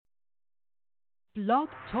Blog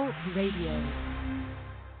Talk Radio.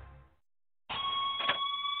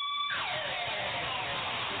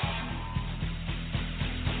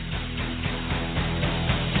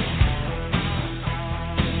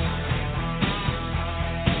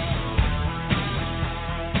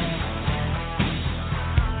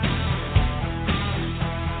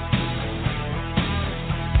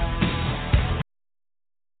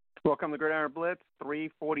 Welcome to Gridiron Blitz,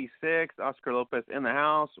 346. Oscar Lopez in the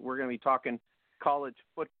house. We're going to be talking college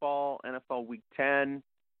football, NFL Week 10,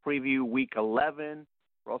 preview Week 11.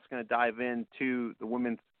 We're also going to dive into the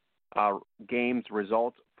women's games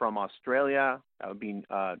results from Australia. That would be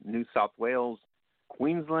New South Wales,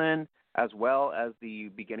 Queensland, as well as the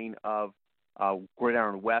beginning of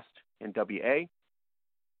Gridiron West in WA.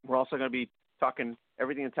 We're also going to be talking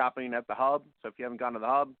everything that's happening at the Hub. So if you haven't gone to the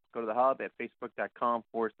Hub, go to the Hub at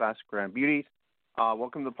facebook.com/Gridiron Beauties.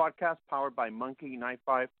 Welcome to the podcast powered by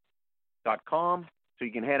monkeyknifefight.com. So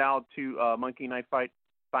you can head out to Monkey Knife Fight,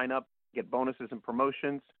 sign up, get bonuses and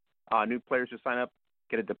promotions. New players who sign up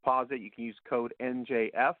get a deposit. You can use code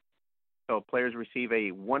NJF. So players receive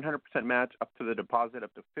a 100% match up to the deposit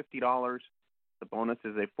up to $50. The bonus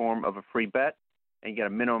is a form of a free bet, and you get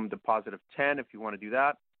a minimum deposit of $10 if you want to do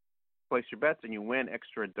that. Place your bets and you win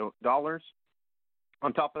extra dollars.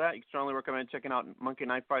 On top of that, you strongly recommend checking out Monkey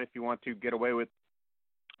Knife Fight if you want to get away with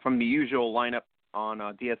from the usual lineup on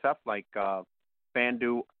DSF like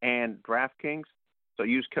FanDuel and DraftKings. So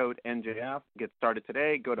use code NJF. Get started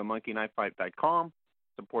today. Go to monkeyknifefight.com.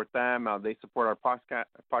 Support them. They support our podcast.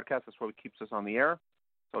 That's what keeps us on the air.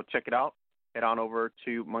 So check it out. Head on over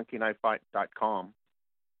to monkeyknifefight.com.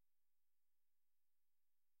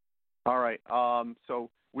 All right. So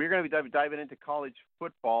we're going to be diving into college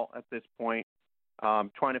football at this point,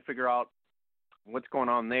 trying to figure out what's going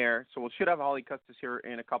on there. So we should have Holly Custis here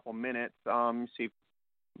in a couple minutes. See if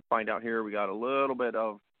find out here. We got a little bit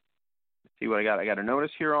of, let's see what I got. I got a notice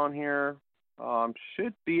here on here.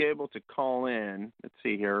 Should be able to call in. Let's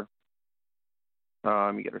see here.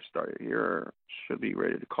 Let me get her started here. Should be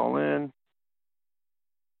ready to call in.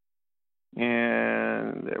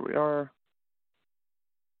 And there we are.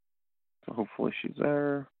 So hopefully she's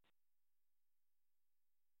there.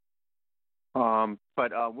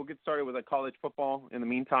 But we'll get started with college football in the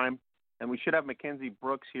meantime. And we should have Mackenzie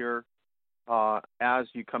Brooks here as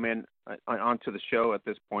you come in onto the show at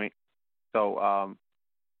this point. So,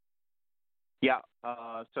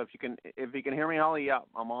 so if you can hear me, Holly, yeah,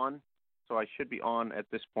 I'm on. So I should be on at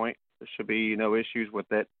this point. There should be no issues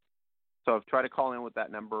with it. So try to call in with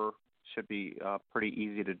that number. Should be pretty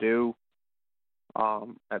easy to do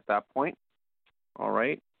at that point. All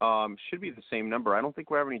right. Should be the same number. I don't think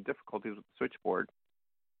we have any difficulties with the switchboard.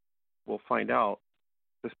 We'll find out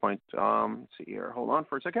at this point. Let's see here. Hold on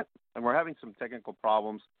for a second. And we're having some technical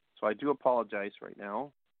problems, so I do apologize right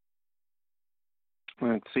now.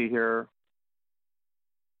 Let's see here.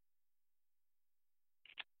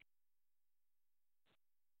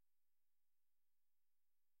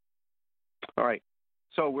 All right.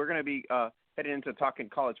 So we're going to be heading into talking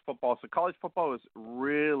college football. So college football is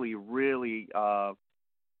really, really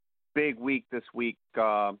big week this week.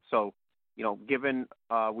 Given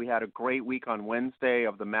we had a great week on Wednesday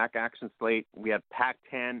of the MAC action slate, we had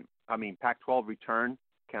Pac-12 return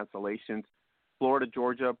cancellations. Florida,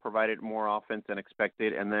 Georgia provided more offense than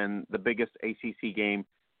expected, and then the biggest ACC game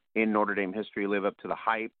in Notre Dame history lived up to the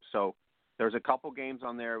hype. So there's a couple games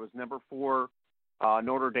on there. It was number 4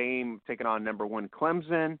 Notre Dame taking on number 1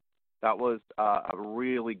 Clemson. That was a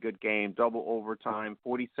really good game, double overtime,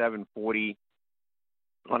 47-40.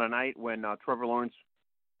 On a night when Trevor Lawrence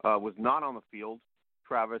was not on the field,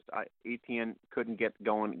 Travis Etienne couldn't get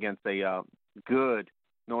going against a good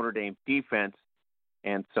Notre Dame defense.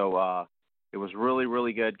 And so it was really,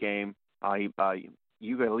 really good game.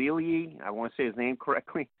 Ugalili, I want to say his name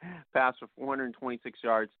correctly, passed for 426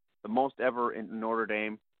 yards, the most ever in Notre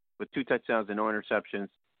Dame, with 2 touchdowns and no interceptions.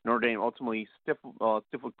 Notre Dame ultimately stifled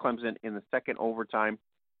Clemson in the second overtime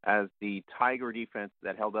as the Tiger defense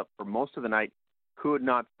that held up for most of the night could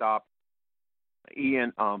not stop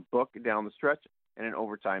Ian Book down the stretch and in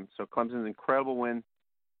overtime. So Clemson's incredible win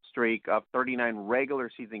streak of 39 regular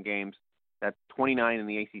season games, that's 29 in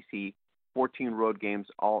the ACC, 14 road games,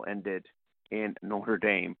 all ended in Notre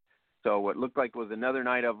Dame. So what looked like was another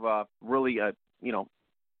night of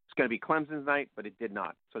it's going to be Clemson's night, but it did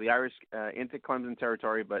not. So the Irish into Clemson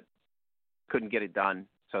territory, but couldn't get it done.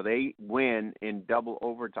 So they win in double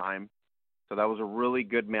overtime. So that was a really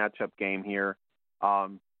good matchup game here.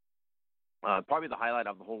 Probably the highlight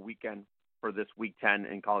of the whole weekend for this Week 10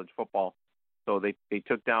 in college football. So they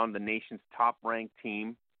took down the nation's top-ranked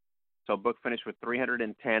team So Book finished with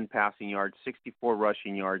 310 passing yards, 64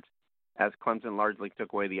 rushing yards, as Clemson largely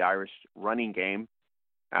took away the Irish running game.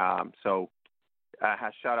 So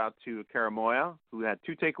shout out to Karamoya, who had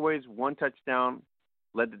 2 takeaways, 1 touchdown,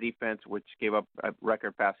 led the defense, which gave up a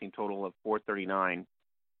record passing total of 439.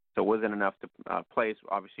 So it wasn't enough to place,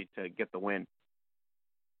 obviously, to get the win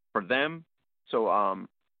for them. So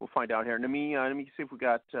we'll find out here. Let me see if we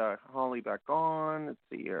got Holly back on. Let's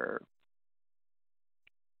see here.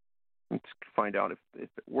 Let's find out if it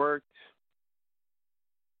worked.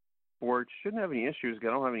 Or it shouldn't have any issues. I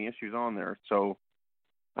don't have any issues on there. So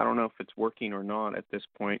I don't know if it's working or not at this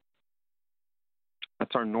point.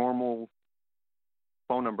 That's our normal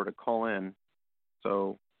phone number to call in.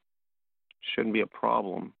 So shouldn't be a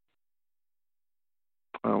problem.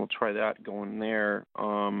 We'll try that going there.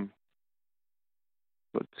 But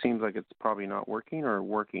it seems like it's probably not working or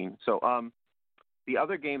working. So the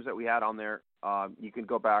other games that we had on there, you can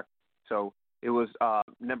go back. So it was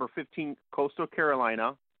number 15, Coastal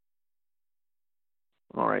Carolina.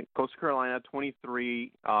 All right, Coastal Carolina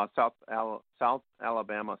 23, South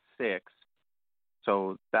Alabama 6.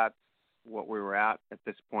 So that's what we were at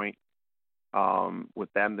this point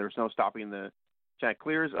with them. There's no stopping the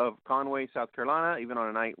Chanticleers of Conway, South Carolina, even on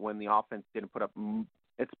a night when the offense didn't put up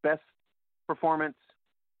its best performance.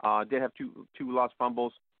 Did have two lost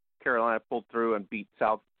fumbles. Carolina pulled through and beat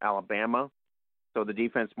South Alabama. So the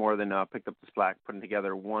defense more than picked up the slack, putting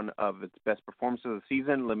together one of its best performances of the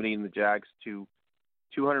season, limiting the Jags to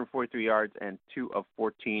 243 yards and 2 of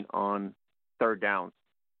 14 on third downs.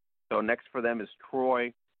 So next for them is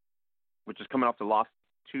Troy, which is coming off the loss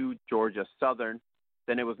to Georgia Southern.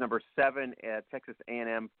 Then it was number 7 at Texas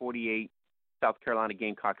A&M 48, South Carolina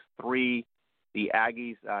Gamecocks 3. The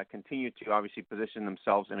Aggies continue to obviously position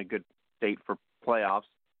themselves in a good state for playoffs,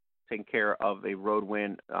 taking care of a road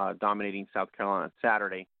win, dominating South Carolina on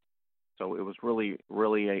Saturday. So it was really,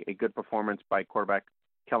 really a good performance by quarterback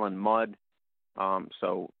Kellen Mudd.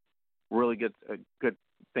 So really good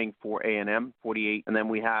thing for A&M, 48. And then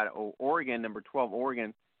we had Oregon, number 12,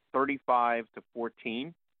 Oregon,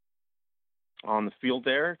 35-14 on the field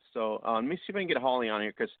there. So let me see if I can get Holly on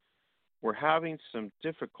here because we're having some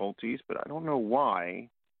difficulties, but I don't know why.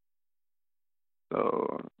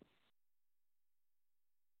 So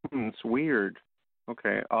it's weird.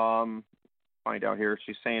 Okay, find out here.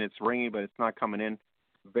 She's saying it's ringing, but it's not coming in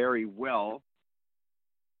very well.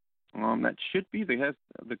 That should be the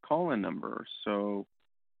call-in number. So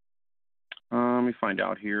let me find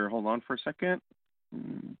out here. Hold on for a second.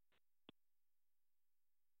 And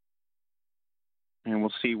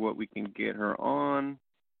we'll see what we can get her on.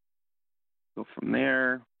 Go from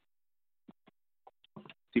there.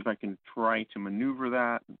 See if I can try to maneuver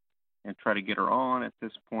that and try to get her on at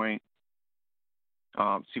this point.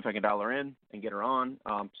 See if I can dial her in and get her on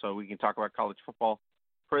so we can talk about college football.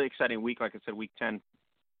 Pretty exciting week. Like I said, week 10,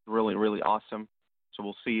 really, really awesome. So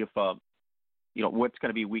we'll see if, what's going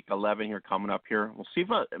to be week 11 here coming up here. We'll see if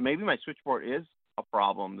maybe my switchboard is a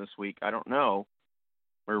problem this week. I don't know.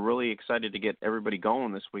 We're really excited to get everybody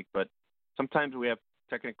going this week, but sometimes we have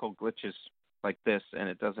technical glitches like this, and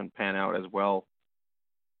it doesn't pan out as well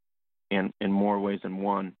in more ways than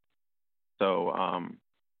one. So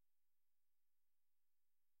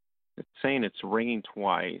it's saying it's ringing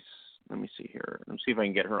twice. Let me see here. Let me see if I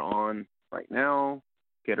can get her on right now.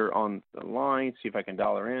 Get her on the line. See if I can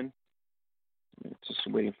dial her in. Just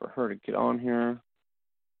waiting for her to get on here.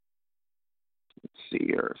 Let's see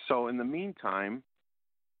here. So in the meantime,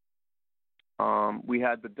 we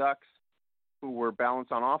had the Ducks who were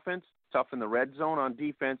balanced on offense, tough in the red zone on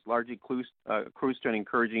defense, largely cruised to an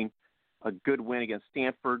encouraging a good win against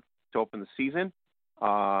Stanford to open the season.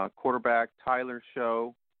 Quarterback Tyler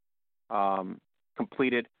Show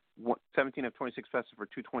completed 17 of 26 passes for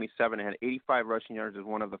 227 and had 85 rushing yards as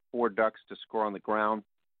one of the 4 Ducks to score on the ground.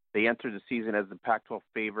 They entered the season as the Pac-12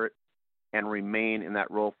 favorite and remain in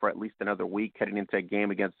that role for at least another week, heading into a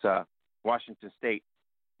game against Washington State,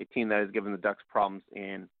 a team that has given the Ducks problems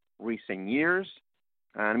in recent years.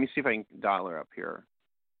 Let me see if I can dial her up here.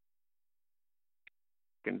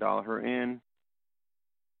 Can dial her in.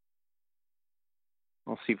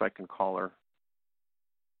 I'll see if I can call her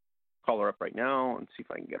up right now and see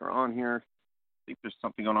if I can get her on here. See if there's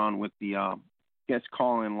something going on with the guest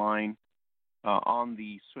call-in line on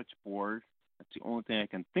the switchboard. That's the only thing I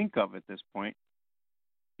can think of at this point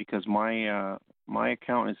because my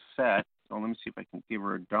account is set. So let me see if I can give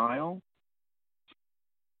her a dial.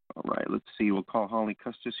 All right, let's see. We'll call Holly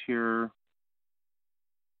Custis here.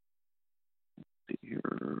 Let's see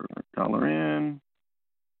here. Dial her in.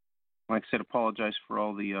 Like I said, apologize for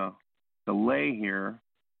all the delay here.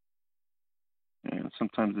 And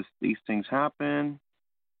sometimes these things happen.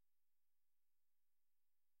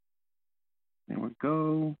 There we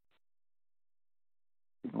go.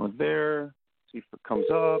 We're there. See if it comes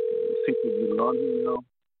up. See if we can get it on here now.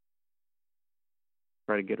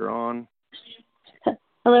 Try to get her on.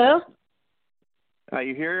 Hello?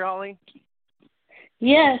 You hear her, Holly?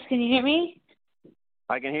 Yes, can you hear me?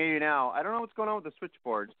 I can hear you now. I don't know what's going on with the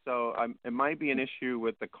switchboard, so it might be an issue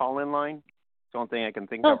with the call-in line. It's the only thing I can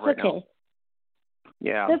think of right now.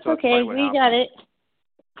 Yeah, that's so okay. We got it.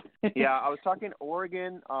 Yeah, I was talking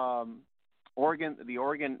Oregon. The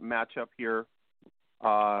Oregon matchup here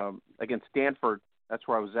against Stanford. That's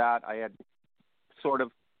where I was at. I had sort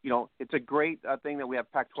of, it's a great thing that we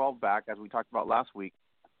have Pac-12 back, as we talked about last week.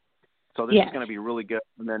 So this is going to be really good.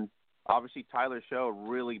 And then, obviously, Tyler Show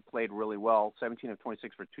really played really well, 17 of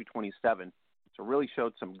 26 for 227. So really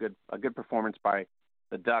showed a good performance by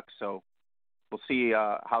the Ducks. So we'll see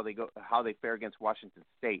how they fare against Washington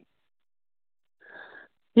State.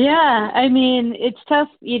 Yeah, I mean, it's tough,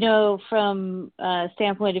 from a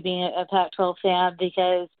standpoint of being a Pac-12 fan,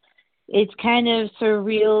 because it's kind of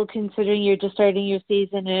surreal considering you're just starting your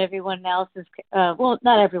season and everyone else is, well,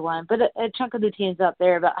 not everyone, but a chunk of the teams out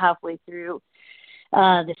there about halfway through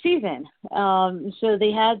the season. So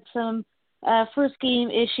they had some first game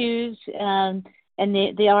issues, and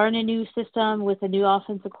they are in a new system with a new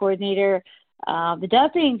offensive coordinator. But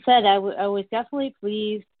that being said, I was definitely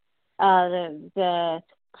pleased. The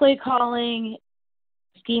play calling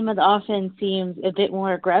scheme of the offense seems a bit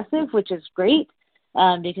more aggressive, which is great.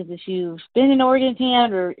 Because if you've been an Oregon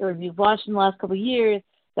fan or you've watched in the last couple of years,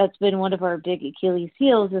 that's been one of our big Achilles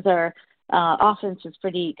heels, is our offense is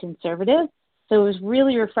pretty conservative. So it was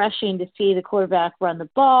really refreshing to see the quarterback run the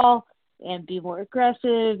ball and be more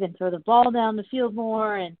aggressive and throw the ball down the field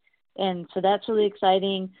more. And so that's really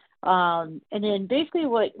exciting. And then basically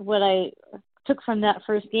what I took from that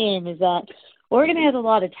first game is that Oregon has a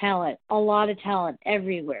lot of talent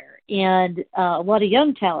everywhere, and a lot of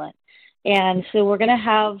young talent. And so we're going to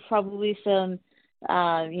have probably some,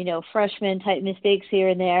 freshman-type mistakes here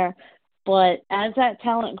and there. But as that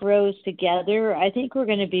talent grows together, I think we're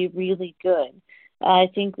going to be really good. I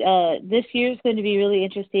think this year is going to be really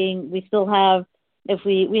interesting. We still have,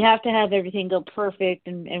 we have to have everything go perfect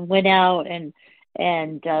and win out and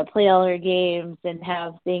play all our games and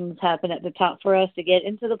have things happen at the top for us to get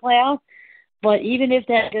into the playoffs. But even if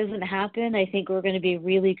that doesn't happen, I think we're going to be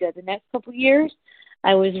really good the next couple of years.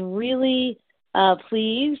 I was really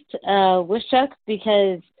pleased with Chuck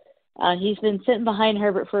because he's been sitting behind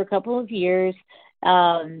Herbert for a couple of years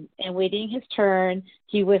and waiting his turn.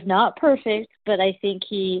 He was not perfect, but I think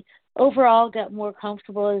he overall got more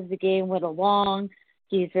comfortable as the game went along.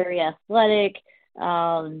 He's very athletic,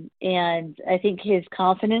 and I think his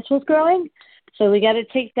confidence was growing. So we got to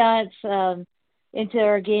take that into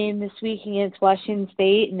our game this week against Washington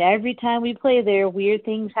State, and every time we play there, weird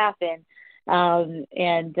things happen. So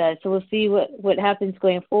we'll see what happens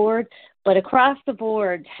going forward. But across the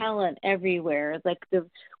board, talent everywhere.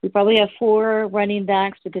 We probably have 4 running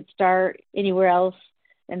backs that could start anywhere else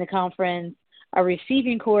in the conference. Our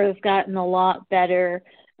receiving core has gotten a lot better.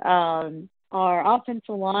 Our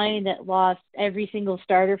offensive line that lost every single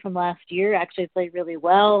starter from last year actually played really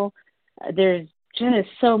well. There's just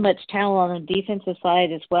so much talent on the defensive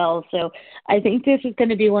side as well. So I think this is going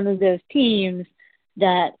to be one of those teams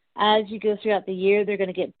that as you go throughout the year, they're going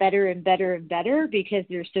to get better and better and better because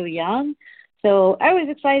they're so young. So I was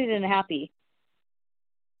excited and happy.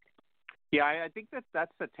 Yeah, I think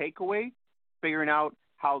that's the takeaway, figuring out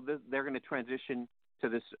how they're going to transition to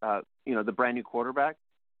this, the brand new quarterback.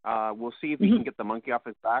 We'll see if he can get the monkey off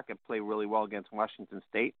his back and play really well against Washington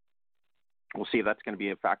State. We'll see if that's going to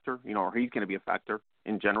be a factor, or he's going to be a factor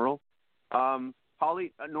in general.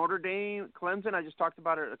 Holly, Notre Dame, Clemson, I just talked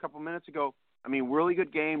about it a couple minutes ago. I mean, really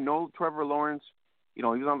good game. No Trevor Lawrence. He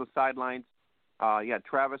was on the sidelines.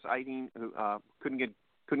 Travis Etienne, who couldn't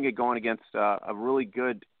get going against a really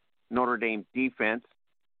good Notre Dame defense.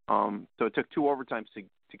 So it took 2 overtimes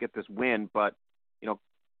to get this win. But,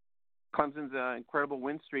 Clemson's incredible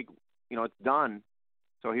win streak, it's done.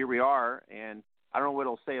 So here we are. And I don't know what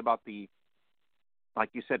it'll say about like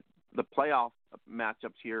you said, the playoff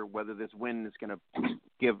matchups here, whether this win is going to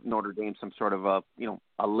give Notre Dame some sort of a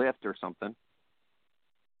lift or something.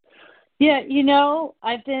 Yeah,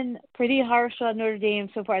 I've been pretty harsh on Notre Dame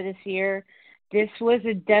so far this year. This was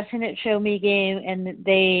a definite show-me game, and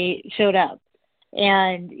they showed up.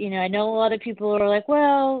 And, I know a lot of people are like,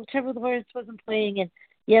 well, Trevor Lawrence wasn't playing, and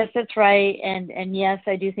yes, that's right. And yes,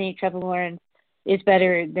 I do think Trevor Lawrence is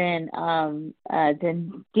better than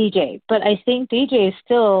DJ. But I think DJ is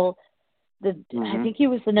still I think he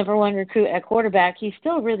was the number one recruit at quarterback. He's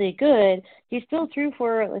still really good. He still threw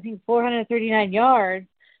for, I think, 439 yards.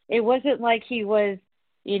 It wasn't like he was,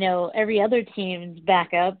 every other team's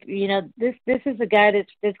backup. This is a guy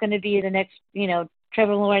that's going to be the next,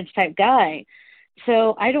 Trevor Lawrence type guy.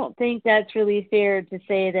 So I don't think that's really fair to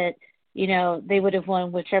say that, they would have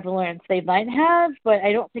won with Trevor Lawrence. They might have, but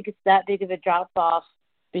I don't think it's that big of a drop off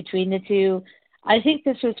between the two. I think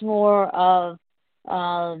this was more of,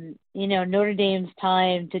 Notre Dame's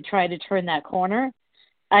time to try to turn that corner.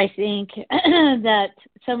 I think that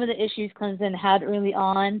some of the issues Clemson had early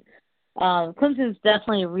on, Clemson's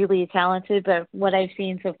definitely really talented, but what I've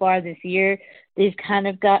seen so far this year, they've kind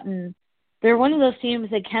of they're one of those teams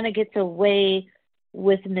that kind of gets away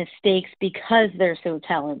with mistakes because they're so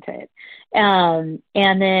talented. And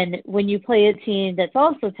then when you play a team that's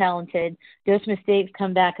also talented, those mistakes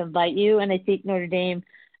come back and bite you. And I think Notre Dame,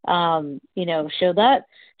 showed that.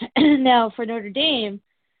 Now for Notre Dame,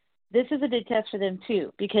 this is a big test for them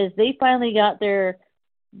too, because they finally got their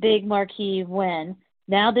big marquee win.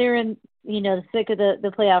 Now they're in, the thick of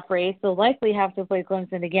the playoff race. They'll likely have to play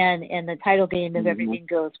Clemson again in the title game if everything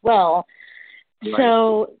goes well. Right.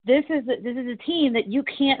 So this is a team that you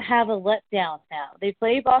can't have a letdown now. They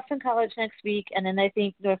play Boston College next week, and then I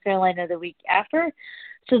think North Carolina the week after.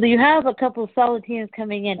 So you have a couple of solid teams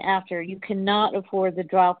coming in after. You cannot afford to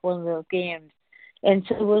drop one of those games. And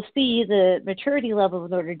so we'll see the maturity level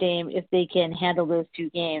of Notre Dame if they can handle those two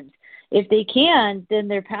games. If they can, then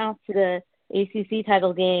their path to the ACC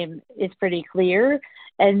title game is pretty clear.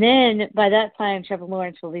 And then by that time, Trevor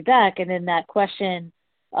Lawrence will be back, and then that question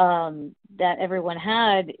that everyone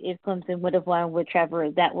had if Clemson would have won with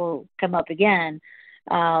Trevor, that will come up again,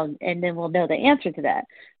 and then we'll know the answer to that.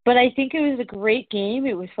 But I think it was a great game.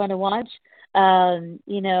 It was fun to watch. I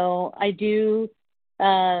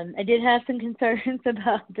did have some concerns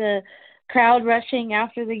about the crowd rushing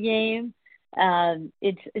after the game.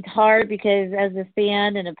 It's hard because as a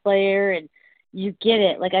fan and a player, and you get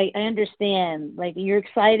it. Like I understand. Like you're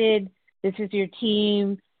excited. This is your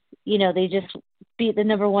team. They just beat the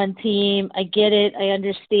number one team. I get it. I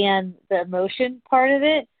understand the emotion part of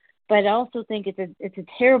it, but I also think it's a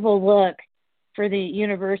terrible look for the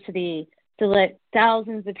university to let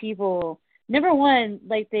thousands of people. Number one,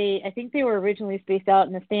 I think they were originally spaced out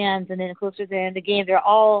in the stands, and then closer to the end of the game, they're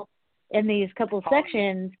all in these couple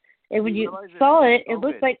sections. And when you saw it, it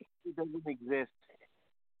looked like it doesn't exist.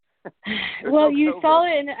 Well, you saw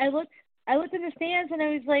it, and I looked in the stands, and I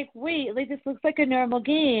was like, wait, this looks like a normal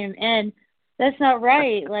game, and that's not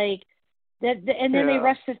right. Like that, and then they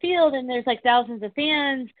rush the field, and there's thousands of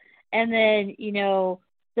fans, and then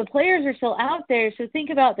the players are still out there. So think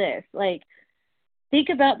about this. Think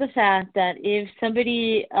about the fact that if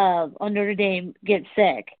somebody on Notre Dame gets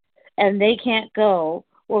sick and they can't go,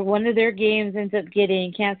 or one of their games ends up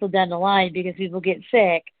getting canceled down the line because people get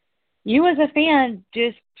sick, you as a fan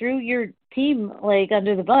just threw your team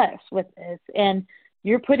under the bus with this, and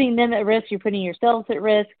you're putting them at risk. You're putting yourselves at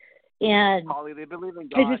risk. And Holly, they believe in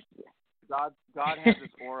God. God has this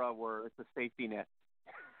aura where it's a safety net.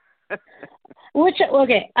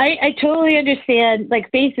 I totally understand.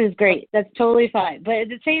 Faith is great. That's totally fine. But at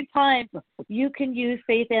the same time, you can use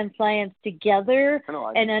faith and science together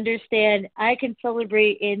and understand I can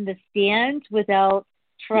celebrate in the stands without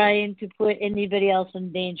trying to put anybody else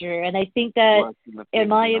in danger. And I think that, in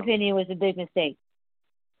my opinion, was a big mistake.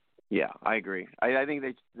 Yeah, I agree. I think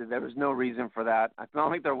there was no reason for that. I don't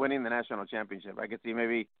think they're winning the national championship. I could see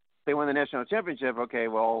maybe if they win the national championship, okay,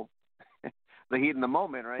 well, the heat in the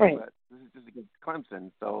moment, right? But this is just against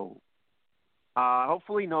Clemson. So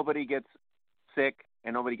hopefully nobody gets sick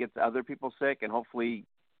and nobody gets other people sick, and hopefully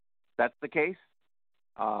that's the case.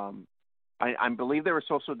 I believe they were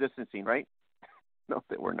social distancing, right? No,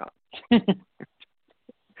 they were not.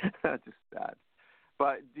 That's just sad.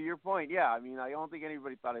 But to your point, yeah, I mean, I don't think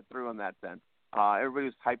anybody thought it through in that sense. Everybody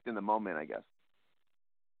was hyped in the moment, I guess.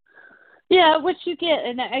 Yeah, what you get,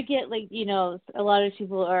 and I get, a lot of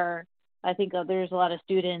people are, I think there's a lot of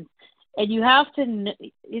students, and you have to,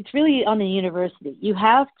 it's really on the university. You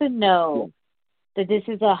have to know that this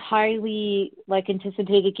is a highly,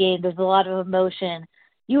 anticipated game. There's a lot of emotion.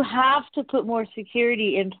 You have to put more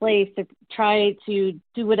security in place to try to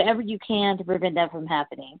do whatever you can to prevent that from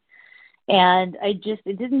happening. And it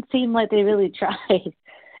didn't seem like they really tried.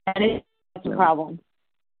 And it's a problem.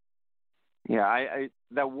 Yeah, I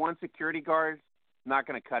that one security guard, not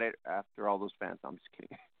going to cut it after all those fans. I'm just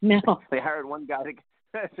kidding. No. They hired one guy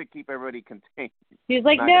to keep everybody contained. He was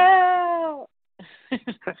like, no!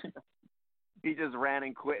 He just ran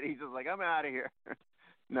and quit. He's just like, I'm out of here.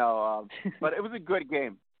 No, but it was a good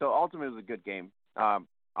game. So ultimately it was a good game.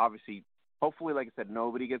 Obviously, hopefully, like I said,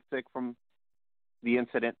 nobody gets sick from the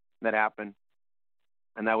incident that happened,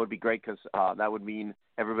 and that would be great because that would mean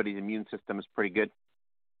everybody's immune system is pretty good.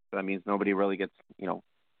 So that means nobody really gets,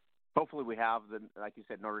 hopefully we have, like you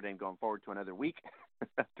said, Notre Dame going forward to another week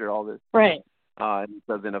after all this. Right. It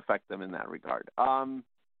doesn't affect them in that regard.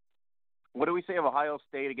 What do we say of Ohio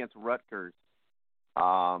State against Rutgers?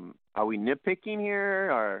 Are we nitpicking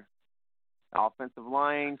here, or offensive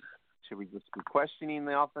line? Should we just be questioning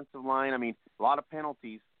the offensive line? I mean, a lot of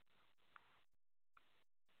penalties.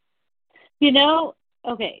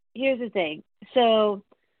 Okay, here's the thing. So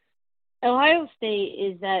Ohio State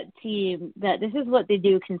is that team that this is what they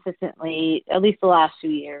do consistently, at least the last 2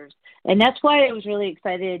 years. And that's why I was really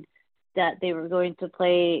excited that they were going to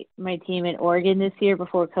play my team in Oregon this year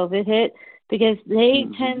before COVID hit, because they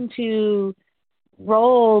tend to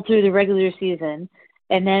roll through the regular season,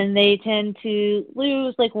 and then they tend to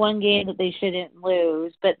lose like one game that they shouldn't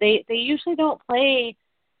lose, but they usually don't play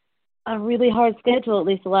a really hard schedule, at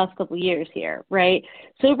least the last couple of years here, right?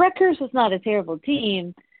 So Rutgers is not a terrible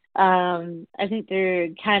team. I think they're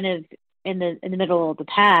kind of in the middle of the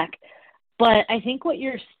pack, but I think what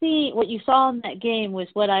you saw in that game was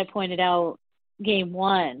what I pointed out game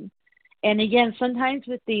one. And again, sometimes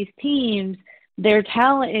with these teams, their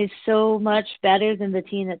talent is so much better than the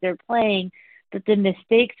team that they're playing, that the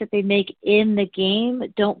mistakes that they make in the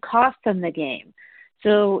game don't cost them the game.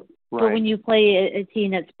 So, right. But when you play a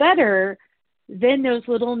team that's better, then those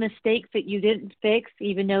little mistakes that you didn't fix,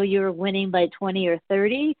 even though you were winning by 20 or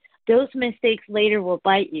 30, those mistakes later will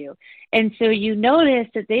bite you. And so you notice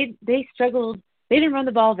that they struggled. They didn't run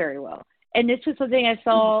the ball very well. And this was something I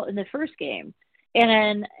saw in the first game. And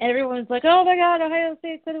then everyone's like, oh, my God, Ohio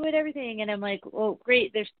State's going to win everything. And I'm like, well,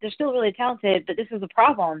 great. They're still really talented, but this is a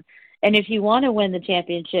problem. And if you want to win the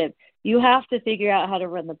championship, you have to figure out how to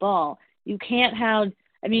run the ball. You can't have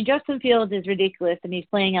 – I mean, Justin Fields is ridiculous, and he's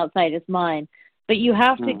playing outside his mind. But you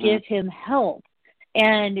have to give him help.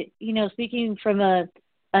 And, speaking from a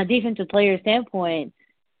defensive player standpoint,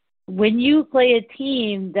 when you play a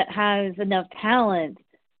team that has enough talent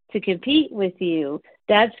to compete with you,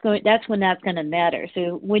 that's when that's going to matter.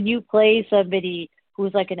 So when you play somebody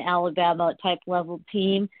who's like an Alabama type level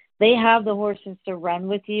team, they have the horses to run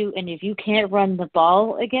with you. And if you can't run the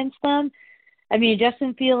ball against them, I mean,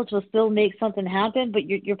 Justin Fields will still make something happen, but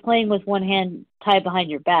you're playing with one hand tied behind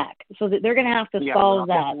your back. So that they're going to have to solve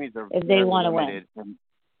that if they want to win.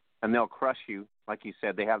 And they'll crush you. Like you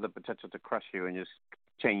said, they have the potential to crush you and just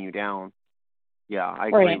chain you down. Yeah, I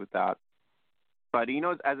agree with that. But,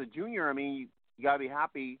 as a junior, I mean, you got to be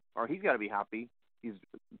happy, or he's got to be happy. He's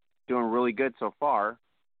doing really good so far,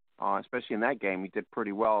 especially in that game. He did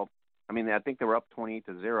pretty well. I mean, I think they were up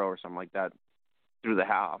 28-0 or something like that through the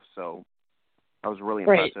half. So that was really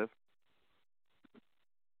impressive.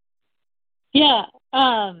 Yeah,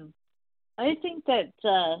 I think that,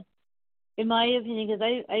 in my opinion,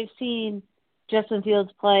 because I've seen Justin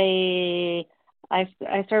Fields play, I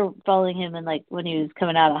started following him when he was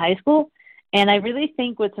coming out of high school, and I really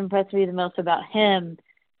think what's impressed me the most about him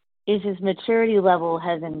is his maturity level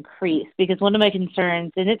has increased. Because one of my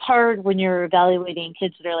concerns, and it's hard when you're evaluating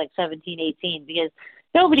kids that are like 17, 18, because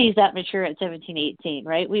nobody's that mature at 17, 18,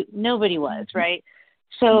 right? Nobody was, right?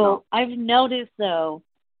 So I've noticed, though,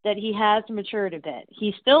 that he has matured a bit.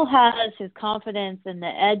 He still has his confidence and the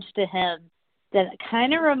edge to him that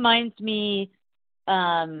kind of reminds me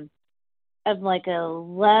of like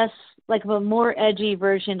a more edgy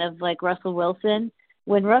version of like Russell Wilson.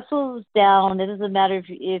 When Russell's down, it doesn't matter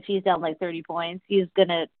if he's down like 30 points. He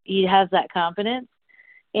has that confidence.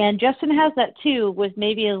 And Justin has that too, with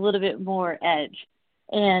maybe a little bit more edge.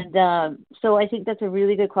 And so I think that's a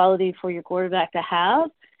really good quality for your quarterback to have.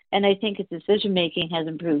 And I think his decision-making has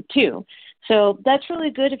improved too. So that's really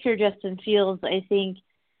good if you're Justin Fields. I think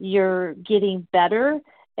you're getting better.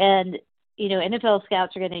 And, NFL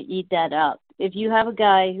scouts are going to eat that up. If you have a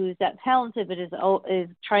guy who's that talented but is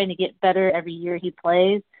trying to get better every year he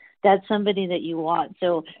plays, that's somebody that you want.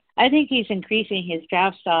 So I think he's increasing his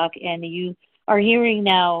draft stock, and you are hearing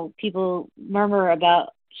now people murmur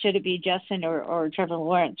about should it be Justin or Trevor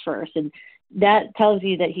Lawrence first, and that tells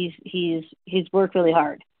you that he's worked really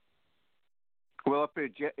hard. Well,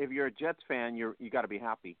 if you're a Jets fan, you got to be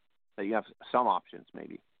happy that you have some options.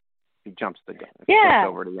 Maybe he jumps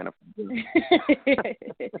over to the NFL.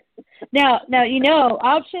 Now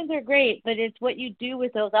options are great, but it's what you do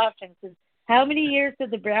with those options. How many years did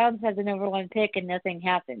the Browns have the number one pick and nothing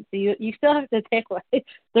happened? So you still have to pick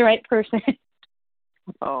the right person.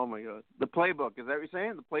 Oh my God, the playbook, is that what you're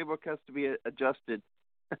saying? The playbook has to be adjusted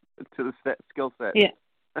to the skill set. Yeah.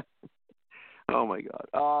 Oh my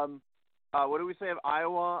God. What do we say of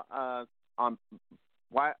Iowa?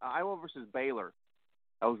 Iowa versus Baylor.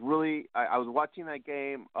 I was watching that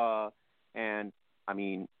game, and I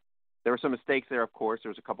mean, there were some mistakes there. Of course, there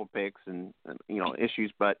was a couple picks and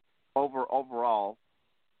issues, but overall,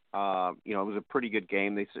 it was a pretty good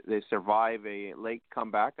game. They survive a late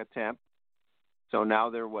comeback attempt, so now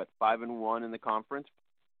they're 5-1 in the conference.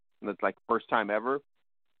 And that's like first time ever.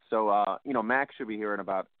 So Max should be here in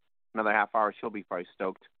about another half hour. She'll be probably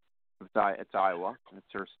stoked. It's Iowa. It's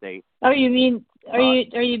her state. Oh, you mean are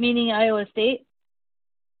you meaning Iowa State?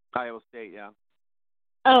 Iowa State, yeah.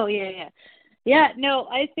 Oh, yeah. No,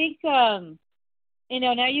 I think now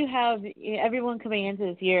you have everyone coming into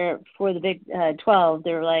this year for the Big 12.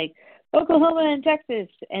 They're like Oklahoma and Texas,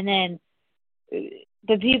 and then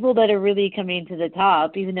the people that are really coming to the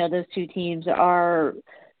top, even though those two teams are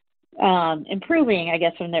improving, I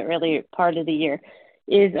guess, from the earlier part of the year,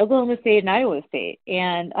 is Oklahoma State and Iowa State.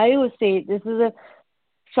 And Iowa State, this is a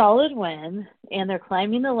solid win, and they're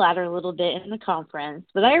climbing the ladder a little bit in the conference.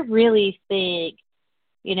 But I really think,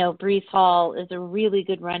 Breece Hall is a really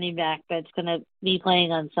good running back that's going to be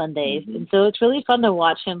playing on Sundays. Mm-hmm. And so it's really fun to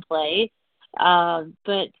watch him play.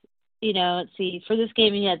 But, let's see, for this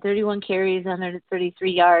game, he had 31 carries,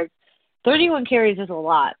 133 yards. 31 carries is a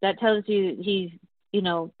lot. That tells you he's,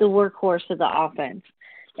 the workhorse of the offense.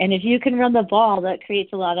 And if you can run the ball, that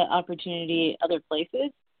creates a lot of opportunity other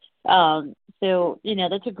places. So,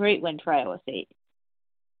 that's a great win for Iowa State.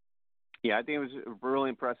 Yeah, I think it was really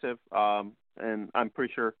impressive. And I'm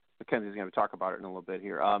pretty sure Mackenzie's going to talk about it in a little bit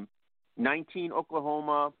here. 19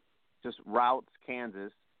 Oklahoma just routes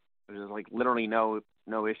Kansas. There's like literally no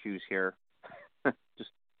issues here.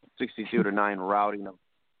 Just 62-9 routing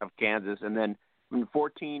of Kansas. And then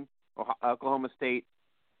 14 Oklahoma State,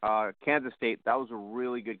 Kansas State. That was a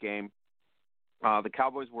really good game. The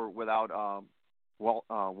Cowboys were without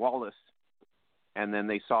Wallace, and then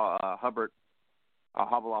they saw Hubbard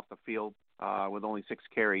hobble off the field with only 6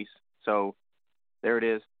 carries. So there it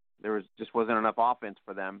is. There just wasn't enough offense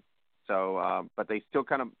for them. So, but they still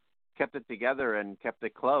kind of kept it together and kept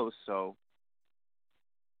it close. So,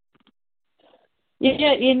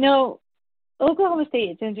 yeah, Oklahoma State.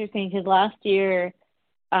 It's interesting because last year,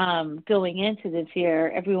 going into this year,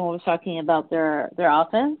 everyone was talking about their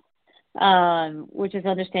offense, which is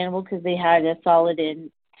understandable because they had a solid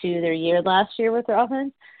end to their year last year with their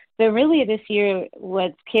offense. But really this year,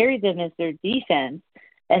 what's carried them is their defense.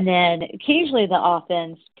 And then occasionally the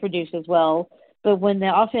offense produces well. But when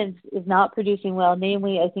the offense is not producing well,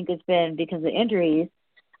 namely I think it's been because of injuries,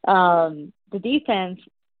 the defense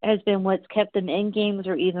has been what's kept them in games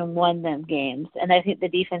or even won them games. And I think the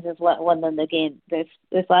defense has won them the game this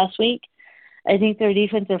last week. I think their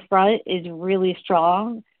defensive front is really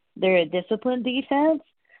strong. They're a disciplined defense.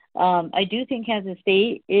 I do think Kansas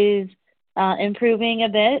State is improving a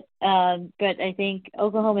bit, but I think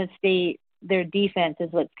Oklahoma State, their defense is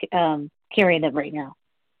what's carrying them right now.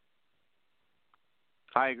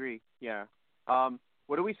 I agree, yeah.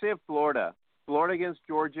 What do we say of Florida? Florida against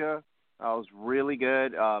Georgia was really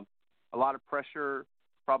good. A lot of pressure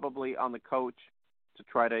probably on the coach to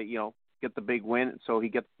try to, get the big win. So he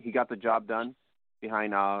got the job done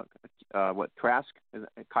behind Trask,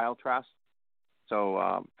 Kyle Trask.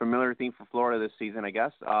 So familiar theme for Florida this season, I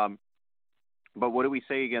guess. But what do we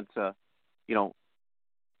say against,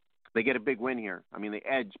 they get a big win here. I mean, they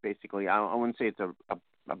edge basically. I wouldn't say it's a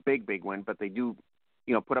big win, but they do,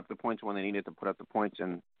 put up the points when they needed to put up the points,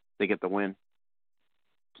 and they get the win.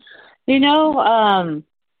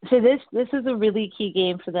 So this is a really key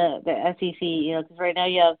game for the SEC, because right now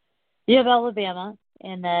you have Alabama,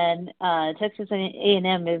 and then Texas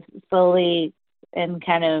A&M is slowly and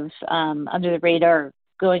kind of under the radar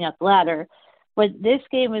going up the ladder. But this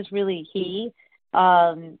game is really key,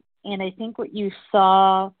 and I think what you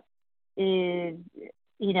saw is,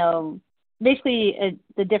 basically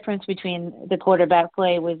the difference between the quarterback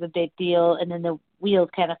play was a big deal, and then the wheels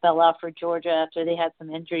kind of fell off for Georgia after they had some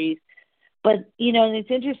injuries. But, it's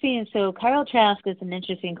interesting. And so Kyle Trask is an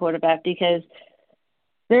interesting quarterback because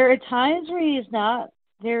there are times where he's not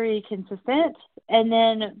very consistent,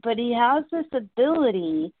 but he has this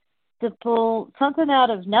ability to pull something out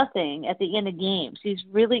of nothing at the end of games. He's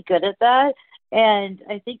really good at that. And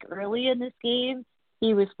I think early in this game,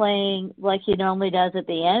 he was playing like he normally does at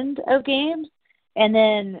the end of games. And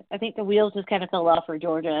then I think the wheels just kind of fell off for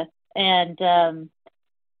Georgia. And,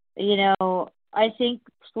 I think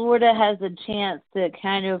Florida has a chance to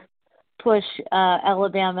kind of push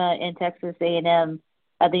Alabama and Texas A&M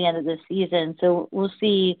at the end of the season. So we'll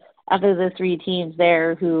see after the 3 teams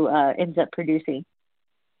there who ends up producing.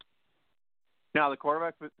 Now the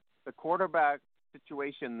quarterback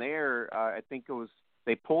situation there, I think it was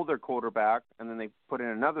they pulled their quarterback, and then they put in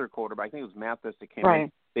another quarterback. I think it was Mathis that came Right.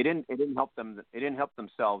 in. It didn't help them. It didn't help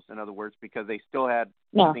themselves, in other words, because they still had,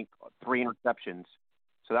 No. I think, 3 interceptions.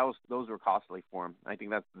 So those were costly for them. I think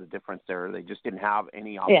that's the difference there. They just didn't have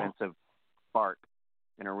any offensive spark,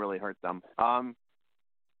 and it really hurt them.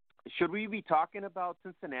 Should we be talking about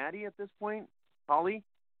Cincinnati at this point, Holly?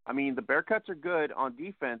 I mean, the Bearcats are good on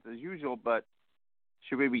defense as usual, but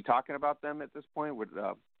should we be talking about them at this point with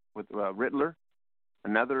Riddler?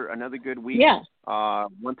 Another good week. Yeah.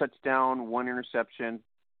 1 touchdown, 1 interception.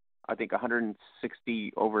 I think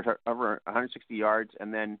over 160 yards,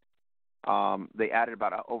 and then they added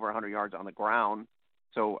about over 100 yards on the ground.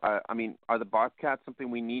 So I mean, are the Bobcats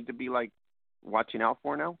something we need to be like watching out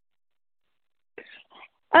for now?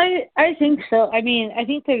 I think so. I mean, I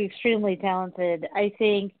think they're extremely talented. I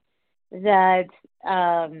think that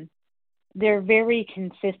they're very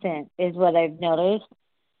consistent is what I've noticed.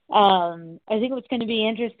 I think what's going to be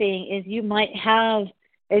interesting is you might have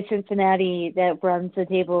a Cincinnati that runs the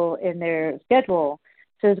table in their schedule.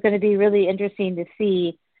 So it's going to be really interesting to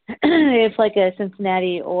see if like a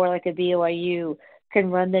Cincinnati or like a BYU can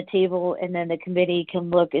run the table, and then the committee can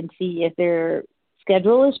look and see if their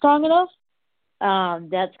schedule is strong enough.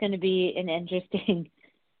 That's going to be an interesting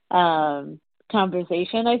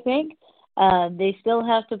conversation, I think. They still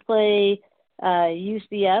have to play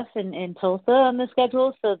UCF and Tulsa on the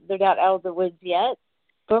schedule, so they're not out of the woods yet.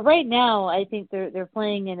 But right now, I think they're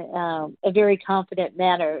playing in a very confident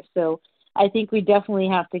manner. So I think we definitely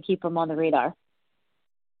have to keep them on the radar.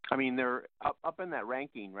 I mean, they're up in that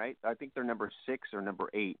ranking, right? I think they're number 6 or number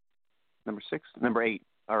 8. Number 6? Number 8.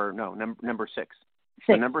 Or no, number 6.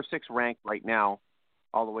 The number 6 ranked right now,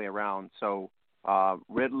 all the way around. So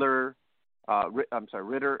Ritter,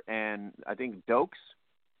 and I think Dokes,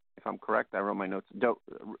 if I'm correct. I wrote my notes.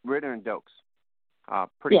 Ritter and Dokes.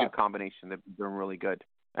 Pretty good combination. They're doing really good.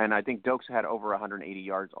 And I think Dokes had over 180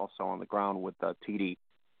 yards also on the ground with TD.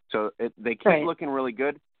 So they keep looking really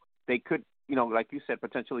good. They could, like you said,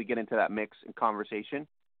 potentially get into that mix and conversation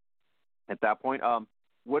at that point.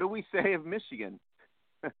 What do we say of Michigan?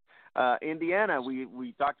 Indiana,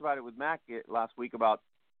 we talked about it with Mac last week about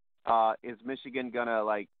is Michigan gonna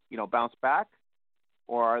bounce back,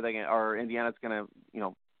 or or Indiana's gonna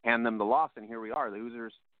hand them the loss, and here we are,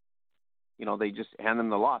 losers. They just hand them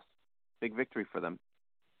the loss. Big victory for them.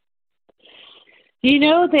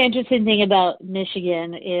 The interesting thing about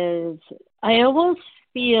Michigan is I almost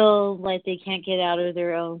feel like they can't get out of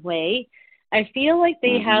their own way. I feel like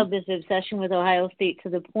they have this obsession with Ohio State to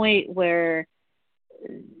the point where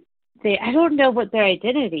I don't know what their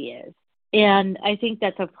identity is. And I think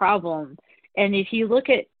that's a problem. And if you look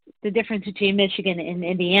at the difference between Michigan and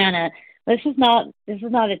Indiana, this is not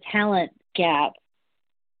a talent gap.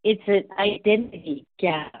 It's an identity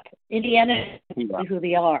gap. Indiana is who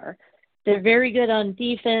they are. They're very good on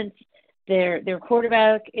defense. Their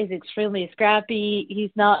quarterback is extremely scrappy.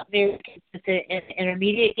 He's not very consistent in the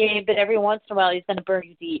intermediate game, but every once in a while he's going to burn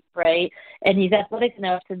you deep, right? And he's athletic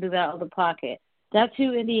enough to move out of the pocket. That's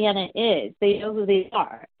who Indiana is. They know who they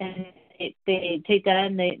are, and they take that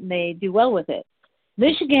and they do well with it.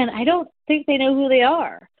 Michigan, I don't think they know who they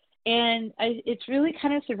are. And it's really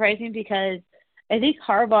kind of surprising because I think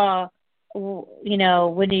Harbaugh,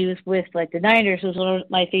 when he was with the Niners, was one of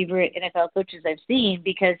my favorite NFL coaches I've seen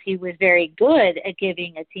because he was very good at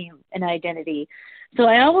giving a team an identity. So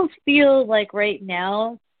I almost feel like right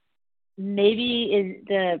now maybe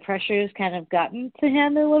the pressure's kind of gotten to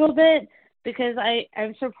him a little bit because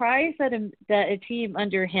I'm surprised that a team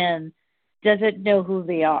under him doesn't know who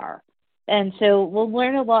they are. And so we'll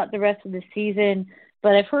learn a lot the rest of the season,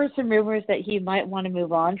 but I've heard some rumors that he might want to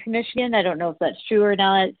move on from Michigan. I don't know if that's true or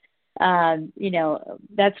not.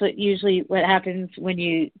 That's what happens when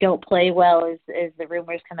you don't play well is the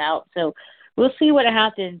rumors come out. So we'll see what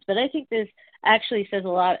happens. But I think this actually says a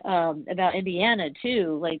lot about Indiana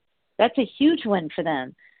too. That's a huge win for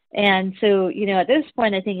them. And so, at this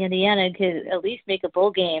point, I think Indiana could at least make a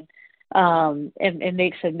bowl game and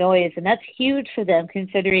make some noise. And that's huge for them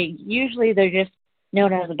considering usually they're just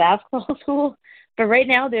known as a basketball school. But right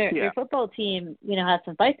now their football team, has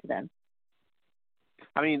some fight to them.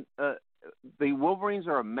 I mean, the Wolverines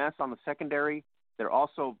are a mess on the secondary. They're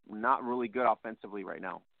also not really good offensively right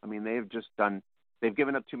now. I mean, they've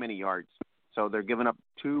given up too many yards. So they're giving up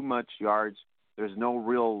too much yards. There's no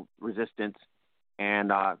real resistance.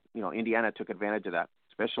 And, Indiana took advantage of that,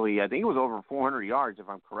 especially I think it was over 400 yards, if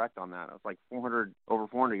I'm correct on that. It was like over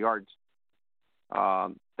 400 yards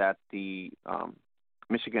that the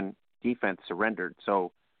Michigan defense surrendered.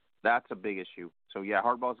 So that's a big issue. So,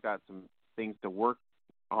 Harbaugh's got some things to work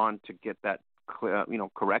on to get that,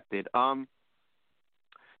 corrected.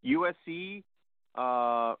 USC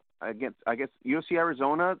against, I guess, USC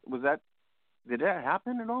Arizona, did that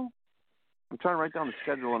happen at all? I'm trying to write down the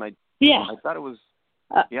schedule, and I thought it was,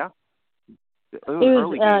 yeah? It was an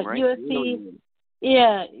early game, right? USC,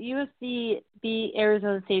 yeah, USC beat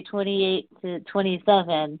Arizona State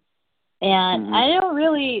 28-27, and I don't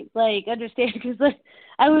really understand because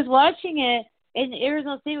I was watching it, and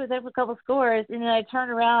Arizona State was up a couple scores, and then I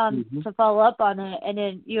turned around to follow up on it, and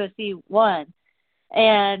then USC won.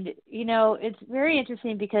 And it's very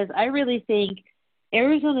interesting because I really think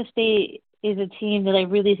Arizona State is a team that I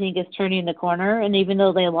really think is turning the corner, and even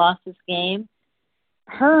though they lost this game,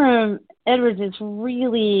 Herm Edwards is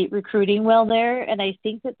really recruiting well there, and I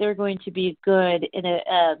think that they're going to be good in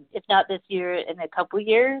if not this year, in a couple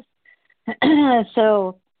years.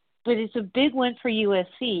 But it's a big win for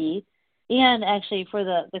USC, and actually for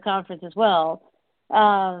the conference as well.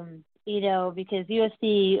 Because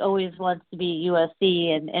USC always wants to be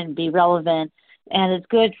USC and be relevant, and it's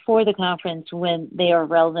good for the conference when they are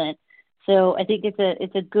relevant. So I think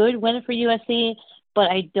it's a good win for USC,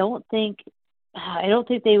 but I don't think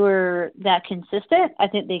they were that consistent. I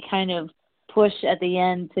think they kind of pushed at the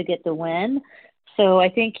end to get the win. So I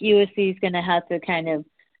think USC is going to have to kind of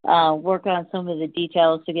work on some of the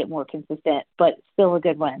details to get more consistent, but still a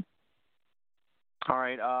good win. All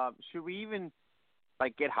right. Should we even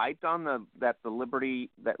get hyped on that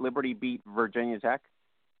Liberty beat Virginia Tech?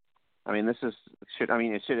 I mean, should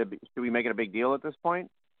we make it a big deal at this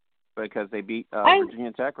point because they beat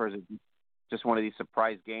Virginia Tech, or is it just one of these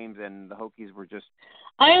surprise games and the Hokies were just?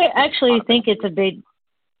 I actually think it is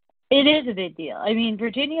a big deal. I mean,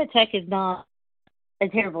 Virginia Tech is not a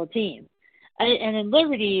terrible team, and then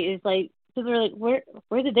Liberty is people are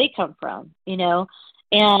where did they come from?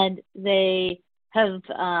 And they have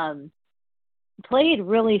played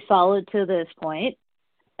really solid to this point.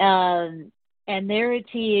 And they're a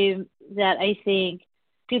team that I think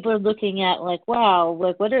people are looking at wow,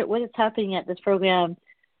 what is happening at this program?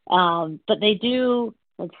 But they do,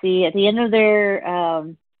 let's see, at the end of their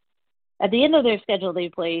schedule, they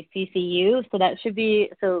play CCU. So that should be,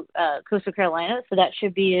 Coastal Carolina. So that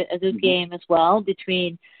should be a good game as well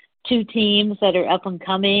between two teams that are up and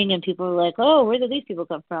coming, and people are like, oh, where did these people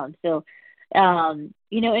come from? So,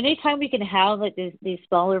 anytime we can have these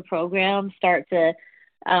smaller programs start to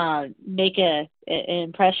make an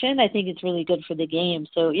impression, I think it's really good for the game.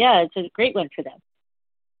 So yeah, it's a great win for them.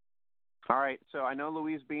 All right. So I know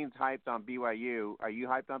Louise Bean's hyped on BYU. Are you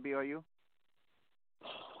hyped on BYU?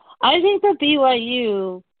 I think that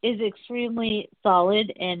BYU is extremely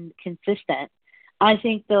solid and consistent. I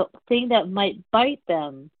think the thing that might bite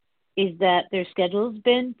them is that their schedule's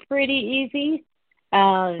been pretty easy.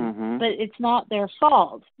 But it's not their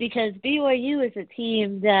fault because BYU is a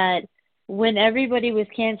team that when everybody was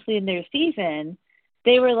canceling their season,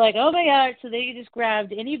 they were like, oh my God, so they just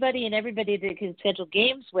grabbed anybody and everybody they could schedule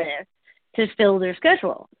games with to fill their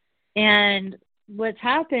schedule. And what's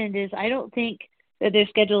happened is I don't think that their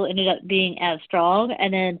schedule ended up being as strong.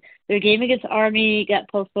 And then their game against Army got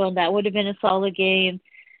postponed. That would have been a solid game.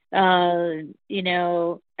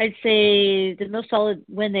 I'd say the most solid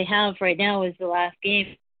win they have right now is the last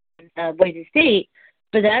game, Boise State.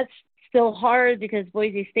 But that's still hard because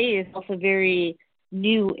Boise State is also very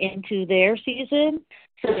new into their season.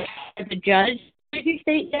 So they haven't judged Boise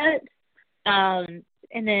State yet. So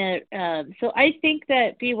I think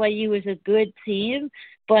that BYU is a good team,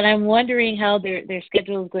 but I'm wondering how their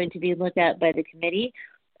schedule is going to be looked at by the committee.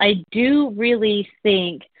 I do really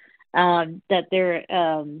think that they're,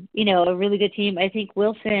 a really good team. I think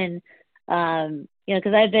Wilson,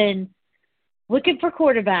 because I've been looking for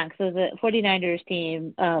quarterbacks as a 49ers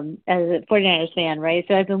team, as a 49ers fan, right?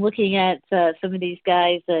 So I've been looking at some of these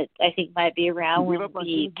guys that I think might be around when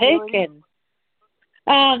we pick.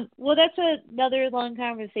 And well, that's another long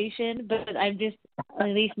conversation, but I'm just, at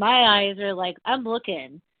least my eyes are I'm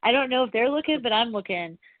looking. I don't know if they're looking, but I'm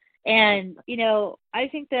looking. And, I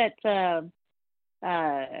think that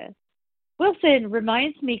Wilson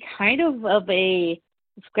reminds me kind of a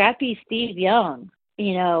scrappy Steve Young,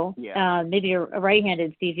 maybe a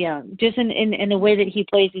right-handed Steve Young, just in the way that he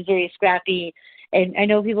plays. He's very scrappy. And I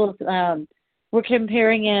know people were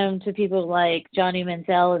comparing him to people like Johnny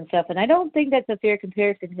Manziel and stuff, and I don't think that's a fair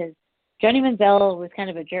comparison because Johnny Manziel was kind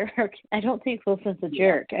of a jerk. I don't think Wilson's a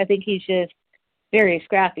jerk. I think he's just very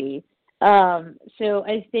scrappy. So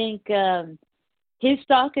I think his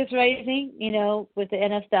stock is rising, with the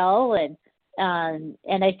NFL,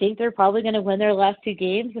 and I think they're probably going to win their last two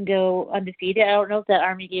games and go undefeated. I don't know if that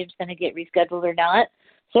Army game's going to get rescheduled or not.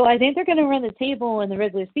 So I think they're going to run the table in the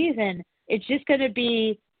regular season. It's just going to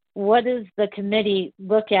be what does the committee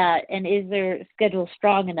look at, and is their schedule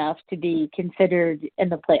strong enough to be considered in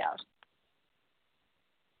the playoffs?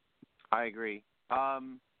 I agree.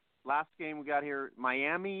 Last game we got here,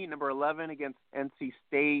 Miami, number 11 against NC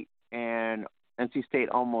State, and NC State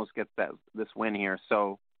almost gets this win here.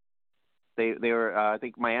 So they were, I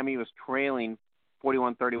think Miami was trailing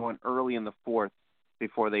 41-31 early in the fourth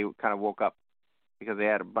before they kind of woke up because they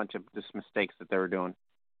had a bunch of just mistakes that they were doing.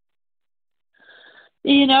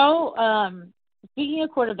 You know, speaking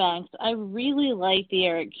of quarterbacks, I really like the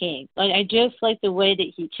Eric King. Like, I just like the way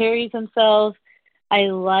that he carries himself. I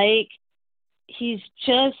like he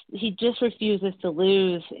just refuses to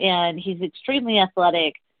lose, and he's extremely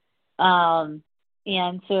athletic. And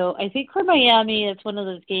so I think for Miami, it's one of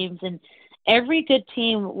those games, and every good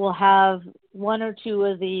team will have one or two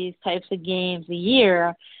of these types of games a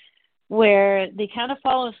year where they kind of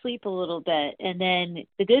fall asleep a little bit, and then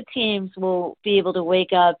the good teams will be able to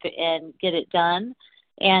wake up and get it done.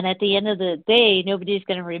 And at the end of the day, nobody's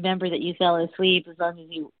going to remember that you fell asleep as long as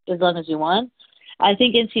you won. I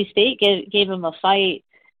think NC State gave them a fight,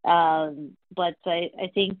 but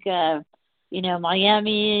I think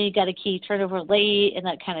Miami got a key turnover late, and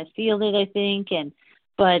that kind of sealed it, I think.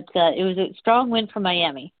 But it was a strong win for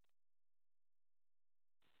Miami.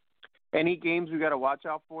 Any games we got to watch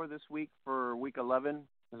out for this week for Week 11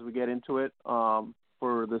 as we get into it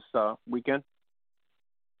for this weekend?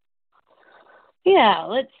 Yeah,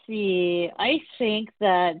 let's see. I think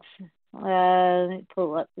that let me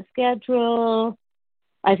pull up the schedule.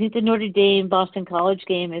 I think the Notre Dame-Boston College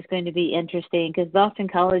game is going to be interesting because Boston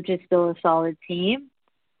College is still a solid team.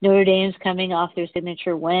 Notre Dame's coming off their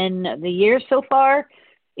signature win of the year so far.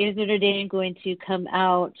 Is Notre Dame going to come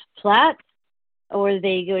out flat, or are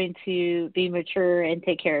they going to be mature and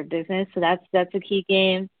take care of business? So that's a key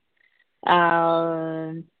game.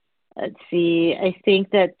 Let's see. I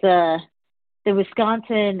think that the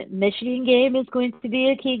Wisconsin-Michigan game is going to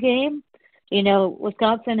be a key game. You know,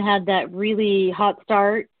 Wisconsin had that really hot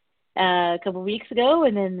start a couple of weeks ago,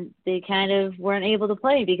 and then they kind of weren't able to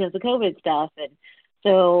play because of COVID stuff. And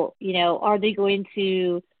so, are they going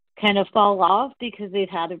to kind of fall off because they've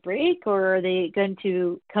had a break, or are they going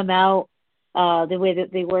to come out the way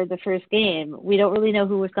that they were the first game? We don't really know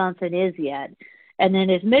who Wisconsin is yet. And then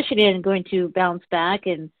is Michigan going to bounce back,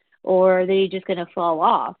 or are they just going to fall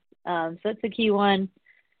off? So that's the key one.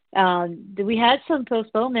 We had some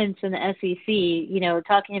postponements in the SEC,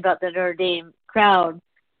 talking about the Notre Dame crowd.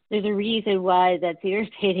 There's a reason why that's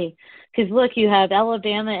irritating. Because, look, you have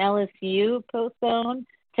Alabama, LSU postponed,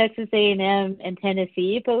 Texas A&M and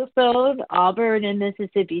Tennessee postponed, Auburn and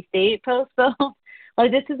Mississippi State postponed.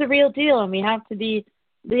 Like, this is a real deal, and we have to be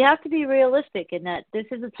realistic in that this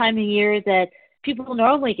is a time of year that people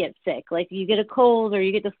normally get sick. Like, you get a cold or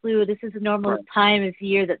you get the flu. This is a normal time of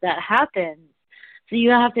year that happens. So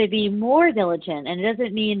you have to be more diligent, and it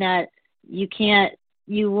doesn't mean that it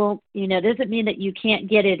doesn't mean that you can't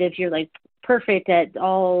get it if you're like perfect at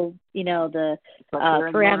all, the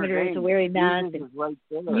parameters of wearing masks. Right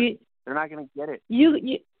there. They're not going to get it.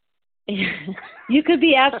 You could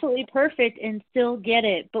be absolutely perfect and still get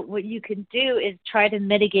it, but what you can do is try to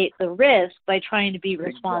mitigate the risk by trying to be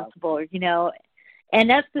responsible, and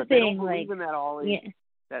that's the thing. They don't believe in that, Ollie. Yeah.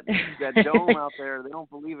 That dome out there, they don't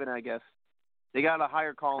believe in it, I guess. They got a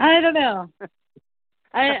higher call. I don't know.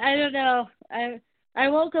 I don't know. I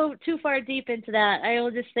won't go too far deep into that. I will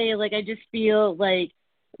just say, I just feel like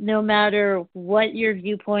no matter what your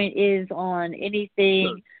viewpoint is on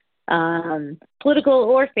anything, political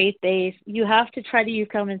or faith-based, you have to try to use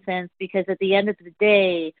common sense, because at the end of the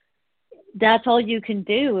day, that's all you can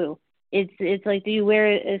do. It's like, do you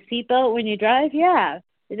wear a seatbelt when you drive? Yeah.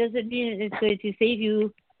 It doesn't mean it's going to save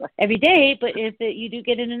you every day, but if you do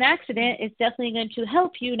get in an accident, it's definitely going to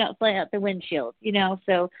help you not fly out the windshield,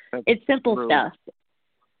 so it's simple stuff.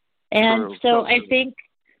 And so I think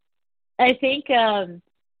and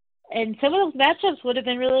some of those matchups would have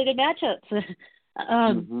been really good matchups.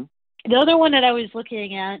 The other one that I was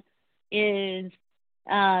looking at is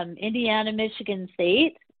Indiana, Michigan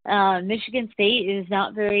State. Michigan State is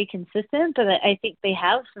not very consistent, but I think they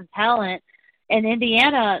have some talent. And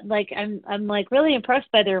Indiana, I'm really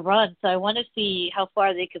impressed by their run. So I want to see how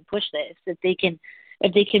far they can push this, if they can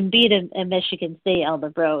beat a Michigan State on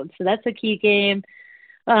the road. So that's a key game.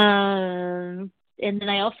 And then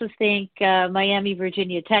I also think Miami,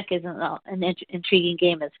 Virginia Tech is an intriguing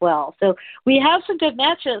game as well. So we have some good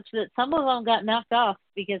matchups, but some of them got knocked off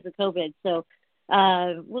because of COVID. So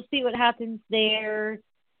we'll see what happens there.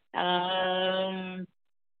 And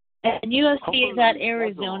USC is at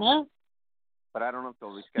Arizona. But I don't know if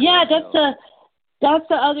they'll reschedule. Yeah, That's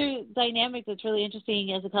the other dynamic that's really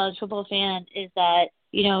interesting as a college football fan is that,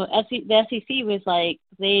 the SEC was like,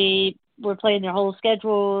 they were playing their whole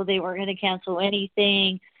schedule. They weren't going to cancel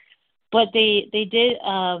anything. But they did,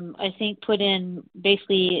 I think, put in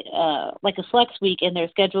basically like a flex week in their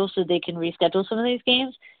schedule so they can reschedule some of these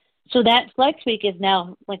games. So that flex week is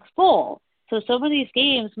now like full. So some of these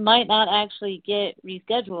games might not actually get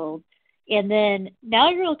rescheduled. And then now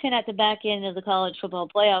you're looking at the back end of the college football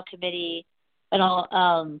playoff committee and all.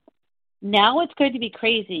 Now it's going to be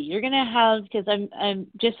crazy. You're going to have, because I'm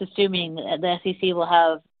just assuming that the SEC will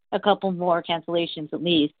have a couple more cancellations at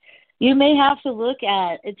least. You may have to look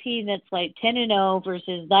at a team that's like 10-0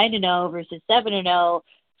 versus 9-0 versus 7-0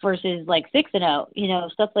 versus like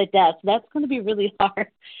 6-0, stuff like that. So that's going to be really hard.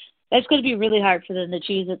 That's going to be really hard for them to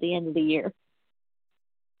choose at the end of the year.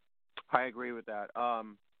 I agree with that.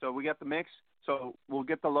 So we got the mix. So we'll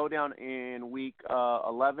get the lowdown in week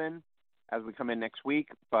 11 as we come in next week.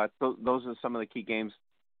 But those are some of the key games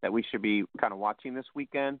that we should be kind of watching this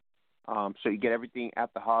weekend. So you get everything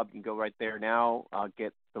at the Hub. You can go right there now,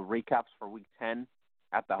 get the recaps for Week 10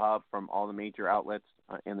 at the Hub from all the major outlets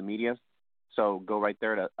in the media. So go right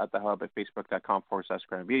there at the Hub at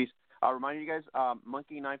facebook.com/Gridiron Beauties. I'll remind you guys,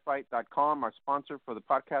 monkeyknifefight.com, our sponsor for the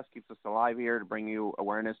podcast, keeps us alive here to bring you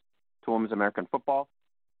awareness to women's American football.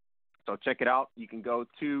 So check it out. You can go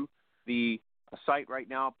to the site right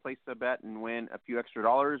now, place a bet, and win a few extra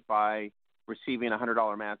dollars by receiving a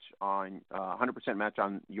 $100 match on 100% match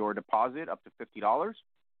on your deposit up to $50.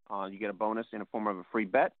 You get a bonus in the form of a free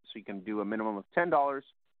bet, so you can do a minimum of $10,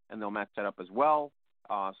 and they'll match that up as well.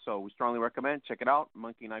 So we strongly recommend check it out,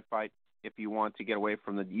 Monkey Knife Fight, if you want to get away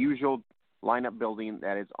from the usual lineup building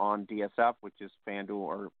that is on DSF, which is FanDuel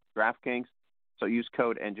or DraftKings. So use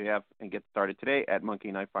code NJF and get started today at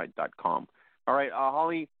monkeyknifefight.com. All right,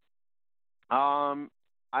 Holly. I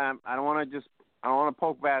don't want to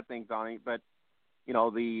poke bad things on it, but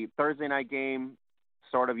the Thursday night game,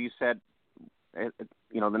 sort of, you said, the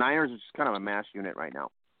Niners are just kind of a mash unit right now,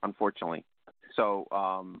 unfortunately. So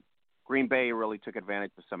Green Bay really took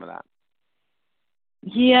advantage of some of that.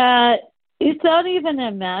 Yeah, it's not even a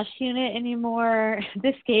mash unit anymore.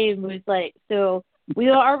 This game was like, so we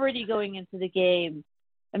were already going into the game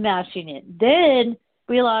a mash unit. Then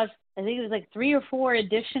we lost, I think it was like 3 or 4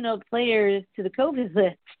 additional players to the COVID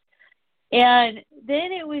list. And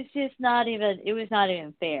then it was just not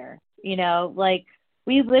even fair. Like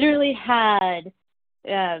we literally had,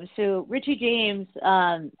 so Richie James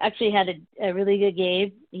actually had a really good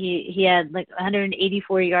game. He had like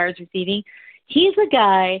 184 yards receiving. He's a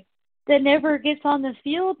guy that never gets on the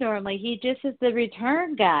field normally. He just is the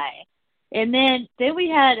return guy. And then we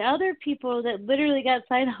had other people that literally got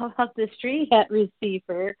signed off the street at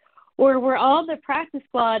receiver or were on the practice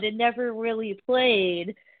squad and never really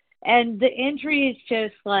played. And the injuries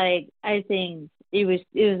just like, I think it was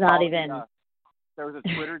not even. Yeah. There was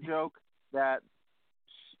a Twitter joke that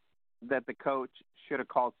the coach should have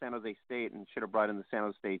called San Jose State and should have brought in the San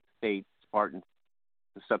Jose State Spartans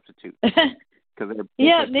to substitute.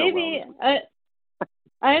 Yeah, maybe.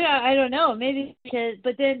 I don't know. Maybe because,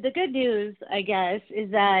 but then the good news, I guess,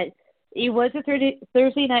 is that it was a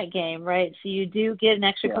Thursday night game, right? So you do get an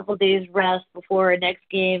extra couple days rest before our next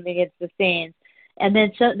game against the Saints. And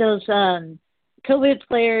then those COVID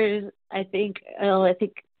players, I think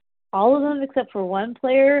all of them except for one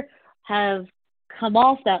player have come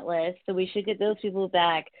off that list. So we should get those people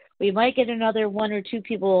back. We might get another 1 or 2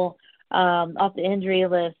 people off the injury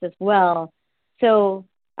list as well. So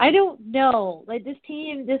I don't know. Like this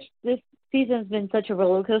team, this season's been such a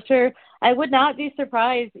roller coaster. I would not be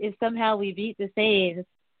surprised if somehow we beat the Saints.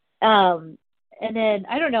 And then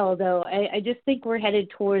I don't know though. I just think we're headed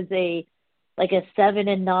towards a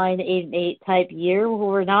 7-9, 8-8 type year where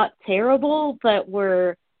we're not terrible, but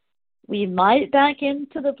we might back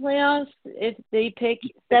into the playoffs if they pick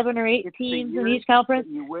 7 or 8 teams in each conference.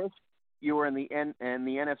 You wish you were in the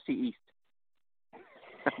NFC East.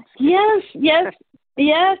 Yes,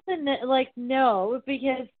 and no,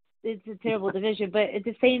 because it's a terrible division. But at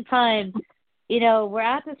the same time, we're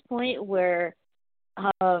at this point where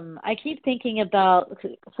I keep thinking about.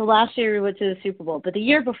 So last year we went to the Super Bowl, but the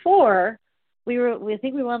year before I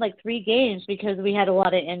think we won like 3 games because we had a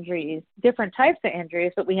lot of injuries, different types of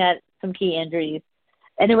injuries, but we had some key injuries.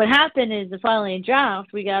 And then what happened is the following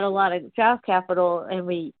draft, we got a lot of draft capital and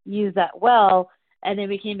we used that well. And then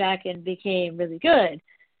we came back and became really good.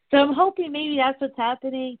 So I'm hoping maybe that's what's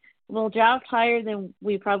happening. We'll draft higher than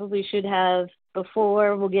we probably should have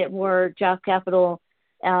before. We'll get more draft capital.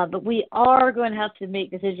 But we are going to have to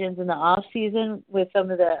make decisions in the off season with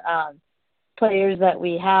some of the players that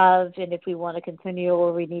we have and if we want to continue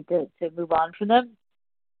or we need to move on from them.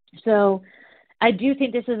 So I do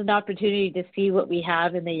think this is an opportunity to see what we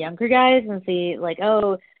have in the younger guys and see, like,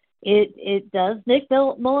 oh, it does Nick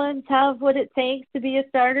Mullins have what it takes to be a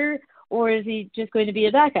starter, or is he just going to be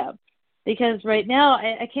a backup? Because right now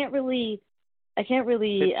I can't really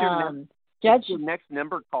judge. Your next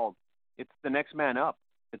number called. It's the next man up.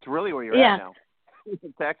 It's really where you're Yeah. at now.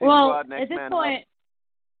 Taxi Well, squad, next at this man point, up.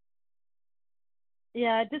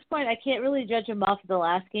 yeah, at this point I can't really judge him off of the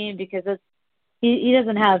last game because he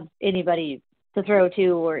doesn't have anybody to throw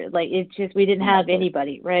to, or like it's just we didn't have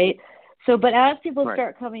anybody, right? So, but as people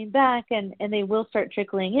start coming back and they will start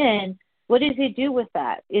trickling in, what does he do with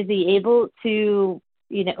that? Is he able to,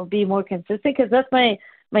 be more consistent? Because that's my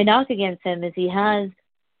knock against him is he has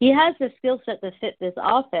the skill set to fit this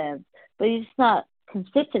offense, but he's not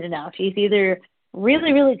consistent enough. He's either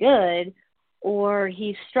really, really good or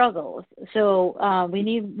he struggles. So we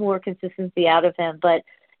need more consistency out of him. But,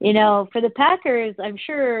 for the Packers, I'm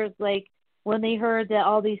sure, like, when they heard that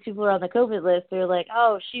all these people are on the COVID list, they're like,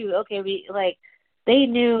 oh, shoot, okay, they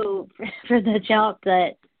knew from the jump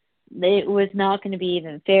that it was not going to be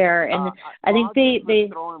even fair. And I think they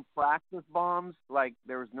throwing practice bombs like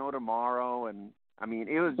there was no tomorrow. And, I mean,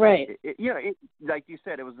 it was, right. Like you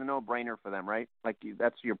said, it was a no-brainer for them, right? Like,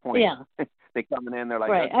 that's your point. Yeah. They coming in, they're like,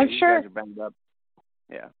 right. okay, these guys are banged up.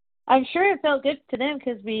 Yeah. I'm sure it felt good to them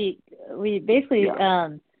because we basically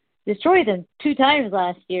destroyed them 2 times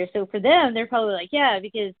last year. So for them, they're probably like, yeah,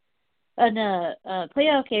 because in a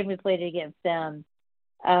playoff game we played against them,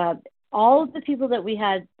 all of the people that we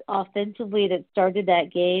had offensively that started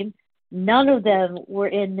that game, none of them were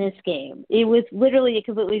in this game. It was literally a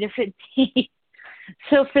completely different team.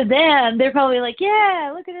 So for them, they're probably like,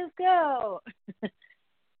 yeah, look at us go.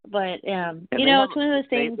 But, it's one of those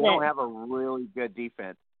things they don't have a really good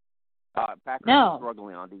defense. Packers are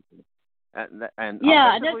struggling on defense. And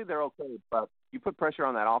offensively, they're okay, but you put pressure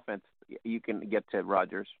on that offense, you can get to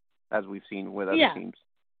Rodgers, as we've seen with other teams.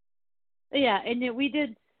 Yeah, and we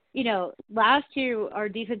did, last year our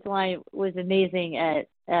defensive line was amazing at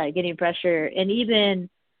getting pressure, and even,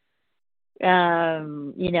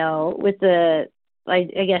 with the, I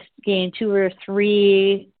guess, game 2 or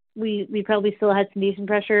 3, we probably still had some decent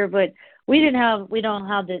pressure, but we don't have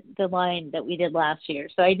the line that we did last year,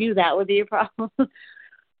 so I knew that would be a problem.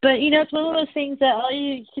 But, it's one of those things that all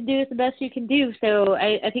you can do is the best you can do. So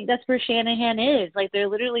I think that's where Shanahan is. Like, they're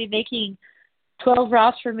literally making 12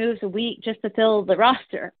 roster moves a week just to fill the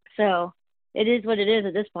roster. So it is what it is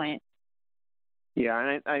at this point.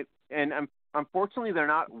 Yeah, and unfortunately they're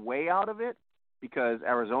not way out of it because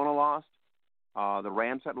Arizona lost. The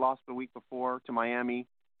Rams had lost the week before to Miami.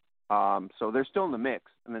 So they're still in the mix.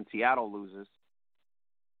 And then Seattle loses.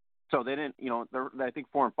 So they didn't, they're, I think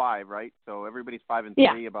 4-5, right? So everybody's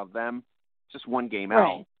 5-3 above them. It's just one game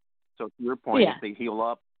out. So to your point, if they heal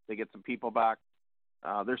up, they get some people back,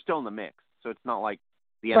 they're still in the mix. So it's not like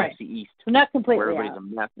the NFC East. So not completely where everybody's out. a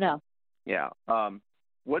mess. No. Yeah.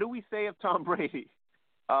 What do we say of Tom Brady?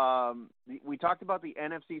 We talked about the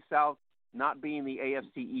NFC South not being the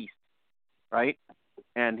AFC East, right?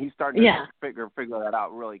 And he's starting to figure that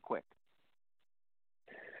out really quick.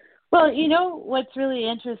 Well, what's really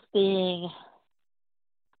interesting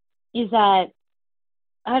is that,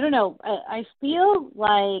 I don't know, I feel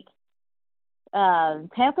like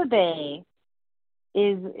Tampa Bay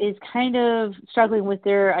is kind of struggling with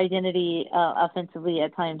their identity offensively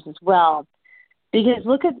at times as well. Because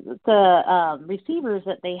look at the receivers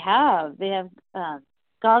that they have. They have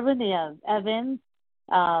Godwin, they have Evans.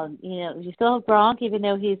 You still have Gronk, even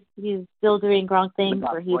though he's still doing Gronk things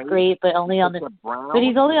where he's great, but he's only on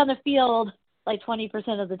the field like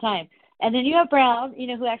 20% of the time. And then you have Brown,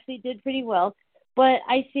 who actually did pretty well. But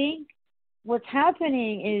I think what's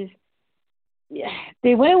happening is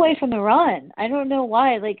they went away from the run. I don't know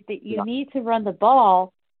why. Like you need to run the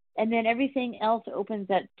ball, and then everything else opens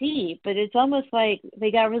up deep. But it's almost like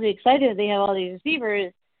they got really excited. They have all these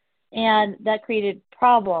receivers, and that created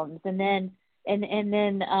problems. And then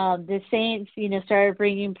the Saints, started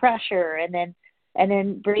bringing pressure, and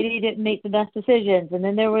then Brady didn't make the best decisions. And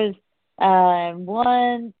then there was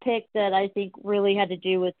one pick that I think really had to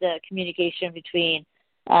do with the communication between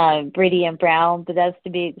Brady and Brown, but that's to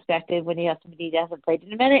be expected when you have somebody that hasn't played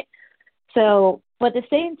in a minute. So, but at the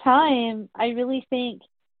same time, I really think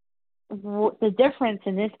the difference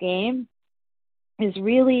in this game is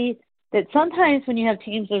really that sometimes when you have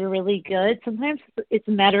teams that are really good, sometimes it's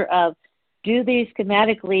a matter of, do they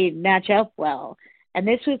schematically match up well? And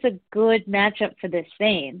this was a good matchup for the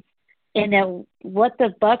Saints. And that what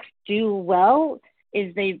the Bucs do well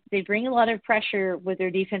is they bring a lot of pressure with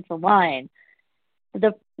their defensive line.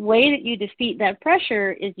 the way that you defeat that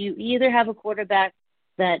pressure is you either have a quarterback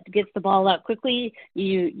that gets the ball out quickly,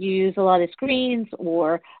 you use a lot of screens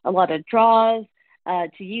or a lot of draws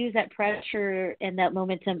to use that pressure and that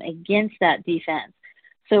momentum against that defense.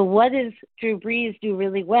 So what does Drew Brees do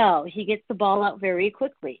really well? He gets the ball out very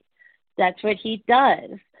quickly. That's what he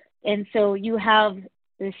does. And so you have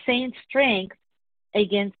the same strength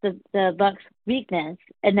against the Bucks' weakness,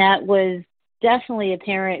 and that was definitely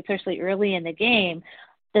apparent, especially early in the game,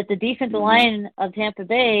 that the defensive line of Tampa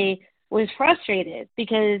Bay was frustrated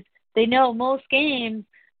because they know most games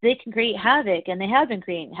they can create havoc, and they have been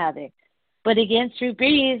creating havoc. But against Drew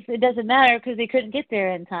Brees, it doesn't matter because they couldn't get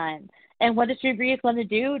there in time. And what does Drew Brees want to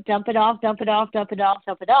do? Dump it off, dump it off, dump it off,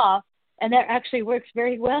 dump it off. And that actually works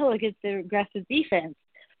very well against the aggressive defense.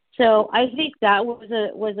 So I think that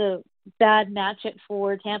was a bad matchup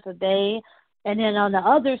for Tampa Bay. And then on the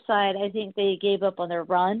other side, I think they gave up on their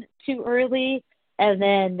run too early, and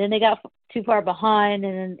then they got too far behind,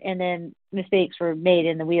 and then mistakes were made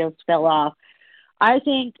and the wheels fell off. I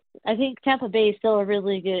think Tampa Bay is still a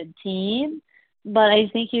really good team, but I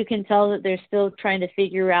think you can tell that they're still trying to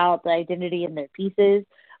figure out the identity in their pieces.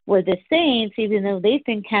 Where the Saints, even though they've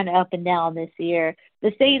been kind of up and down this year,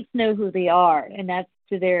 the Saints know who they are, and that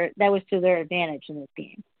was to their advantage in this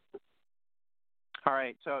game. All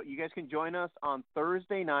right, so you guys can join us on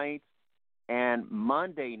Thursday nights and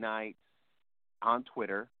Monday nights on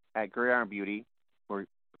Twitter at Gridiron Beauty. We're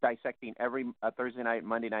dissecting every Thursday night,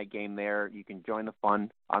 Monday night game there. You can join the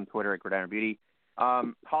fun on Twitter at Gridiron Beauty.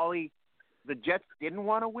 Holly, the Jets didn't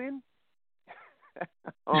want to win.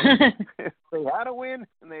 They had to win,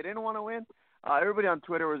 and they didn't want to win. Everybody on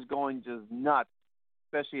Twitter was going just nuts,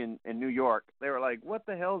 especially in New York. They were like, what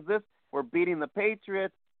the hell is this? We're beating the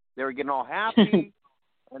Patriots. They were getting all happy,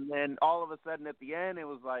 and then all of a sudden at the end it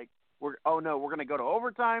was like, we're going to go to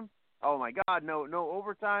overtime. Oh, my God, no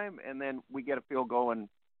overtime. And then we get a field goal,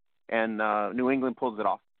 and New England pulls it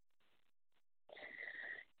off.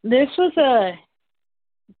 This was a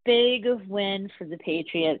big win for the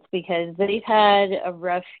Patriots because they've had a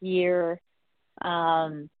rough year,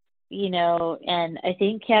 and I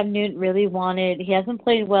think Cam Newton really he hasn't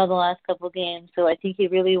played well the last couple of games, so I think he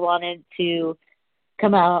really wanted to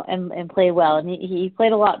come out and play well. And he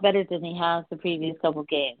played a lot better than he has the previous couple of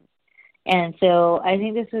games. And so I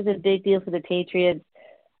think this was a big deal for the Patriots.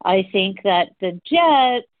 I think that the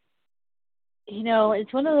Jets,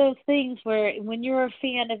 it's one of those things where when you're a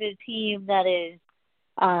fan of a team that is,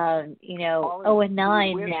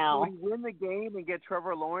 0-9 now. Should we win the game and get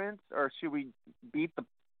Trevor Lawrence, or should we beat the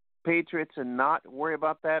Patriots and not worry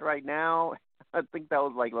about that right now? I think that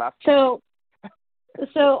was like last week.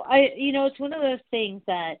 So it's one of those things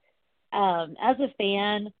that, as a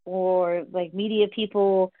fan or like media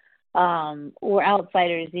people, or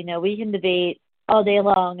outsiders, we can debate all day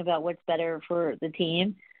long about what's better for the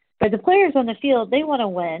team. But the players on the field, they want to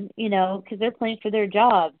win, because they're playing for their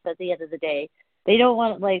jobs at the end of the day. They don't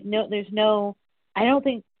want, I don't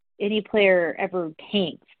think any player ever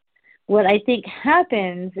tanks. What I think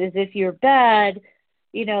happens is if you're bad,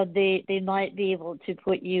 they might be able to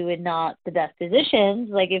put you in not the best positions.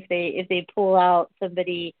 Like if they pull out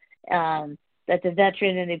somebody that's a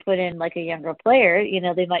veteran and they put in like a younger player,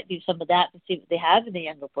 they might do some of that to see what they have in the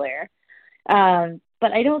younger player.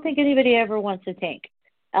 But I don't think anybody ever wants to tank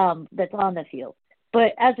that's on the field.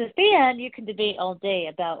 But as a fan, you can debate all day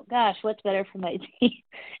about, gosh, what's better for my team?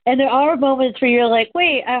 And there are moments where you're like,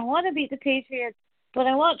 wait, I want to beat the Patriots, but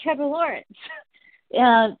I want Trevor Lawrence.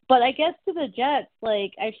 But I guess to the Jets, I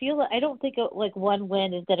don't think one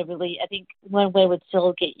win is going to really, I think one win would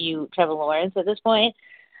still get you Trevor Lawrence at this point.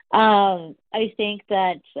 I think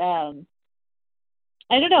that,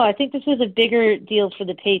 I don't know, I think this was a bigger deal for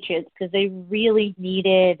the Patriots because they really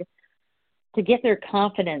needed to get their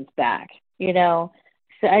confidence back,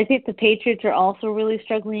 So I think the Patriots are also really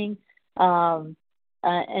struggling, and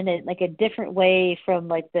in like a different way from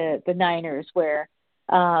like the Niners where,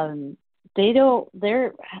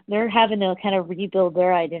 they're having to kind of rebuild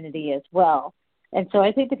their identity as well. And so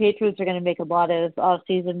I think the Patriots are going to make a lot of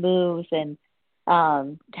off-season moves and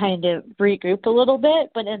kind of regroup a little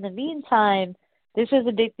bit. But in the meantime, this is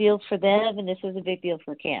a big deal for them, and this is a big deal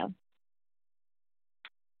for Cam.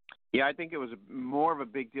 Yeah, I think it was more of a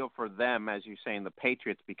big deal for them, as you say, in the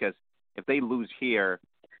Patriots, because if they lose here,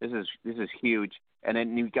 this is huge. And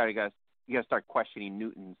then you got to start questioning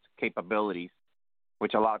Newton's capabilities,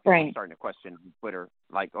 which a lot of people are starting to question on Twitter.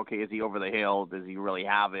 Like, okay, is he over the hill? Does he really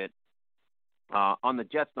have it? On the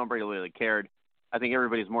Jets, nobody really cared. I think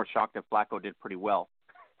everybody's more shocked that Flacco did pretty well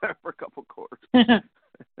for a couple quarters.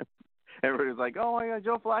 Everybody's like, oh, my God,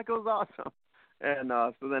 Joe Flacco's awesome. And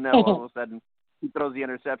so then now all of a sudden he throws the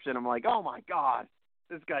interception. I'm like, oh, my God,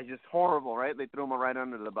 this guy's just horrible, right? They threw him right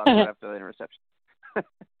under the bus right after the interception.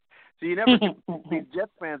 So you never these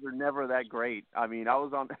Jets fans are never that great. I mean, I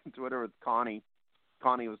was on Twitter with Connie.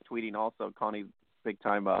 Connie was tweeting also. Connie,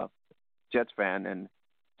 big-time Jets fan, and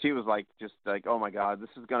she was like, just like, oh, my God, this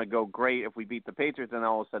is going to go great if we beat the Patriots, and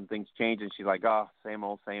all of a sudden things change, and she's like, oh, same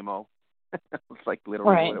old, same old. It's like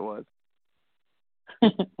literally what it was.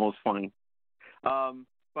 It was funny.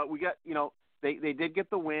 But we got, they did get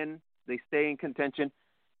the win. They stay in contention.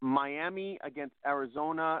 Miami against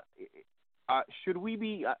Arizona. Should we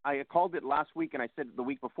be – I called it last week, and I said it the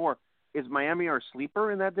week before. Is Miami our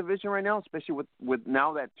sleeper in that division right now, especially with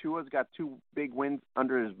now that Tua's got 2 big wins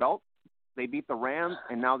under his belt? They beat the Rams,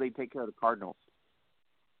 and now they take care of the Cardinals.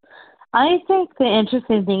 I think the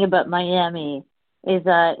interesting thing about Miami is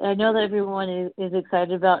that I know that everyone is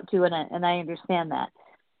excited about Tua, and I understand that.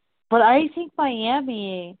 But I think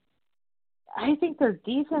Miami – I think their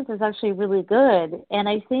defense is actually really good. And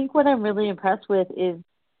I think what I'm really impressed with is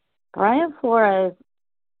Brian Flores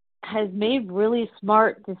has made really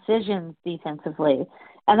smart decisions defensively.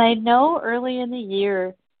 And I know early in the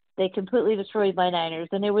year they completely destroyed my Niners,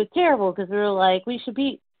 and it was terrible because we were like, we should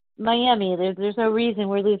beat Miami. There's no reason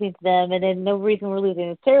we're losing to them, and then no reason we're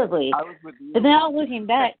losing terribly. I was with you. But now looking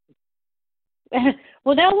back,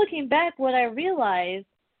 what I realized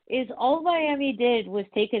is all Miami did was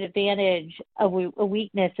take an advantage of a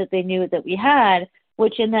weakness that they knew that we had,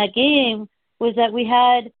 which in that game was that we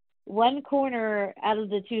had one corner out of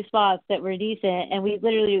the 2 spots that were decent, and we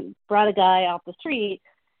literally brought a guy off the street.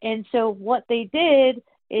 And so what they did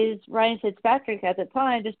is Ryan Fitzpatrick at the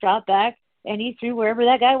time just dropped back, and he threw wherever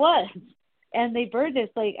that guy was. And they burned us,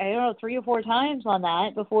 3 or 4 times on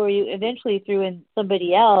that before you eventually threw in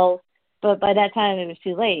somebody else, but by that time it was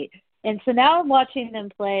too late. And so now I'm watching them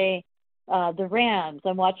play the Rams.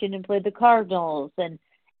 I'm watching them play the Cardinals. And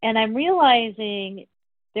I'm realizing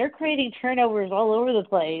they're creating turnovers all over the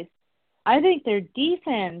place. I think their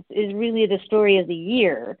defense is really the story of the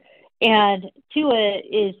year. And Tua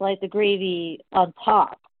is like the gravy on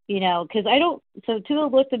top, because so Tua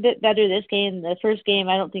looked a bit better this game. The first game,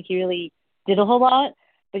 I don't think he really did a whole lot,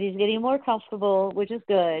 but he's getting more comfortable, which is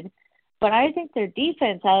good. But I think their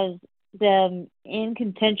defense has them in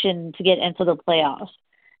contention to get into the playoffs.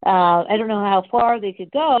 I don't know how far they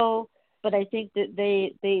could go, but I think that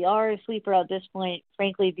they are a sleeper at this point,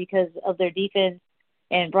 frankly, because of their defense,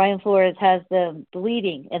 and Brian Flores has them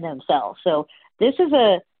believing in themselves. So this is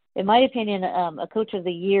in my opinion, a coach of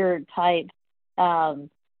the year type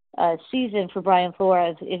season for Brian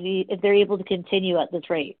Flores if they're able to continue at this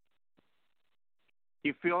rate. Do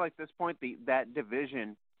you feel like at this point that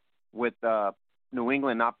division with New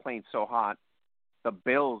England not playing so hot, the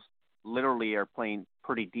Bills literally are playing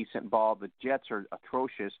pretty decent ball. The Jets are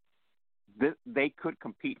atrocious. They could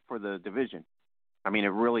compete for the division. I mean, it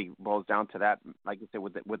really boils down to that. Like I said,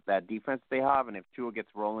 with that defense they have, and if Tua gets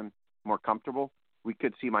rolling more comfortable, we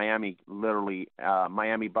could see Miami literally,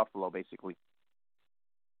 Miami-Buffalo basically.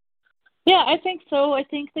 Yeah, I think so. I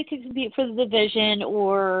think they could compete for the division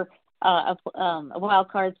or a wild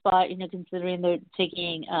card spot, considering they're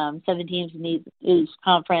taking 7 teams in the East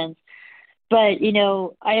Conference. But,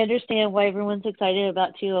 I understand why everyone's excited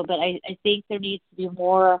about Tua, but I think there needs to be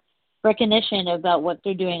more recognition about what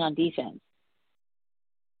they're doing on defense.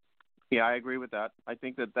 Yeah, I agree with that. I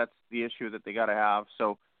think that's the issue that they got to have.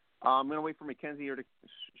 So I'm going to wait for Mackenzie here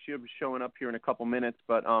she'll be showing up here in a couple minutes.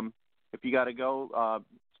 But if you got to go,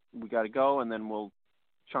 we got to go, and then we'll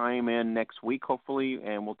chime in next week, hopefully,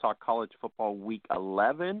 and we'll talk college football week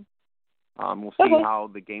 11. We'll see how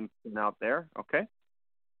the games turn out there. Okay?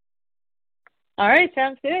 All right.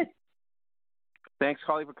 Sounds good. Thanks,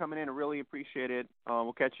 Carly, for coming in. I really appreciate it.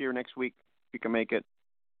 We'll catch you here next week if you can make it.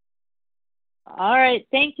 All right.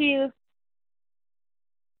 Thank you.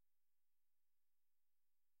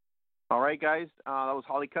 All right, guys. That was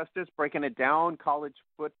Holly Custis breaking it down. College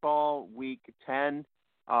football week 10.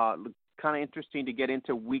 Kind of interesting to get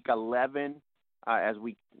into week 11 as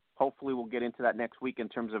we hopefully we'll get into that next week in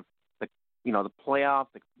terms of the playoff,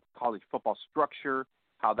 the college football structure,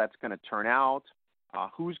 how that's going to turn out,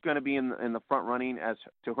 who's going to be in the front running. As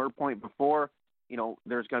to her point before,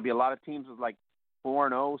 there's going to be a lot of teams with like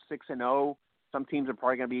 4-0, 6-0. Some teams are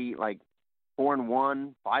probably going to be like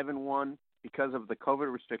 4-1, 5-1 because of the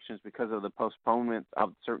COVID restrictions, because of the postponement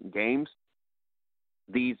of certain games.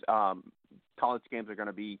 These college games are going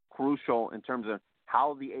to be crucial in terms of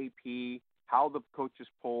how the AP, how the coaches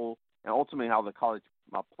poll, and ultimately how the college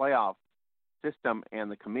playoff system and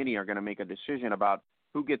the committee are going to make a decision about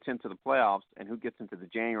who gets into the playoffs and who gets into the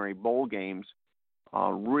January bowl games.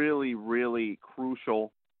 Really, really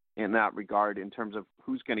crucial in that regard in terms of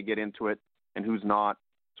who's going to get into it and who's not.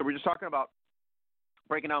 So we're just talking about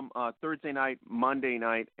breaking down Thursday night, Monday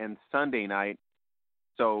night, and Sunday night.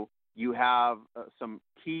 So you have some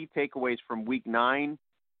key takeaways from Week 9.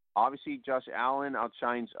 Obviously, Josh Allen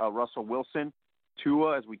outshines Russell Wilson.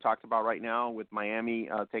 Tua, as we talked about right now, with Miami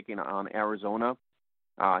taking on Arizona.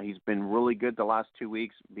 He's been really good the last 2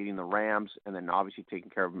 weeks, beating the Rams and then obviously taking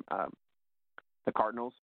care of the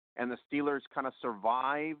Cardinals. And the Steelers kind of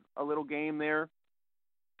survive a little game there.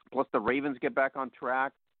 Plus the Ravens get back on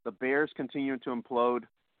track. The Bears continue to implode.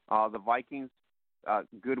 The Vikings,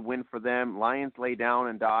 good win for them. Lions lay down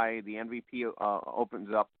and die. The MVP opens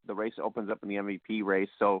up. The race opens up in the MVP race.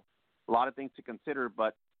 So a lot of things to consider.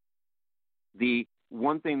 But the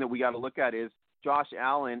one thing that we got to look at is Josh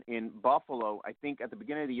Allen in Buffalo. I think at the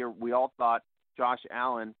beginning of the year, we all thought Josh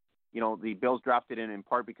Allen, the Bills drafted him in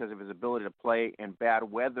part because of his ability to play in bad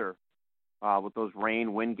weather with those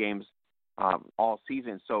wind games all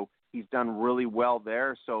season. So he's done really well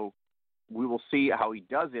there. So we will see how he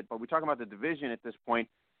does it. But we're talking about the division at this point,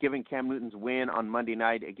 given Cam Newton's win on Monday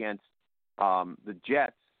night against the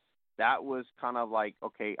Jets. That was kind of like,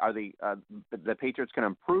 okay, are they the Patriots going to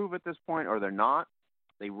improve at this point, or they're not?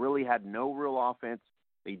 They really had no real offense.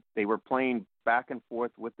 They were playing back and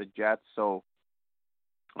forth with the Jets. So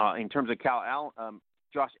in terms of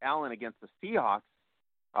Josh Allen against the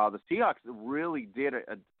Seahawks really did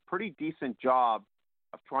a pretty decent job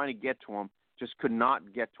of trying to get to him, just could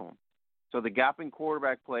not get to him. So the gap in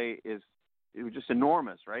quarterback play it was just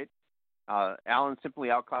enormous, right? Allen simply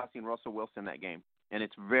outclassing Russell Wilson that game. And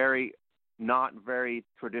it's not very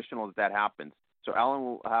traditional that happens. So Allen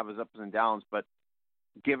will have his ups and downs, but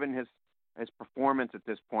given his performance at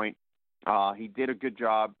this point, he did a good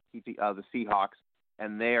job, the Seahawks.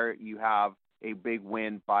 And there you have a big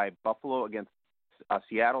win by Buffalo against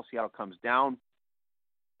Seattle. Seattle comes down,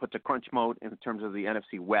 puts a crunch mode in terms of the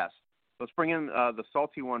NFC West. Let's bring in the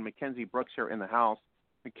salty one, Mackenzie Brooks, here in the house.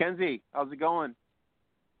 Mackenzie, how's it going?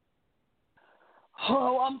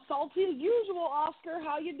 Oh, I'm salty as usual, Oscar.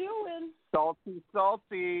 How you doing?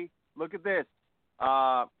 Salty. Look at this.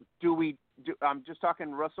 I'm just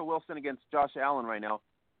talking Russell Wilson against Josh Allen right now.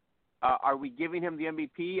 Are we giving him the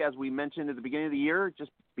MVP, as we mentioned at the beginning of the year,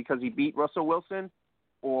 just because he beat Russell Wilson?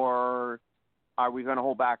 Or are we going to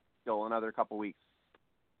hold back still another couple weeks?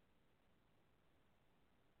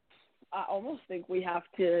 I almost think we have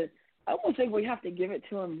to give it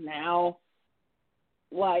to him now.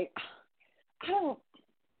 Like,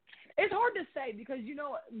 it's hard to say because,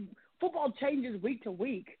 football changes week to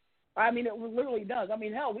week. I mean, it literally does. I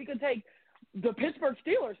mean, hell, we could take the Pittsburgh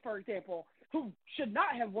Steelers, for example, who should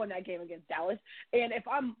not have won that game against Dallas. And if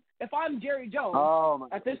I'm Jerry Jones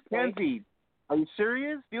at this point. Mackenzie, are you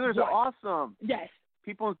serious? Steelers are awesome. Yes.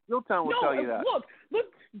 People in Steeltown will tell you that. Look,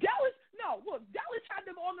 Dallas had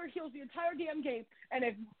them on their heels the entire damn game. And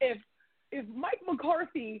if Mike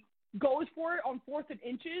McCarthy goes for it on 4th and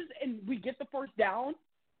inches and we get the first down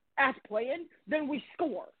as planned, then we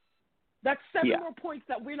score. That's 7 more points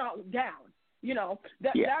that we're not down.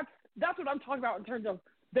 That's what I'm talking about in terms of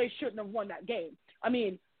they shouldn't have won that game. I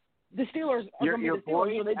mean, the Steelers are going to be the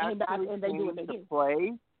Steelers when they came back and they do what they do.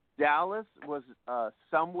 Play. Dallas was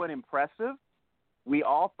somewhat impressive. We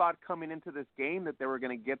all thought coming into this game that they were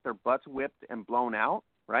going to get their butts whipped and blown out,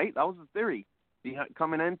 right? That was the theory.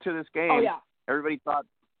 Coming into this game, everybody thought,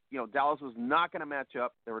 Dallas was not going to match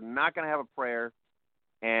up. They were not going to have a prayer,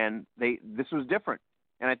 and this was different.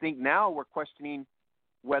 And I think now we're questioning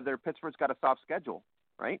whether Pittsburgh's got a soft schedule,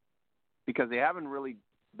 right? Because they haven't really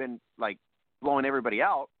been, blowing everybody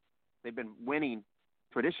out. They've been winning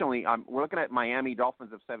traditionally. We're looking at Miami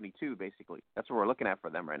Dolphins of 72, basically. That's what we're looking at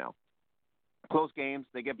for them right now. Close games,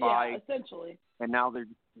 they get by. Yeah, essentially. And now they're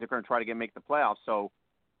going to try to make the playoffs. So,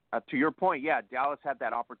 to your point, Dallas had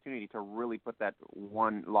that opportunity to really put that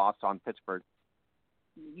one loss on Pittsburgh.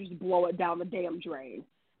 You just blow it down the damn drain,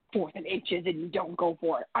 4th and inches, and you don't go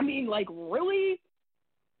for it. I mean, really?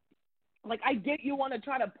 I get you want to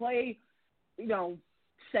try to play,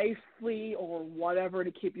 safely or whatever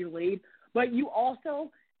to keep your lead, but you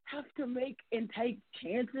also have to make and take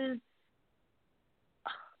chances.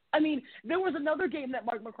 I mean, there was another game that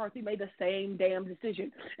Mike McCarthy made the same damn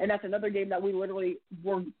decision, and that's another game that we literally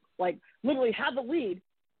had the lead,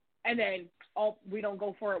 and then we don't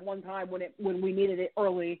go for it one time when we needed it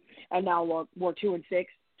early, and now we're 2-6,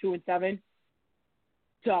 2-7.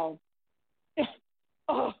 So,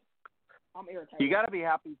 I'm irritated. You got to be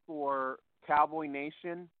happy for Cowboy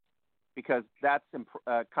Nation because that's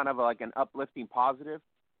kind of like an uplifting positive,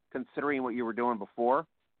 considering what you were doing before.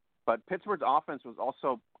 But Pittsburgh's offense was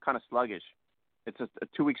also kind of sluggish. It's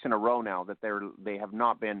 2 weeks in a row now that they have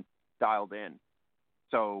not been dialed in.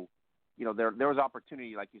 So, there was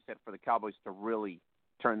opportunity, like you said, for the Cowboys to really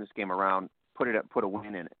turn this game around, put a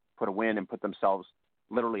win in it, and put themselves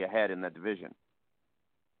literally ahead in that division.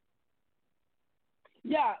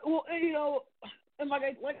 Yeah, well, and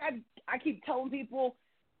I keep telling people,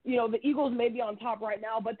 the Eagles may be on top right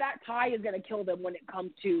now, but that tie is going to kill them when it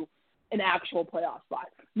comes to an actual playoff spot.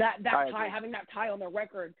 That tie, having that tie on their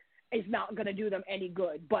record, is not going to do them any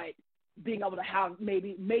good. But being able to have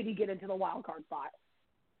maybe get into the wild card spot.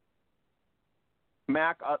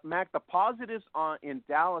 Mac, the positives in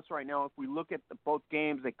Dallas right now, if we look at both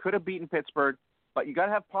games, they could have beaten Pittsburgh, but you got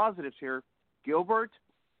to have positives here. Gilbert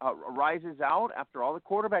rises out after all the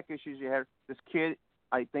quarterback issues you had. This kid,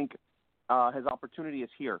 I think, his opportunity is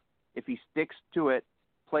here. If he sticks to it,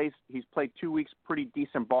 he's played 2 weeks pretty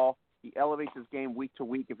decent ball. He elevates his game week to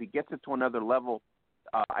week. If he gets it to another level,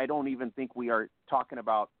 I don't even think we are talking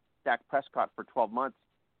about Dak Prescott for 12 months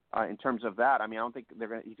in terms of that. I mean, I don't think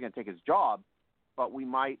he's going to take his job, but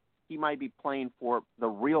he might be playing for the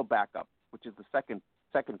real backup, which is the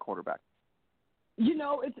second quarterback.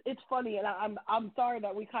 It's funny, and I'm sorry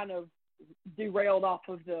that we kind of derailed off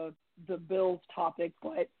of the Bills topic,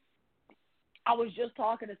 but I was just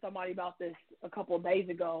talking to somebody about this a couple of days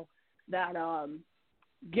ago that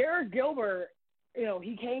Garrett Gilbert,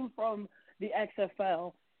 he came from the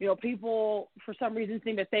XFL. People for some reason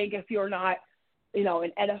seem to think if you're not,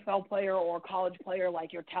 an NFL player or a college player,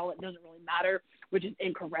 like your talent doesn't really matter, which is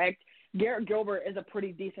incorrect. Garrett Gilbert is a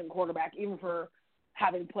pretty decent quarterback, even for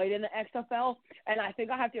having played in the XFL. And I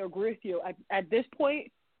think I have to agree with you. At this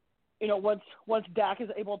point, once Dak is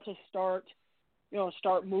able to start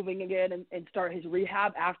moving again and start his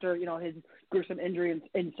rehab after, his gruesome injury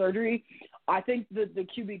and surgery, I think the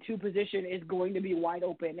QB2 position is going to be wide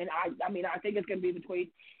open. And I think it's going to be between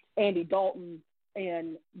Andy Dalton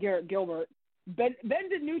and Garrett Gilbert. Ben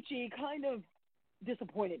DiNucci kind of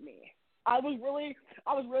disappointed me. I was really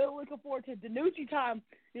looking forward to DiNucci time,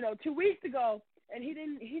 2 weeks ago, and he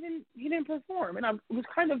didn't perform, and I was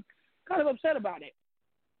kind of upset about it.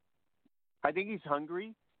 I think he's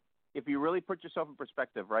hungry. If you really put yourself in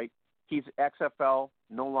perspective, right? He's XFL,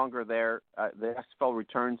 no longer there. The XFL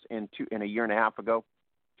returns in a year and a half ago.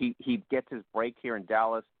 He gets his break here in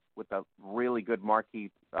Dallas with a really good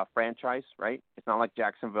marquee franchise, right? It's not like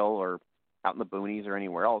Jacksonville or out in the boonies or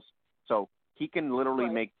anywhere else. So he can literally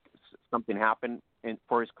make something happen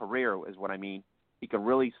for his career, is what I mean. He can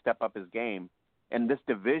really step up his game. And this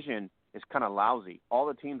division is kind of lousy. All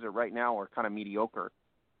the teams right now are kind of mediocre.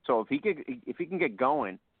 So if he can get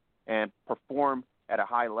going and perform at a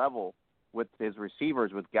high level with his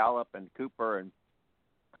receivers, with Gallup and Cooper, and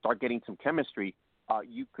start getting some chemistry,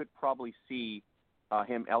 you could probably see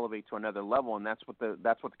him elevate to another level, and that's what the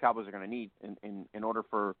Cowboys are going to need in order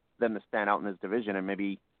for them to stand out in this division and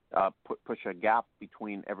maybe push a gap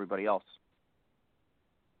between everybody else.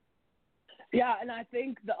 Yeah, and I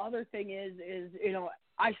think the other thing is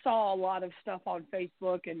I saw a lot of stuff on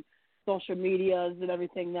Facebook and social medias and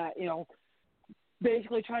everything that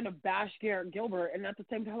basically trying to bash Garrett Gilbert, and at the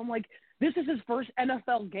same time I'm like, this is his first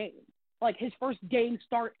NFL game, like his first game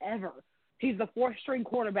start ever. He's the fourth string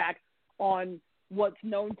quarterback on what's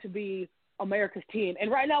known to be America's team.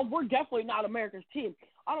 And right now, we're definitely not America's team.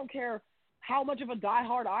 I don't care how much of a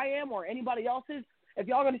diehard I am or anybody else is. If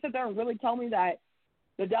y'all going to sit there and really tell me that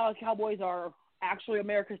the Dallas Cowboys are actually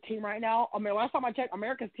America's team right now, I mean, last time I checked,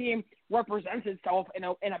 America's team represents itself in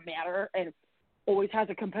a manner and always has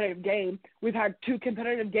a competitive game. We've had 2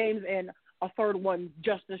 competitive games and a third one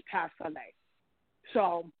just this past Sunday.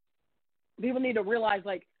 So people need to realize,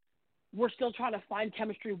 like, we're still trying to find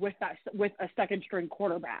chemistry with a second string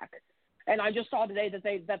quarterback. And I just saw today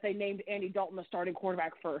that they named Andy Dalton the starting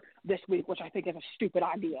quarterback for this week, which I think is a stupid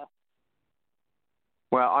idea.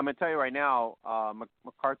 Well, I'm going to tell you right now,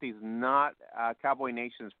 McCarthy's not Cowboy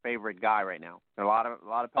Nation's favorite guy right now. There are a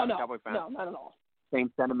lot of Cowboy fans. No, not at all.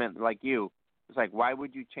 Same sentiment like you. It's like, why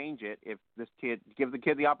would you change it if give the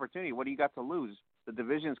kid the opportunity? What do you got to lose? The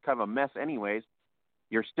division's kind of a mess anyways.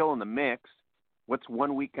 You're still in the mix. What's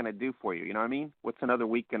 1 week going to do for you? You know what I mean? What's another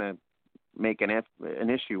week going to make an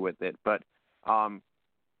issue with it? But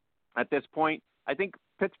at this point, I think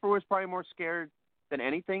Pittsburgh was probably more scared than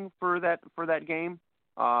anything for that game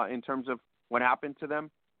in terms of what happened to them.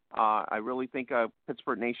 I really think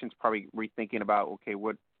Pittsburgh Nation's probably rethinking about, okay,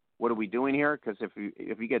 what are we doing here? Because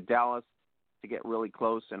if you get Dallas to get really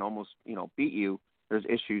close and almost beat you, there's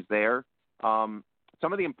issues there. Some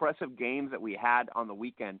of the impressive games that we had on the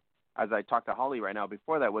weekend, as I talked to Holly right now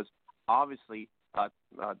before that, was obviously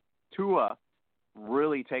Tua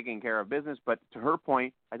really taking care of business. But to her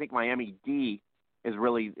point, I think Miami D is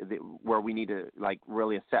really where we need to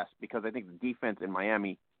really assess, because I think the defense in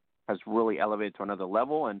Miami has really elevated to another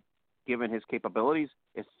level, and given his capabilities,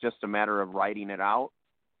 it's just a matter of riding it out.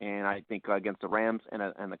 And I think against the Rams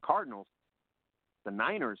and the Cardinals, the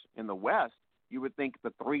Niners in the West, you would think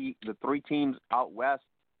the three teams out west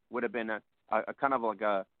would have been a kind of like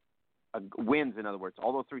a wins. In other words,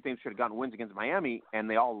 all those three teams should have gotten wins against Miami, and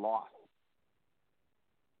they all lost.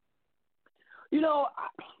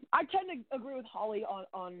 I tend to agree with Holly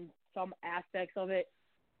on some aspects of it.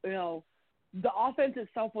 The offense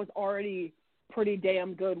itself was already pretty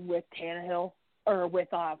damn good with Tannehill, or with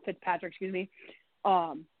Fitzpatrick, excuse me.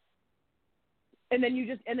 And then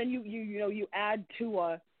you add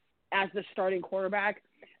Tua as the starting quarterback,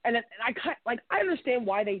 and I understand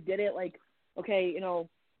why they did it. Like, okay,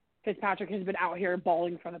 Fitzpatrick has been out here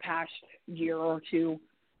balling for the past year or two,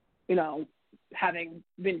 having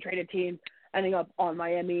been traded teams, ending up on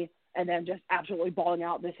Miami, and then just absolutely balling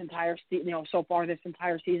out this entire so far this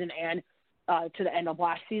entire season and to the end of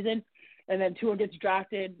last season. And then Tua gets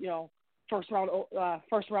drafted, first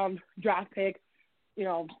round draft pick.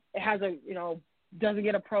 It has doesn't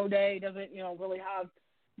get a pro day, doesn't really have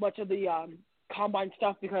much of the combine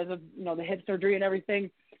stuff because of the hip surgery and everything.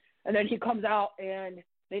 And then he comes out and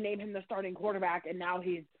they name him the starting quarterback, and now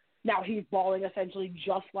he's balling essentially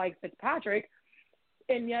just like Fitzpatrick.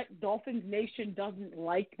 And yet Dolphins Nation doesn't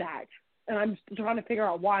like that. And I'm trying to figure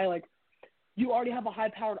out why. Like, you already have a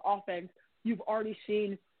high-powered offense. You've already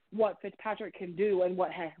seen what Fitzpatrick can do and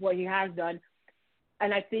what he has done.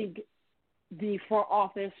 And I think the front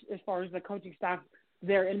office, as far as the coaching staff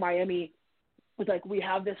there in Miami, was like, we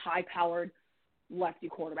have this high-powered lefty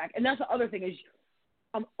quarterback. And that's the other thing is,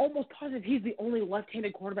 I'm almost positive he's the only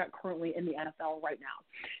left-handed quarterback currently in the NFL right now.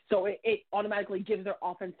 So it automatically gives their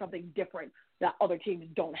offense something different that other teams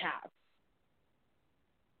don't have.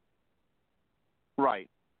 Right.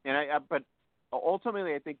 And but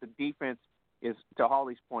ultimately I think the defense is, to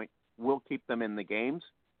Holly's point, will keep them in the games.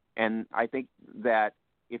 And I think that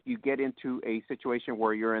if you get into a situation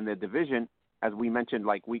where you're in the division, as we mentioned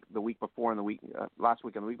the week before and last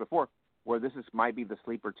week and the week before, where this might be the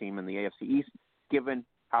sleeper team in the AFC East, given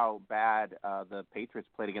how bad the Patriots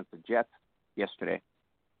played against the Jets yesterday.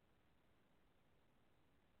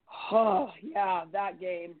 Oh, yeah, that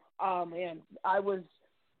game. Oh, man. I was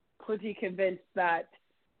pretty convinced that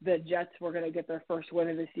the Jets were going to get their first win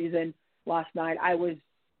of the season last night. I was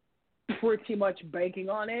pretty much banking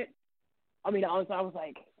on it. I mean, honestly, I was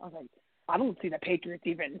like, I don't see the Patriots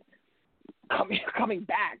even coming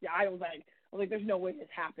back. I was like, there's no way this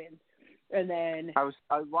happens. And then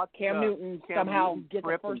I watched Cam Newton somehow gets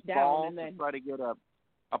the first down and then try to get a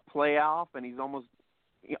play off, and he's almost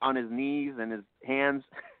on his knees and his hands.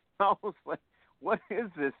 I was like, what is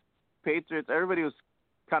this Patriots? Everybody was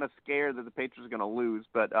kind of scared that the Patriots were going to lose,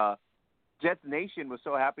 but Jets Nation was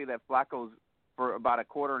so happy that Flacco's, for about a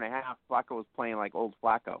quarter and a half, Flacco was playing like old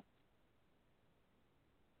Flacco.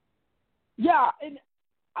 Yeah, and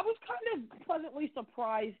I was kind of pleasantly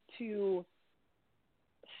surprised to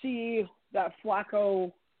see that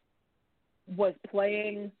Flacco was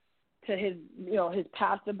playing to his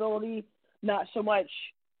pass ability, not so much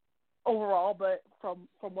overall, but from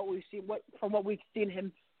what we've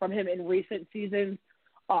seen from him in recent seasons.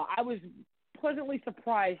 I was pleasantly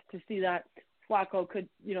surprised to see that Flacco could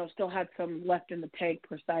still have some left in the tank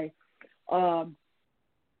per se,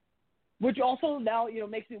 which also now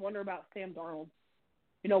makes me wonder about Sam Darnold.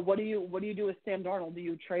 What do you do with Sam Darnold? Do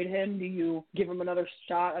you trade him? Do you give him another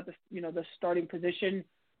shot at the starting position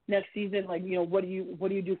next season? Like, what do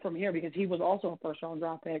you do from here? Because he was also a first round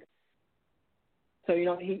draft pick. So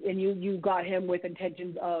you got him with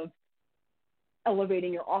intentions of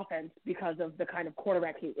elevating your offense because of the kind of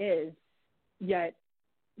quarterback he is. Yet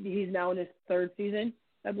he's now in his third season,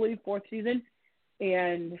 I believe, fourth season,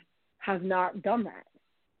 and has not done that.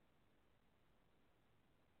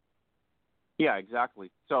 Yeah,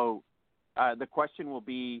 exactly. So the question will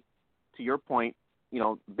be, to your point,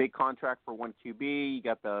 big contract for one QB. You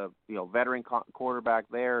got the veteran quarterback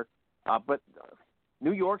there, but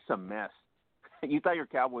New York's a mess. You thought your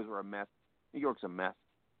Cowboys were a mess. New York's a mess,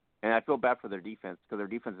 and I feel bad for their defense because their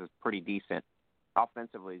defense is pretty decent.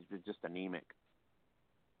 Offensively, it's just anemic.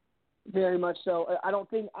 Very much so. I don't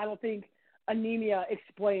think anemia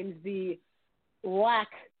explains the lack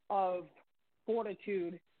of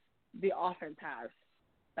fortitude the offense has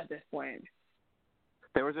at this point.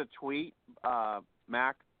 There was a tweet,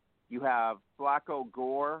 Mac. You have Flacco,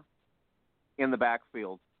 Gore in the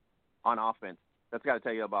backfield on offense. That's got to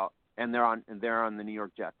tell you about. And they're on the New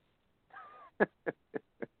York Jets.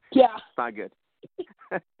 Yeah, it's not good.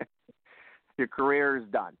 Your career is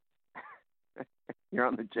done. You're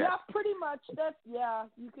on the Jets. Yeah, pretty much.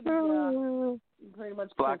 You can pretty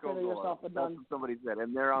much Black consider or yourself a That's done, what somebody said,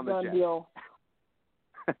 and they're on the done Jets. deal.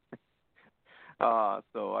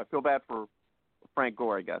 So I feel bad for Frank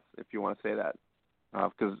Gore, I guess, if you want to say that,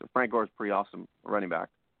 because Frank Gore is pretty awesome running back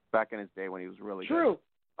in his day when he was really True.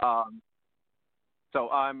 good. So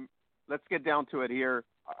let's get down to it here.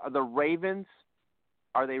 The Ravens,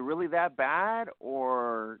 are they really that bad,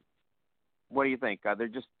 or what do you think? They're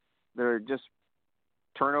just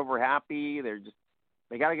turnover happy.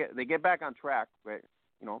 They get back on track, but,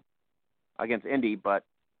 against Indy. But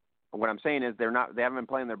what I'm saying is they haven't been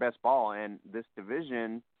playing their best ball, and this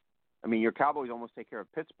division. I mean, your Cowboys almost take care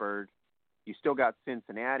of Pittsburgh. You still got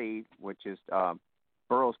Cincinnati, which is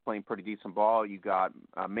Burrow's playing pretty decent ball. You got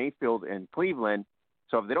Mayfield in Cleveland.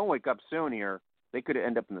 So if they don't wake up soon here, they could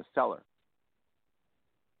end up in the cellar.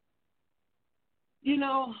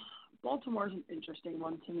 Baltimore's an interesting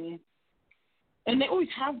one to me. And they always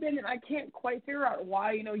have been, and I can't quite figure out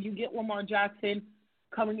why. You get Lamar Jackson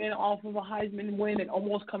coming in off of a Heisman win and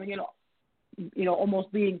almost coming in,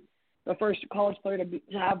 almost being the first college player to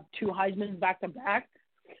have 2 Heismans back-to-back.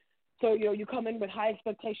 So, you come in with high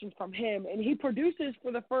expectations from him, and he produces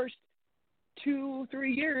for the first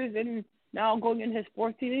 2-3 years, and now going in his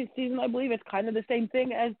 4th season, I believe it's kind of the same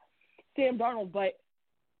thing as Sam Darnold. But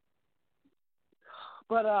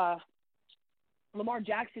Lamar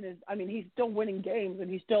Jackson he's still winning games and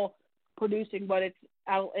he's still producing, but it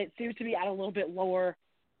seems to be at a little bit lower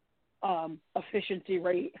efficiency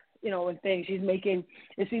rate, and things.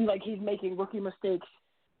 It seems like he's making rookie mistakes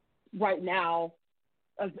right now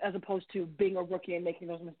as opposed to being a rookie and making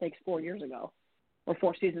those mistakes 4 years ago, or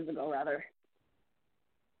 4 seasons ago, rather.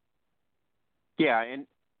 Yeah, and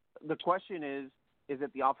the question is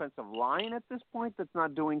it the offensive line at this point that's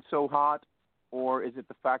not doing so hot, or is it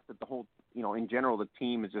the fact that the whole, in general, the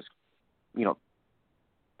team is just,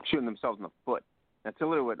 shooting themselves in the foot? That's a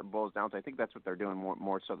little bit it boils down to. I think that's what they're doing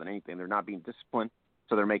more so than anything. They're not being disciplined,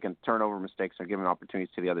 so they're making turnover mistakes. They're giving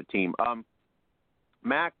opportunities to the other team.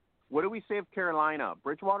 Mac, what do we say of Carolina?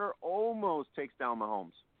 Bridgewater almost takes down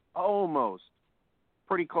Mahomes. Almost.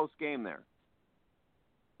 Pretty close game there.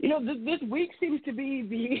 This week seems to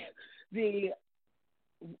be the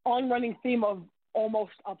on-running theme of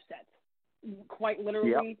almost upsets. Quite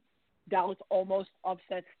literally, yep. Dallas almost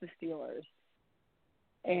upsets the Steelers.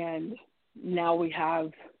 And now we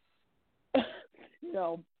have,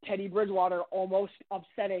 Teddy Bridgewater almost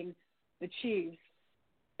upsetting the Chiefs.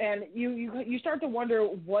 And you start to wonder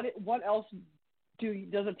what else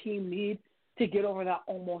does a team need to get over that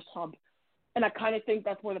almost hump. And I kind of think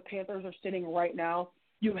that's where the Panthers are sitting right now.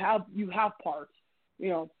 You have parts.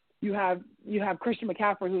 You have Christian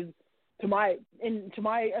McCaffrey, who's to my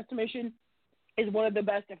estimation is one of the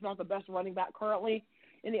best, if not the best, running back currently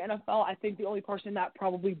in the NFL. I think the only person that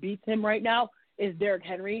probably beats him right now is Derrick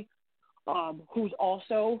Henry, who's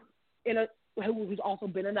also been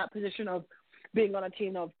in that position of being on a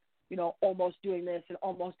team of almost doing this and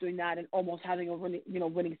almost doing that and almost having a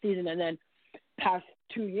winning season. And then past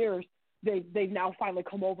 2 years, they've now finally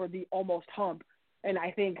come over the almost hump. And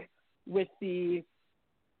I think with the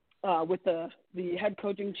head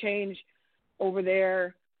coaching change over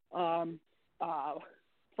there,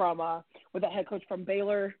 with that head coach from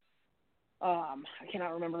Baylor, I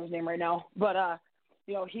cannot remember his name right now, but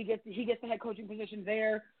he gets the head coaching position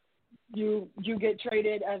there. You get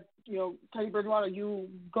traded as Teddy Bridgewater. You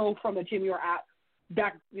go from the team you're at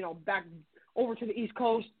back over to the East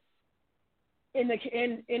Coast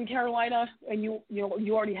in Carolina, and you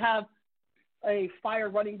already have a fire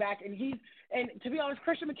running back, and to be honest,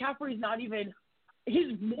 Christian McCaffrey is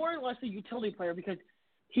he's more or less a utility player because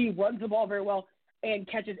he runs the ball very well and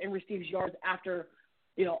catches and receives yards after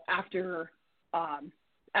the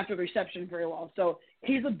reception very well. So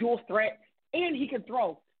he's a dual threat, and he can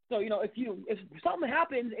throw. So if something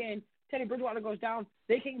happens and Teddy Bridgewater goes down,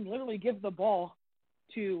 they can literally give the ball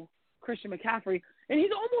to Christian McCaffrey, and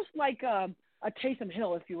he's almost like a Taysom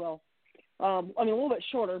Hill, if you will. A little bit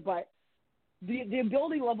shorter, but the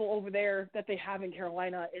ability level over there that they have in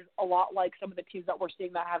Carolina is a lot like some of the teams that we're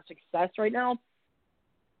seeing that have success right now.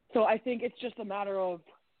 So I think it's just a matter of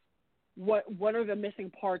what are the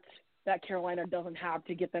missing parts that Carolina doesn't have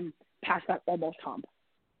to get them past that almost hump.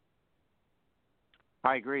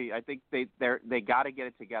 I agree. I think they got to get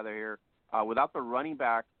it together here. Without the running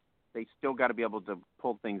back, they still got to be able to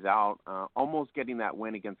pull things out. Almost getting that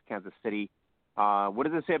win against Kansas City. What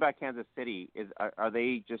does it say about Kansas City? Are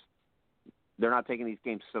they just they're not taking these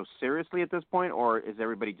games so seriously at this point, or is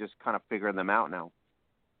everybody just kind of figuring them out now?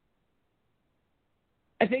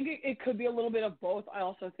 I think it could be a little bit of both. I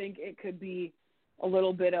also think it could be a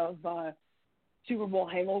little bit of Super Bowl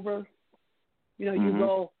hangover. You know, Mm-hmm. you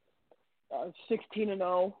go 16-0,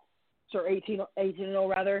 or 18-0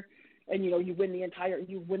 rather, and you know you win the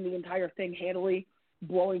entire thing handily,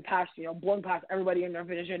 blowing past everybody in their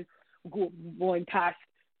division, blowing past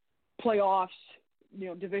playoffs, you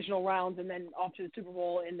know, divisional rounds, and then off to the Super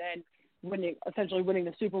Bowl, and then essentially winning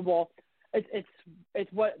the Super Bowl.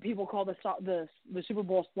 It's what people call the Super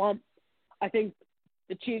Bowl slump. I think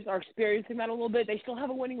the Chiefs are experiencing that a little bit. They still have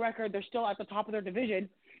a winning record. They're still at the top of their division,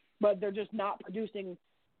 but they're just not producing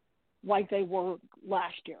like they were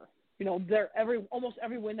last year. You know, almost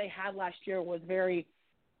every win they had last year was very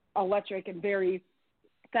electric and very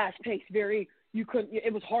fast-paced.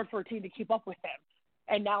 It was hard for a team to keep up with them.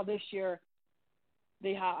 And now this year,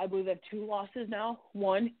 I believe they have 2 losses now,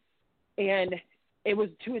 1, and it was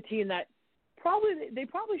to a team that they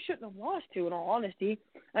probably shouldn't have lost to, in all honesty.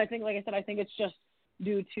 And I think, like I said, I think it's just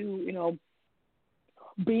due to, you know,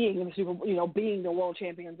 being in the Super Bowl, you know, being the world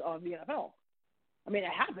champions of the NFL. I mean,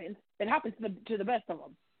 it happens. It happens to the best of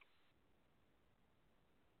them.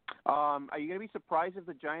 Are you going to be surprised if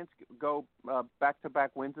the Giants go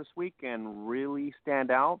back-to-back wins this week and really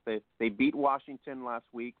stand out? They beat Washington last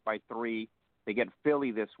week by 3. They get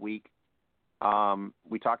Philly this week.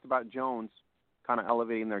 We talked about Jones kind of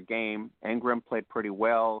elevating their game. Ingram played pretty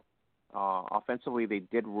well. Offensively, they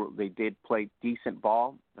did play decent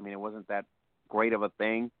ball. I mean, it wasn't that great of a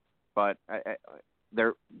thing, but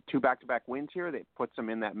they're 2 back-to-back wins here. That puts them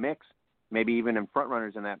in that mix, maybe even in front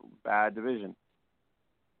runners in that bad division.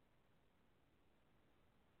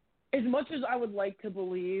 As much as I would like to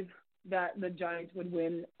believe that the Giants would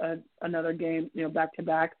win another game, you know,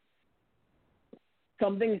 back-to-back,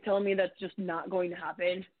 something is telling me that's just not going to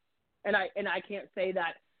happen. And I can't say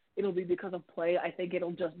that it'll be because of play. I think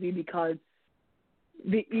it'll just be because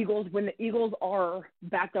when the Eagles are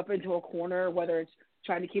backed up into a corner, whether it's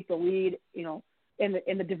trying to keep the lead, you know,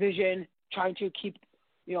 in the division, trying to keep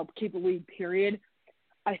the lead, period.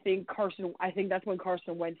 I think that's when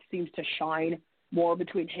Carson Wentz seems to shine more,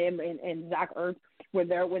 between him and Zach Ertz. When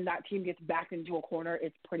that team gets backed into a corner,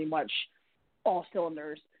 it's pretty much all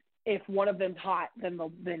cylinders. If one of them's hot, then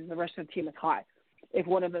the rest of the team is hot. If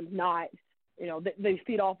one of them's not, you know, they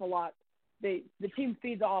feed off a lot. The team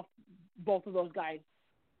feeds off both of those guys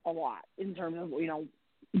a lot in terms of, you know,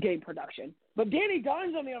 game production. But Danny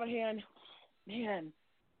Dimes, on the other hand, man,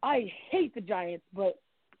 I hate the Giants, but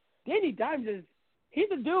Danny Dimes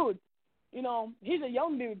he's a dude. You know, he's a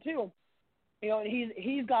young dude too. You know, and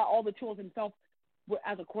he's got all the tools himself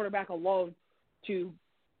as a quarterback alone to,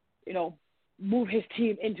 you know, move his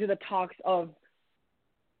team into the talks of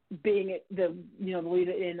being the lead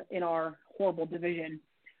in our horrible division.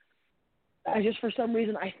 For some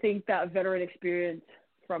reason, I think that veteran experience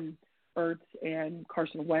from Ertz and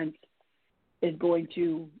Carson Wentz is going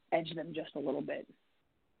to edge them just a little bit.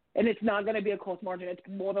 And it's not going to be a close margin. It's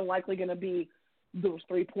more than likely going to be those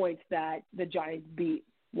 3 points that the Giants beat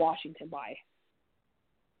Washington by.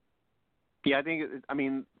 Yeah, I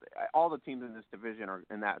mean, all the teams in this division are,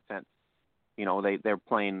 in that sense, you know, they're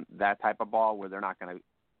playing that type of ball where they're not going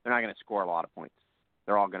to score a lot of points.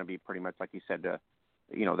 They're all going to be pretty much, like you said,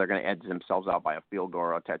 you know, they're going to edge themselves out by a field goal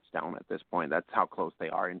or a touchdown at this point. That's how close they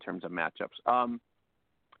are in terms of matchups.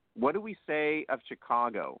 What do we say of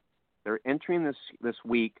Chicago? They're entering this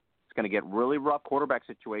week. It's going to get really rough quarterback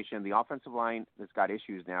situation. The offensive line has got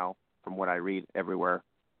issues now, from what I read everywhere.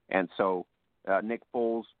 And so Nick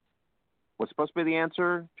Foles was supposed to be the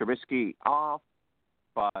answer. Trubisky off,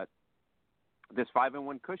 but this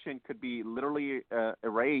 5-1 cushion could be literally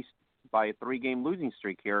erased by a 3-game losing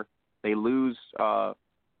streak here. They lose 24-17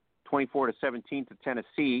 to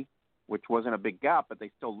Tennessee, which wasn't a big gap, but they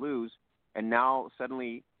still lose. And now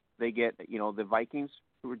suddenly they get, you know, the Vikings,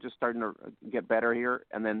 who are just starting to get better here,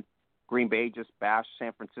 and then Green Bay just bashed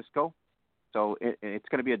San Francisco. So it's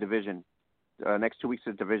going to be a division. Next 2 weeks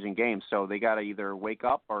is division games. So they got to either wake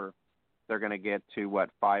up or they're going to get to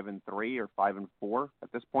 5-3 or 5-4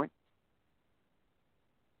 at this point.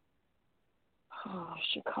 Oh,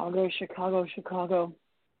 Chicago.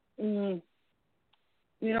 You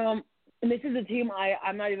know, and this is a team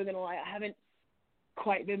I'm not even going to lie, I haven't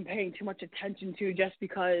quite been paying too much attention to, just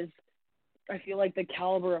because I feel like the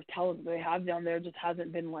caliber of talent they have down there just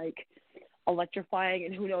hasn't been, like, electrifying.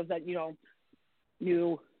 And who knows that, you know,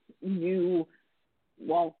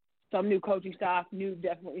 some new coaching staff, new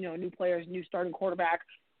players, new starting quarterback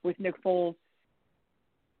with Nick Foles.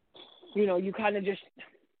 You know, you kind of just,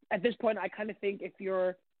 at this point, I kind of think if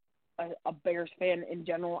you're a Bears fan in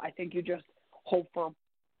general, I think you just hope for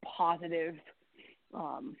positive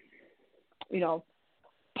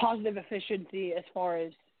efficiency as far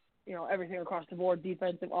as, you know, everything across the board,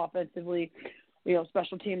 defensive, offensively.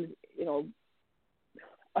 special teams,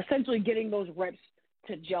 essentially getting those reps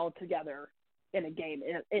to gel together in a game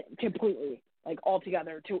completely, like all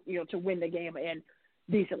together to win the game and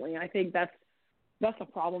decently. And I think that's a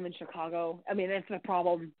problem in Chicago. I mean, it's a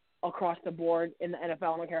problem across the board in the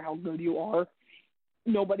NFL. I don't care how good you are.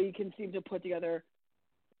 Nobody can seem to put together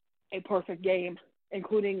a perfect game,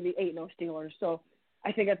 including the 8-0 Steelers. So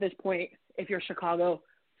I think at this point, if you're Chicago,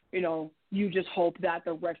 you just hope that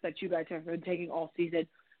the reps that you guys have been taking all season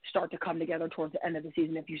start to come together towards the end of the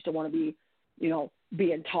season if you still want to be,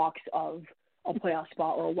 be in talks of a playoff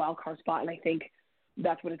spot or a wild card spot. And I think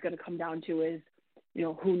that's what it's going to come down to is,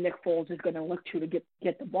 who Nick Foles is going to look to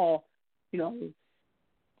get the ball,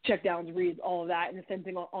 check downs, reads, all of that. And the same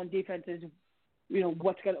thing on defense is,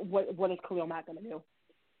 what is Khalil Mack going to do?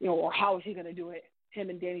 Or how is he going to do it? Him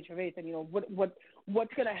and Danny Trevathan,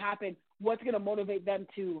 what's going to happen? What's going to motivate them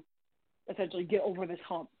to essentially get over this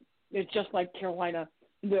hump? It's just like Carolina.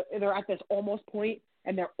 They're at this almost point,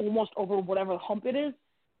 and they're almost over whatever hump it is,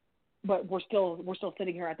 but we're still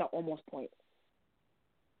sitting here at that almost point.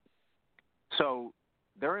 So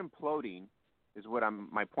they're imploding, is what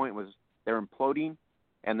my point was. They're imploding,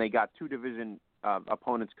 and they got two division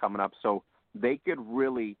opponents coming up, so they could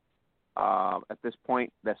really. At this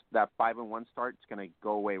point, that 5-1 start is going to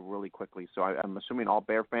go away really quickly. So I'm assuming all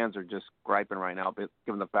Bear fans are just griping right now, but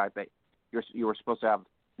given the fact that you were supposed to have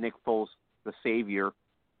Nick Foles, the savior,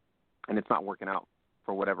 and it's not working out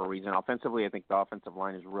for whatever reason. Offensively, I think the offensive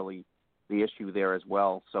line is really the issue there as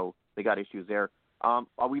well. So they got issues there. Are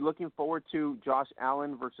we looking forward to Josh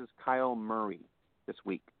Allen versus Kyle Murray this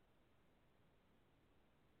week?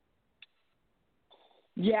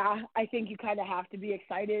 Yeah, I think you kind of have to be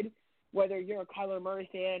excited, whether you're a Kyler Murray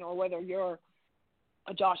fan or whether you're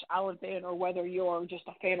a Josh Allen fan or whether you're just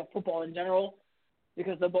a fan of football in general,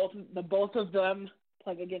 because the both of them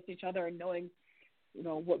playing against each other and knowing,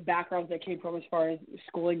 what backgrounds they came from as far as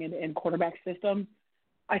schooling and quarterback system.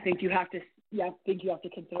 I think you have to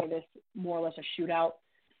consider this more or less a shootout.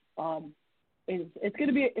 It's going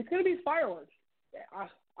to be fireworks.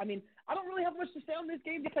 I mean, I don't really have much to say on this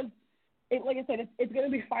game because, like I said, it's going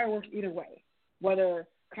to be fireworks either way. Whether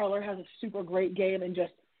Kyler has a super great game and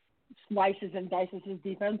just slices and dices his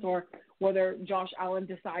defense, or whether Josh Allen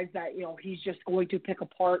decides that, he's just going to pick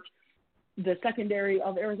apart the secondary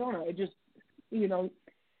of Arizona. It just, you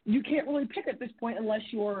can't really pick at this point unless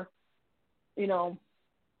you're,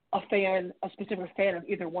 a specific fan of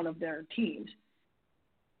either one of their teams.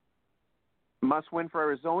 Must win for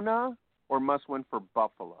Arizona or must win for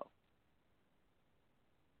Buffalo?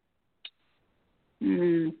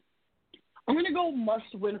 I'm going to go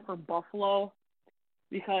must win for Buffalo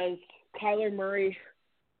because Kyler Murray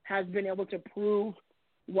has been able to prove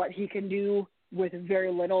what he can do with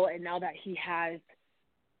very little, and now that he has,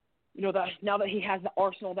 now that he has the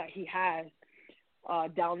arsenal that he has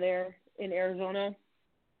down there in Arizona,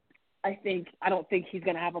 I don't think he's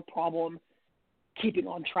going to have a problem keeping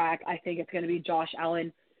on track. I think it's going to be Josh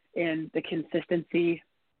Allen and the consistency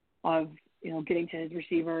of, getting to his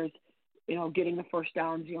receivers, getting the first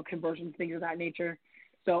downs, conversions, things of that nature.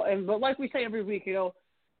 So, but like we say every week,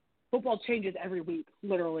 football changes every week,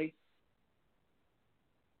 literally.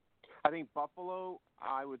 I think Buffalo,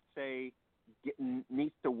 I would say,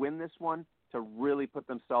 needs to win this one to really put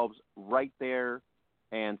themselves right there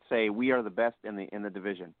and say we are the best in the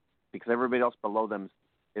division, because everybody else below them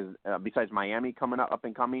is besides Miami coming up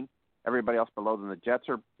and coming. Everybody else below them, the Jets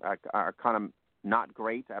are kind of not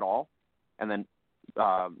great at all, and then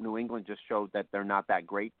New England just showed that they're not that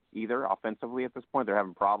great either offensively at this point. They're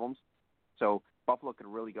having problems. So Buffalo could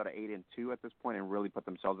really go to 8-2 at this point and really put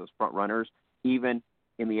themselves as front runners, even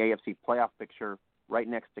in the AFC playoff picture, right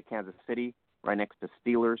next to Kansas City, right next to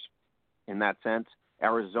Steelers in that sense.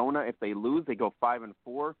 Arizona, if they lose, they go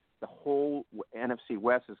 5-4. The whole NFC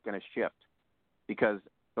West is going to shift because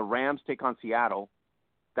the Rams take on Seattle.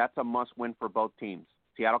 That's a must-win for both teams.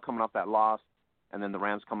 Seattle coming off that loss, and then the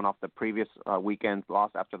Rams coming off the previous weekend's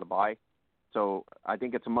loss after the bye. So I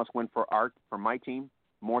think it's a must-win for my team,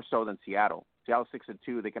 more so than Seattle. Seattle's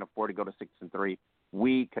 6-2; they can afford to go to 6-3.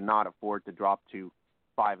 We cannot afford to drop to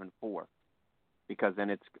 5-4 because then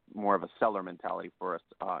it's more of a cellar mentality for us.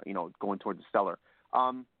 Going towards the cellar.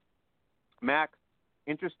 Mac,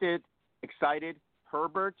 interested, excited.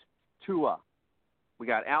 Herbert, Tua. We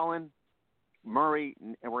got Allen, Murray,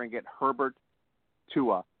 and we're gonna get Herbert,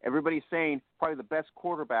 Tua. Everybody's saying probably the best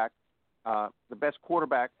quarterback for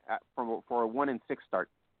a 1-6 start.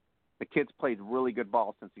 The kid's played really good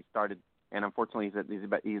ball since he started, and unfortunately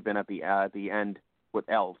he's been at the end with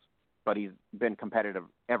L's, but he's been competitive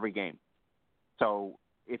every game. So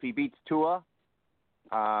if he beats Tua,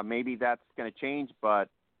 Maybe that's going to change, but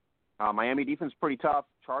Miami defense is pretty tough.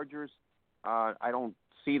 Chargers, I don't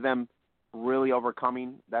see them really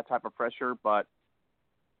overcoming that type of pressure, but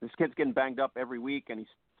this kid's getting banged up every week, and he's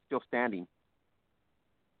still standing.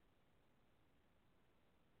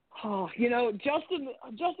 Oh,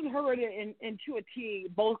 Justin Herbert and Tua T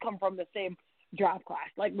both come from the same draft class.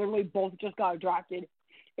 Like, literally both just got drafted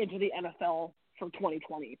into the NFL for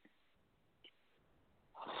 2020.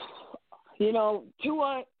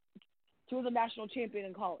 Tua's a national champion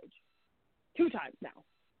in college. 2 times now.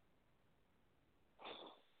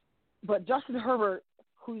 But Justin Herbert,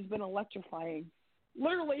 who's been electrifying,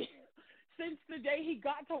 literally since the day he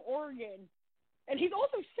got to Oregon, and he's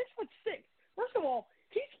also 6'6". First of all,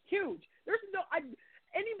 he's huge. There's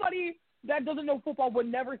anybody that doesn't know football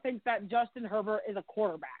would never think that Justin Herbert is a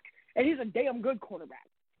quarterback, and he's a damn good quarterback.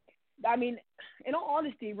 I mean, in all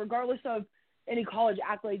honesty, regardless of any college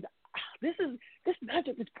accolades, this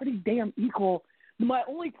matchup is pretty damn equal. My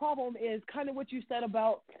only problem is kind of what you said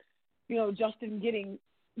about, Justin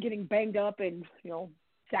getting banged up and,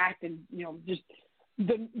 sacked and, just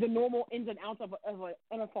the normal ins and outs of an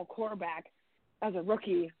NFL quarterback as a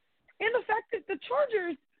rookie. And the fact that the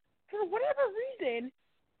Chargers, for whatever reason,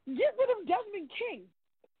 get rid of Desmond King.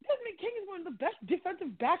 Desmond King is one of the best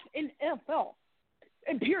defensive backs in NFL.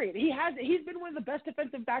 And period. He's been one of the best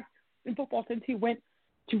defensive backs in football since he went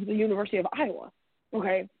to the University of Iowa.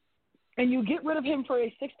 Okay? And you get rid of him for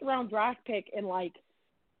a 6th-round draft pick in like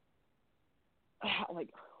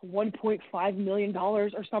 $1.5 million or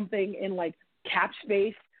something in like cap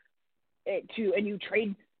space and you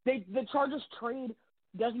trade the Chargers trade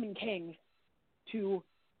Desmond King to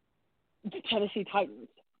the Tennessee Titans.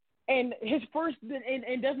 And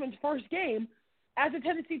in Desmond's first game as a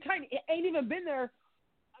Tennessee Titan, it ain't even been there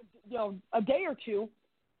a day or two,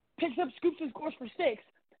 picks up scoops and scores for 6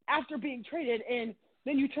 after being traded, and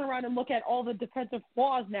then you turn around and look at all the defensive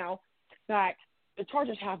flaws now that the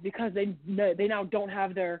Chargers have because they now don't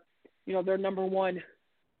have their number one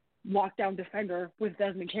lockdown defender with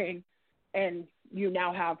Desmond King, and you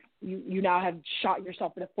now have shot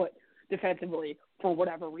yourself in the foot defensively for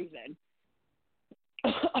whatever reason.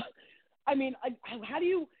 I mean, how do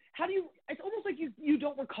you? It's almost like you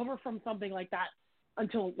don't recover from something like that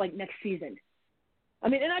until like next season. I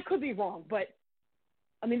mean, and I could be wrong, but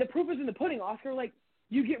I mean the proof is in the pudding, Oscar. Like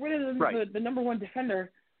you get rid of the number one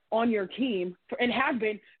defender on your team and have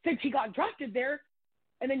been since he got drafted there,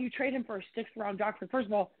 and then you trade him for a 6th-round draft pick. First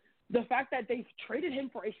of all, the fact that they've traded him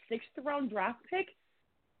for a 6th-round draft pick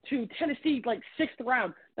to Tennessee, like 6th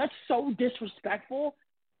round, that's so disrespectful.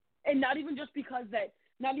 And not even just because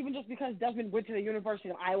Desmond went to the University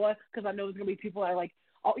of Iowa, because I know there's going to be people that are like,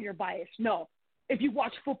 oh, you're biased. No. If you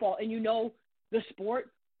watch football and you know the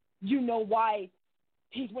sport, you know why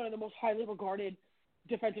he's one of the most highly regarded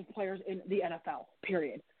defensive players in the NFL,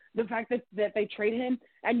 period. The fact that they trade him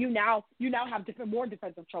and you now have more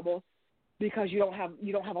defensive trouble because you don't have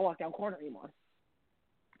a lockdown corner anymore.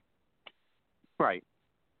 Right.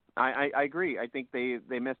 I agree. I think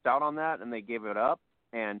they missed out on that and they gave it up,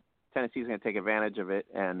 and Tennessee's going to take advantage of it.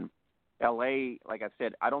 And L.A., like I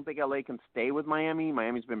said, I don't think L.A. can stay with Miami.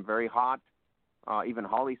 Miami's been very hot. Even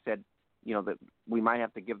Holly said, that we might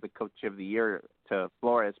have to give the Coach of the Year to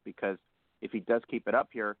Flores because if he does keep it up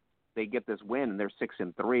here, they get this win and they're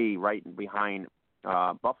 6-3, right behind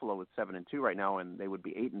Buffalo with 7-2 right now, and they would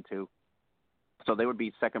be 8-2. So they would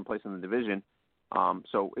be second place in the division.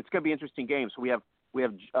 So it's going to be an interesting game. So we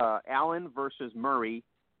have Allen versus Murray.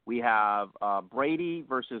 We have Brady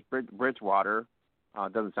versus Bridgewater.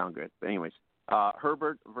 Doesn't sound good, but anyways.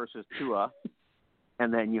 Herbert versus Tua.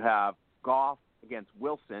 And then you have Goff against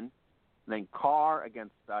Wilson. And then Carr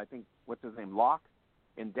against, I think, what's his name, Locke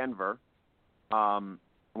in Denver.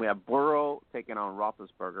 We have Burrow taking on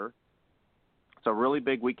Roethlisberger. It's a really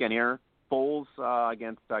big weekend here. Foles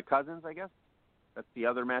against Cousins, I guess. That's the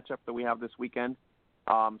other matchup that we have this weekend.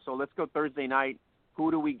 So let's go Thursday night.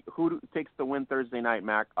 Who takes the win Thursday night,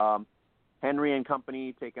 Mac? Henry and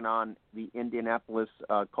company taking on the Indianapolis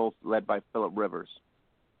Colts, led by Phillip Rivers.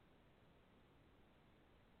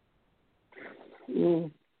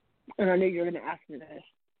 And I knew you were going to ask me this.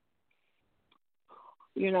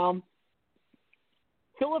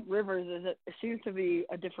 Phillip Rivers seems to be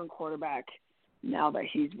a different quarterback now that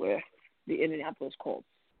he's with the Indianapolis Colts.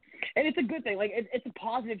 And it's a good thing. Like, it's a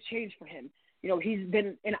positive change for him. He's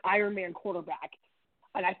been an Iron Man quarterback.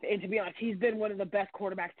 And to be honest, he's been one of the best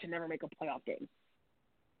quarterbacks to never make a playoff game.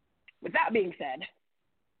 With that being said,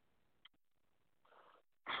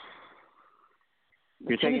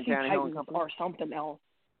 you're taking Tannehill and company? Or something else.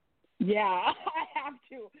 Yeah, I have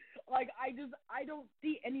to. Like, I don't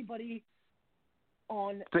see anybody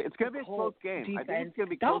on. It's going to be a close game. Defense. I think it's going to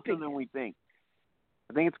be closer than we think.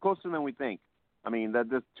 I think it's closer than we think. I mean,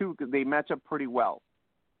 the two, they match up pretty well.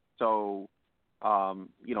 So,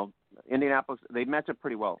 Indianapolis, they match up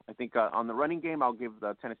pretty well. I think on the running game, I'll give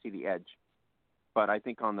Tennessee the edge. But I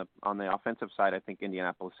think on the offensive side, I think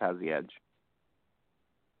Indianapolis has the edge.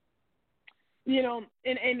 And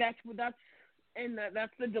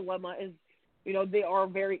that's the dilemma is, they are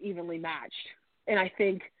very evenly matched. And I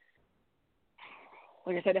think,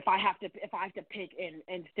 like I said, if I have to pick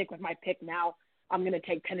and stick with my pick now, I'm going to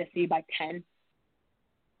take Tennessee by 10,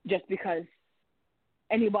 just because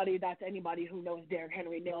anybody who knows Derrick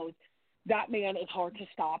Henry knows that man is hard to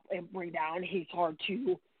stop and bring down. He's hard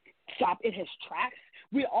to stop in his tracks.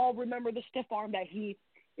 We all remember the stiff arm that he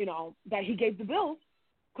gave the Bills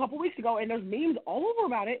a couple weeks ago, and there's memes all over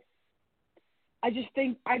about it. I just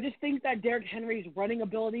think that Derrick Henry's running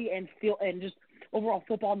ability and just overall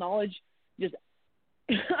football knowledge just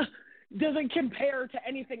doesn't compare to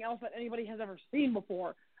anything else that anybody has ever seen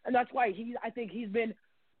before, and that's why I think he's been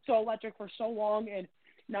so electric for so long. And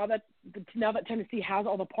now that Tennessee has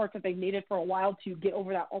all the parts that they needed for a while to get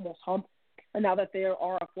over that almost hump, and now that they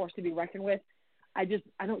are a force to be reckoned with, I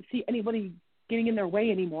don't see anybody getting in their way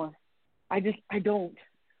anymore. I don't.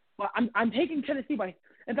 Well, I'm taking Tennessee by.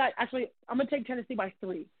 In fact, actually, I'm gonna take Tennessee by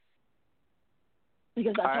 3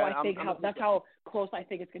 because that's that's how close I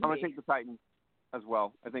think it's gonna be. I'm gonna take the Titans as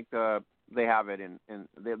well. I think they have it, and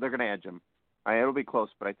they're gonna edge them. It'll be close,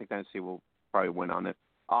 but I think Tennessee will probably win on it.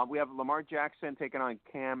 We have Lamar Jackson taking on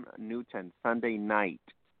Cam Newton Sunday night.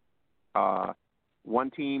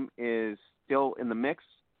 One team is still in the mix.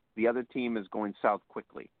 The other team is going south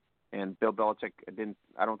quickly. And Bill Belichick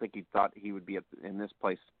I don't think he thought he would be in this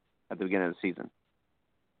place at the beginning of the season.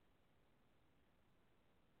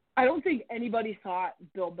 I don't think anybody thought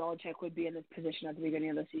Bill Belichick would be in this position at the beginning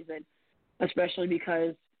of the season, especially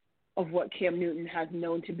because of what Cam Newton has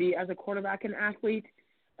known to be as a quarterback and athlete.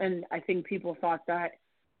 And I think people thought that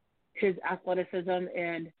his athleticism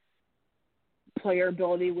and player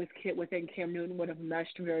ability within Cam Newton would have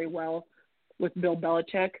meshed very well with Bill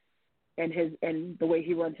Belichick and the way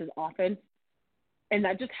he runs his offense. And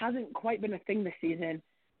that just hasn't quite been a thing this season.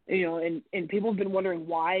 And people have been wondering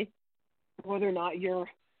why, whether or not you're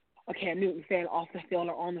a Cam Newton fan off the field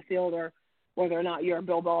or on the field, or whether or not you're a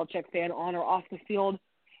Bill Belichick fan on or off the field.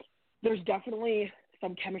 There's definitely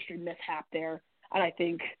some chemistry mishap there. And I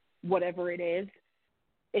think whatever it is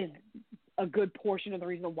a good portion of the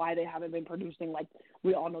reason why they haven't been producing like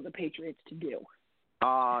we all know the Patriots to do.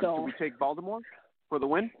 Do we take Baltimore for the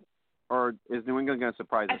win? Or is New England going to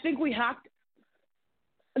surprise us? I think we have to.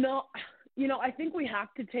 No, I think we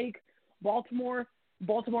have to take Baltimore.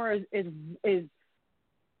 Baltimore is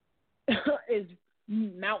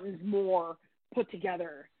mountains more put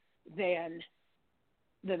together than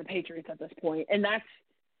the Patriots at this point, and that's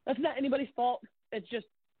not anybody's fault. It's just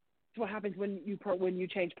what happens when you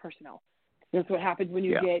change personnel. That's what happens when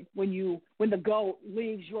the GOAT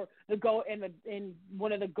leaves and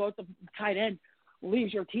one of the GOATs of tight end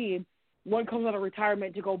leaves your team. One comes out of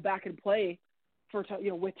retirement to go back and play for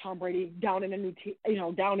with Tom Brady down in a new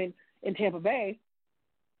down in Tampa Bay,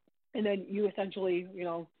 and then you essentially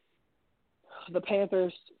the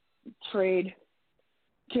Panthers trade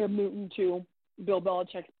Cam Newton to Bill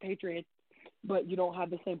Belichick's Patriots, but you don't have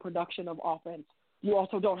the same production of offense. You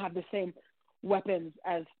also don't have the same weapons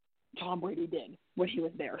as Tom Brady did when he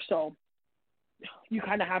was there. So you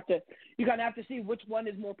kind of have to see which one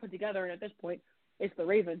is more put together. And at this point, it's the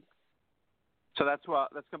Ravens. So that's going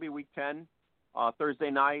to be Week 10.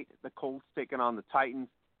 Thursday night, the Colts taking on the Titans.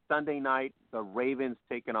 Sunday night, the Ravens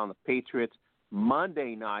taking on the Patriots.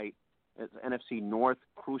 Monday night, it's NFC North.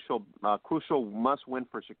 Crucial must-win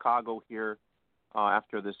for Chicago here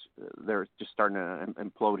after this. They're just starting to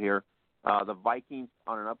implode here. The Vikings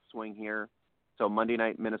on an upswing here. So Monday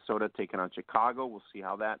night, Minnesota taking on Chicago. We'll see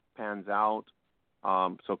how that pans out.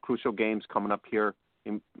 So crucial games coming up here,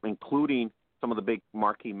 including some of the big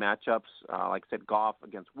marquee matchups. Like I said, Goff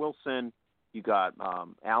against Wilson. You got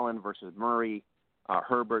Allen versus Murray,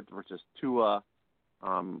 Herbert versus Tua.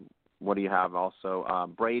 What do you have also?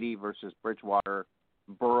 Brady versus Bridgewater,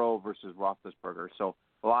 Burrow versus Roethlisberger. So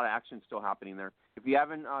a lot of action still happening there. If you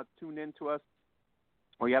haven't tuned in to us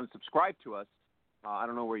or you haven't subscribed to us, I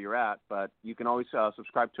don't know where you're at, but you can always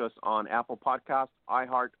subscribe to us on Apple Podcasts,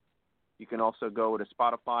 iHeart. You can also go to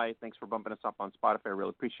Spotify. Thanks for bumping us up on Spotify. I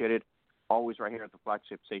really appreciate it. Always right here at the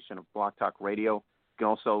flagship station of Blog Talk Radio. You can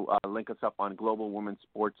also link us up on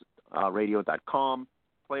globalwomensportsradio.com,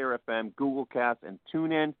 Player FM, Google Cast, and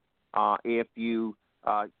TuneIn. If you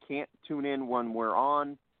can't tune in when we're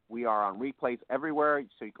on, We are on replays everywhere,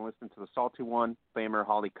 so you can listen to the Salty One, Famer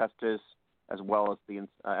Holly Custis, as well as the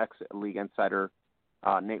ex-League Insider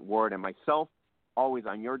Nate Ward and myself, always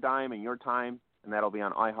on your dime and your time, and that'll be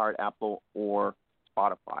on iHeart, Apple, or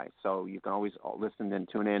Spotify. So you can always listen and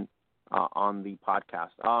tune in on the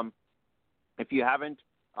podcast. If you haven't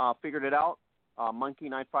figured it out,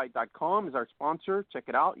 monkeyknifefight.com is our sponsor. Check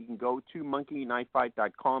it out. You can go to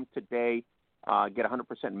monkeyknifefight.com today, get a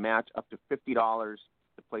 100% match up to $50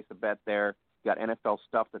 to place a bet there. You got NFL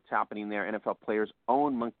stuff that's happening there. NFL players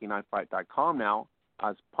own monkeyknifefight.com now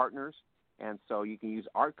as partners, and so you can use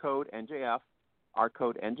our code NJF,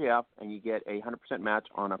 and you get a 100% match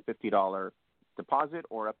on a $50 deposit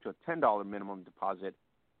or up to a $10 minimum deposit.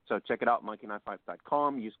 So check it out,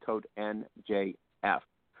 monkeyknifefight.com. Use code NJF.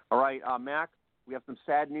 All right, Mac, we have some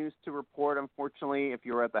sad news to report. Unfortunately, if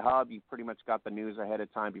you were at the Hub, you pretty much got the news ahead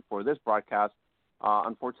of time before this broadcast.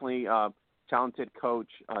 Unfortunately, talented coach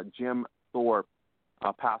Jim Thorpe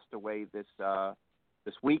passed away this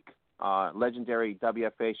week. Legendary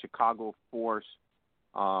WFA Chicago Force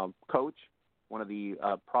coach, one of the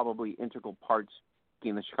probably integral parts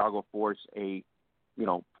in the Chicago Force, a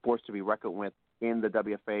force to be reckoned with in the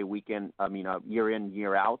WFA year in,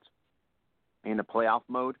 year out in the playoff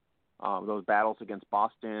mode. Those battles against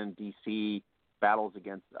Boston, D.C., battles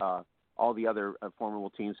against all the other formidable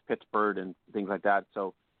teams, Pittsburgh and things like that.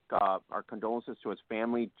 So our condolences to his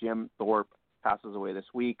family. Jim Thorpe passes away this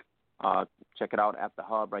week. Check it out at the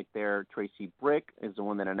Hub right there. Tracy Brick is the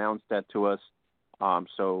one that announced that to us.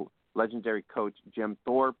 So legendary coach Jim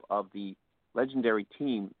Thorpe of the legendary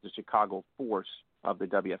team, the Chicago Force of the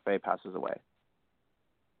WFA, passes away.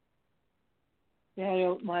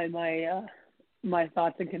 Yeah, my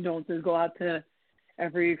thoughts and condolences go out to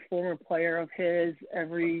every former player of his,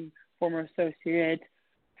 every former associate,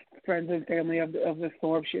 friends and family of the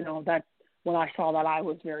Thorpes. That when I saw that, I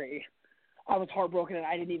was heartbroken, and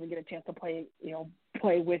I didn't even get a chance to play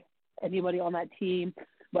with anybody on that team.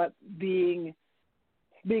 But being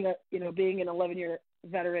an 11-year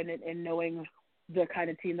veteran and knowing the kind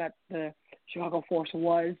of team that the Chicago Force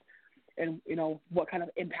was, and what kind of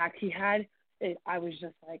impact he had, I was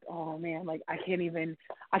just like, oh man, like I couldn't even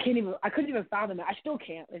fathom it. I still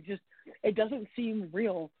can't. It doesn't seem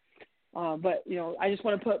real. But I just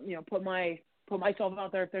want to put myself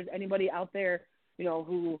out there. If there's anybody out there,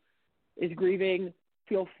 who is grieving,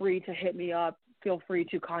 feel free to hit me up. Feel free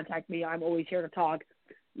to contact me. I'm always here to talk,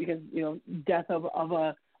 because death of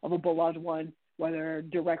a beloved one, whether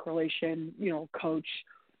direct relation, coach,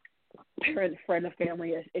 parent, friend, of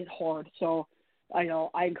family, is hard. So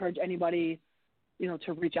I encourage anybody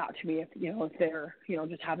to reach out to me if they're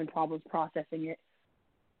just having problems processing it.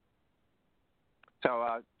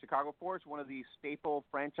 So Chicago Force, one of the staple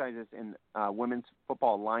franchises in Women's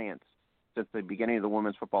Football Alliance since the beginning of the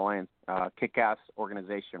Women's Football Alliance, kick-ass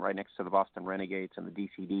organization right next to the Boston Renegades and the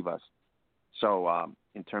DC Divas. So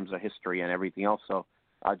in terms of history and everything else, so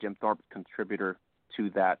Jim Thorpe, contributor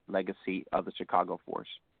to that legacy of the Chicago Force.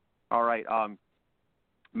 All right,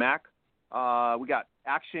 Mac, we got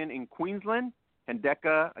action in Queensland.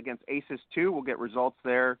 Hendeka against Aces 2. We'll get results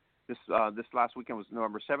there. This last weekend was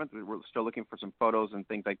November 7th. We're still looking for some photos and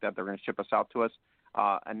things like that. They're going to ship us out to us.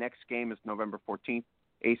 Our next game is November 14th,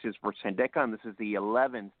 Aces versus Hendeka, and this is the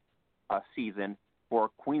 11th season for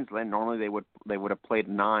Queensland. Normally they would have played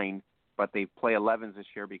 9, but they play 11s this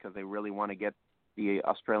year because they really want to get the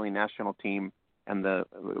Australian national team and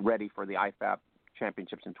ready for the IFAB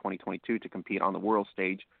championships in 2022 to compete on the world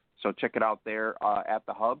stage. So check it out there at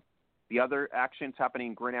the Hub. The other actions happening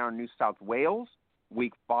in Gridiron, New South Wales.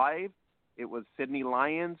 Week 5, it was Sydney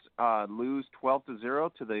Lions lose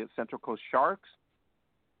 12-0 to the Central Coast Sharks.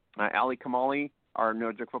 Ali Kamali, our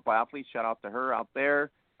New York football athlete, shout out to her out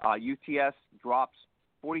there. UTS drops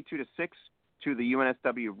 42-6 to the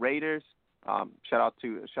UNSW Raiders. Shout out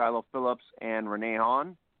to Shiloh Phillips and Renee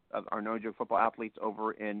Hahn, our New York football athletes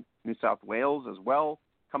over in New South Wales as well.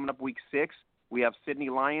 Coming up week 6, we have Sydney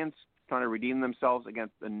Lions trying to redeem themselves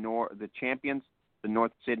against the champions, the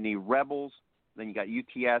North Sydney Rebels. Then you got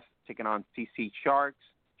UTS taking on CC Sharks.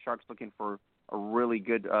 Sharks looking for a really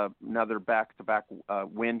good another back-to-back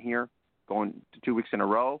win here, going to 2 weeks in a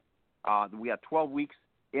row. We have 12 weeks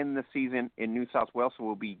in the season in New South Wales, so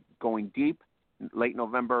we'll be going deep late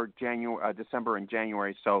November, December, and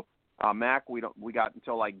January. So, Mac, we got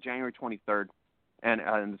until like January 23rd, and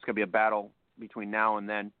it's going to be a battle between now and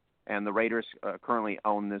then. And the Raiders currently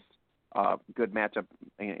own this good matchup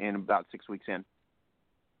in about 6 weeks in.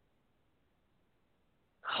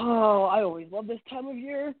 Oh, I always love this time of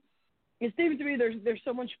year. It seems to me there's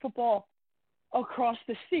so much football across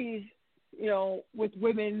the seas, with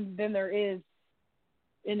women than there is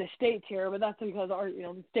in the States here, but that's because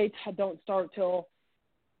the States don't start till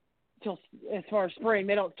as far as spring.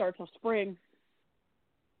 They don't start till spring.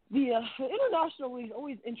 The international leagues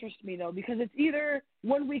always interest me though, because it's either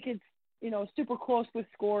one week it's super close with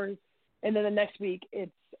scores, and then the next week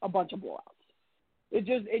it's a bunch of blowouts. It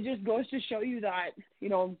just goes to show you that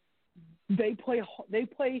they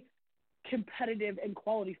play competitive and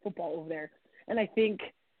quality football over there, and I think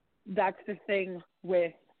that's the thing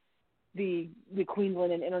with the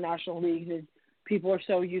Queensland and international leagues is people are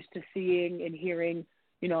so used to seeing and hearing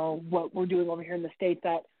what we're doing over here in the States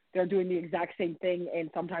that they're doing the exact same thing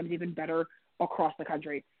and sometimes even better across the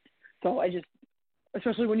country. So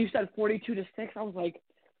especially when you said 42-6, I was like,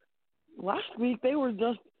 last week they were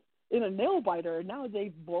just in a nail biter, and now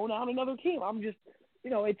they've blown out another team. I'm just,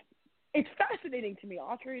 it's fascinating to me,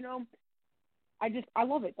 Oscar. I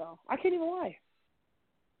love it though. I can't even lie.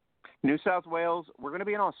 New South Wales, we're going to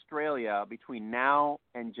be in Australia between now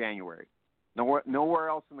and January. Nowhere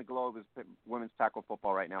else in the globe is women's tackle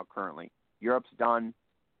football right now currently. Europe's done.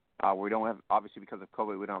 We don't have, obviously because of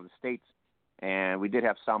COVID, we don't have the States. And we did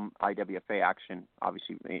have some IWFA action,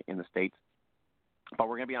 obviously, in the States. But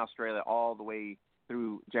we're going to be in Australia all the way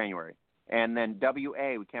through January. And then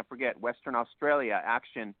WA, we can't forget, Western Australia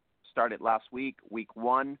action started last week. Week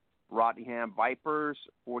 1, Rottingham Vipers,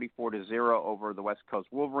 44-0 over the West Coast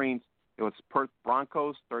Wolverines. It was Perth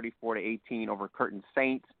Broncos, 34-18 over Curtin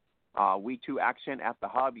Saints. Week 2 action at the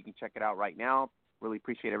Hub. You can check it out right now. Really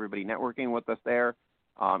appreciate everybody networking with us there.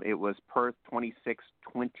 It was Perth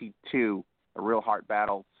 26-22, a real heart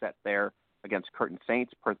battle set there against Curtin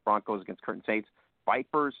Saints. Perth Broncos against Curtin Saints.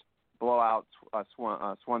 Vipers blowout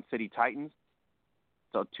Swan City Titans.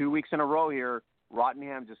 So 2 weeks in a row here,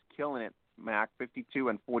 Rottingham just killing it, Mac,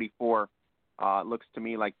 52-44. Looks to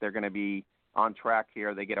me like they're going to be on track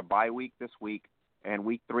here. They get a bye week this week, and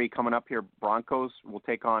week 3 coming up here, Broncos will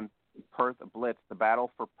take on Perth Blitz, the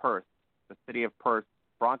battle for Perth, the city of Perth.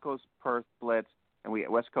 Broncos, Perth, Blitz, and we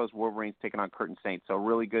West Coast Wolverines taking on Curtin Saints. So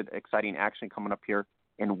really good, exciting action coming up here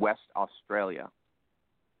in West Australia.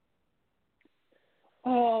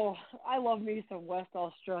 Oh, I love me some West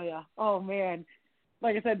Australia. Oh man,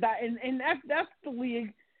 like I said, that's the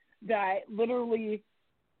league that literally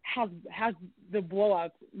has the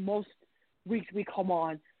blowouts most weeks we come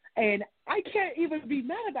on, and I can't even be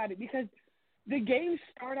mad about it because the games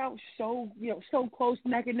start out so close,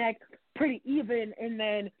 neck and neck, pretty even, and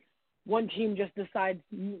then one team just decides,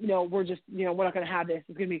 we're not going to have this.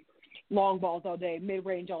 It's going to be long balls all day,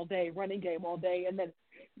 mid-range all day, running game all day. And then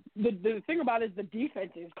the thing about it is the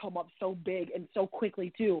defenses come up so big and so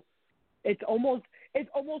quickly too. It's almost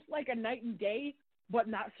like a night and day, but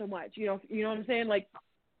not so much. You know what I'm saying? Like,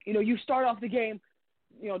 you start off the game,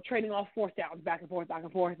 trading off fourth downs back and forth,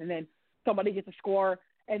 and then somebody gets a score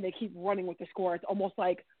and they keep running with the score. It's almost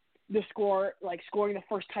like the score, like scoring the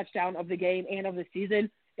first touchdown of the game and of the season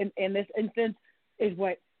in this instance is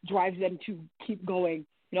what drives them to keep going.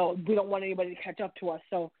 We don't want anybody to catch up to us.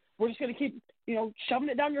 So we're just going to keep, shoving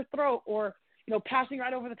it down your throat or, passing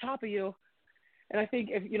right over the top of you. And I think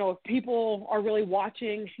if people are really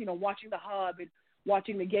watching, watching the Hub and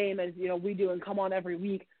watching the game as, we do and come on every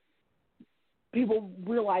week, people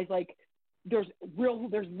realize like there's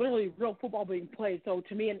literally real football being played. So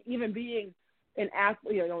to me, and even being an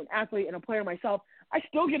athlete, an athlete and a player myself, I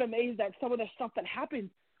still get amazed at some of the stuff that happens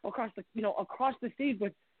across the seas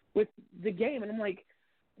with the game. And I'm like,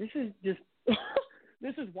 this is just,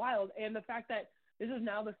 this is wild. And the fact that this is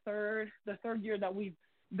now the third year that we've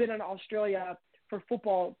been in Australia for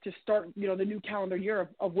football to start, the new calendar year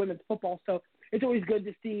of women's football. So it's always good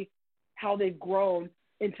to see how they've grown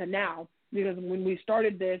into now, because when we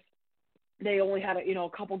started this, they only had a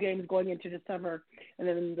couple games going into December, and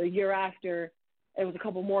then the year after it was a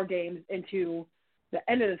couple more games into the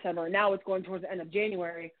end of December. Now it's going towards the end of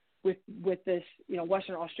January with this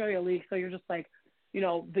Western Australia League. So you're just like,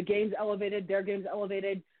 the game's elevated, their game's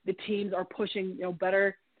elevated, the teams are pushing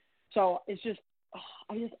better. So it's just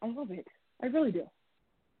I love it. I really do.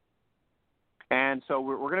 And so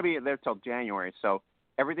we're going to be there till January. So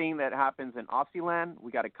everything that happens in Aussie land,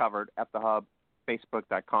 we got it covered at the Hub.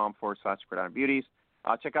 Facebook.com/Gridiron Beauties.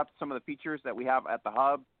 Check out some of the features that we have at the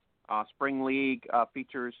Hub. Spring League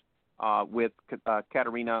features with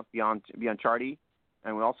Katerina Bianchardi.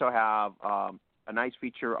 And we also have a nice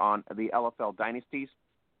feature on the LFL Dynasties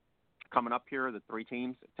coming up here, the 3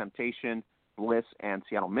 teams, Temptation, Bliss, and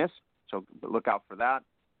Seattle Miss. So look out for that.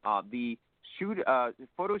 The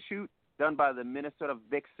photo shoot done by the Minnesota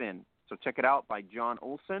Vixen. So check it out by John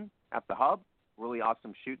Olson at the Hub. Really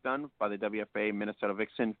awesome shoot done by the WFA Minnesota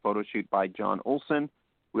Vixen, photo shoot by John Olson.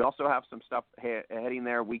 We also have some stuff heading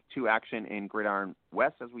there, Week 2 action in Gridiron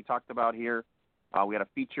West, as we talked about here. We had a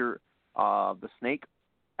feature of the Snake,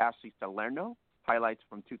 Ashley Salerno, highlights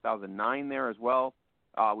from 2009 there as well.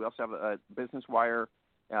 We also have a Business Wire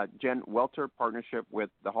Jen Welter partnership with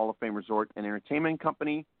the Hall of Fame Resort and Entertainment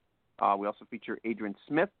Company. We also feature Adrian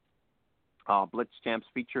Smith, Blitz Champs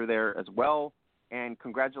feature there as well. And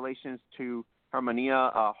congratulations to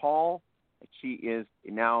Harmonia Hall. She is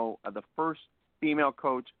now the first female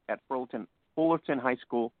coach at Fullerton High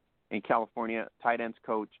School in California, tight ends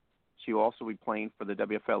coach. She will also be playing for the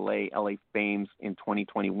WFLA LA Fames in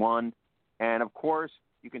 2021. And, of course,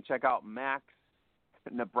 you can check out Max,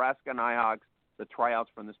 Nebraska Nighthawks, the tryouts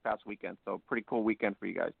from this past weekend. So pretty cool weekend for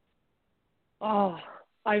you guys. Oh,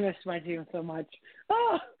 I miss my team so much.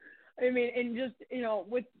 Oh, I mean, and just,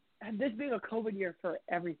 with this being a COVID year for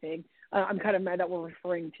everything, I'm kind of mad that we're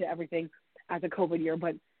referring to everything as a COVID year,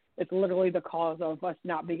 but it's literally the cause of us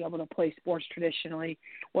not being able to play sports traditionally,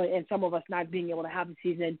 and some of us not being able to have a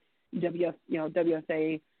season,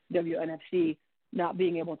 WFA, WNFC, not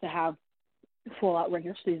being able to have full-out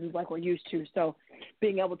regular seasons like we're used to. So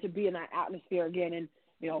being able to be in that atmosphere again and,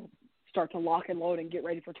 start to lock and load and get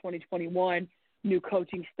ready for 2021, new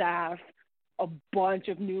coaching staff, a bunch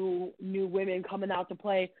of new women coming out to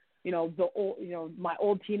play, my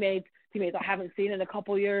old teammates I haven't seen in a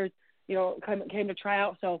couple years, came to try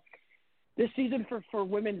out. So this season for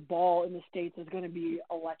women's ball in the States is going to be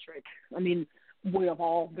electric. I mean, we have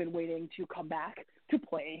all been waiting to come back to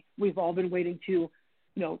play. We've all been waiting to,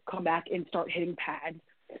 come back and start hitting pads.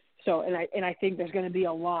 So, and I think there's going to be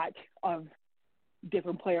a lot of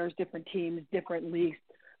different players, different teams, different leagues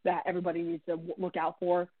that everybody needs to look out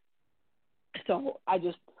for. So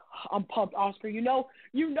I'm pumped, Oscar.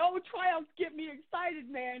 Tryouts get me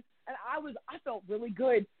excited, man. And I felt really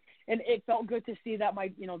good. And it felt good to see that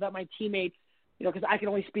my teammates, because I can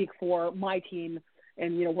only speak for my team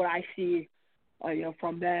and, what I see,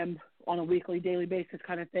 from them on a weekly, daily basis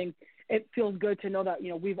kind of thing. It feels good to know that,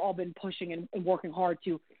 we've all been pushing and working hard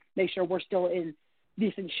to make sure we're still in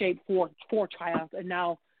decent shape for tryouts. And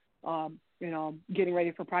now, getting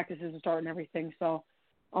ready for practices to start and everything. So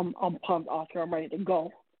I'm pumped, Oscar. I'm ready to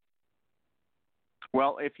go.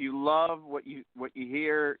 Well, if you love what you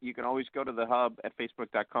hear, you can always go to the hub at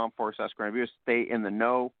facebook.com/GrandView. Stay in the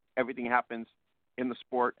know. Everything happens in the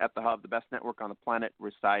sport at the hub. The best network on the planet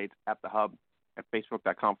resides at the hub at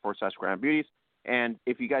facebook.com/GrandBeauties. And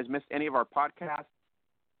if you guys missed any of our podcasts,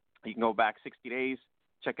 you can go back 60 days,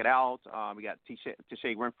 check it out. We got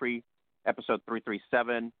Tisha Winfrey, episode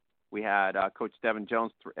 337. We had Coach Devin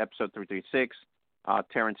Jones, episode 336.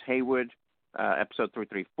 Terrence Haywood, episode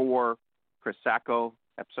 334. Chris Sacco,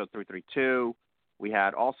 episode 332. We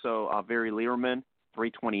had also Very Learman,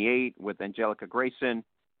 328, with Angelica Grayson,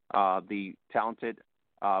 the talented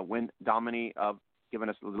Win Domini of giving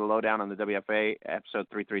us a little lowdown on the WFA, episode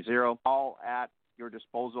 330, all at your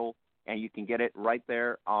disposal, and you can get it right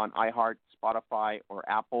there on iHeart, Spotify, or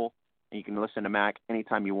Apple, and you can listen to Mac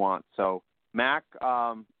anytime you want. So, Mac,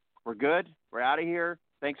 we're good. We're out of here.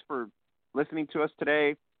 Thanks for listening to us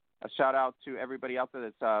today. A shout-out to everybody out there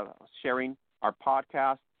that's sharing our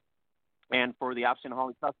podcast, and for the Option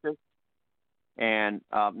Holly Custis and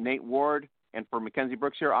Nate Ward, and for Mackenzie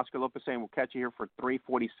Brooks here, Oscar Lopez saying we'll catch you here for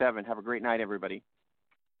 347. Have a great night, everybody.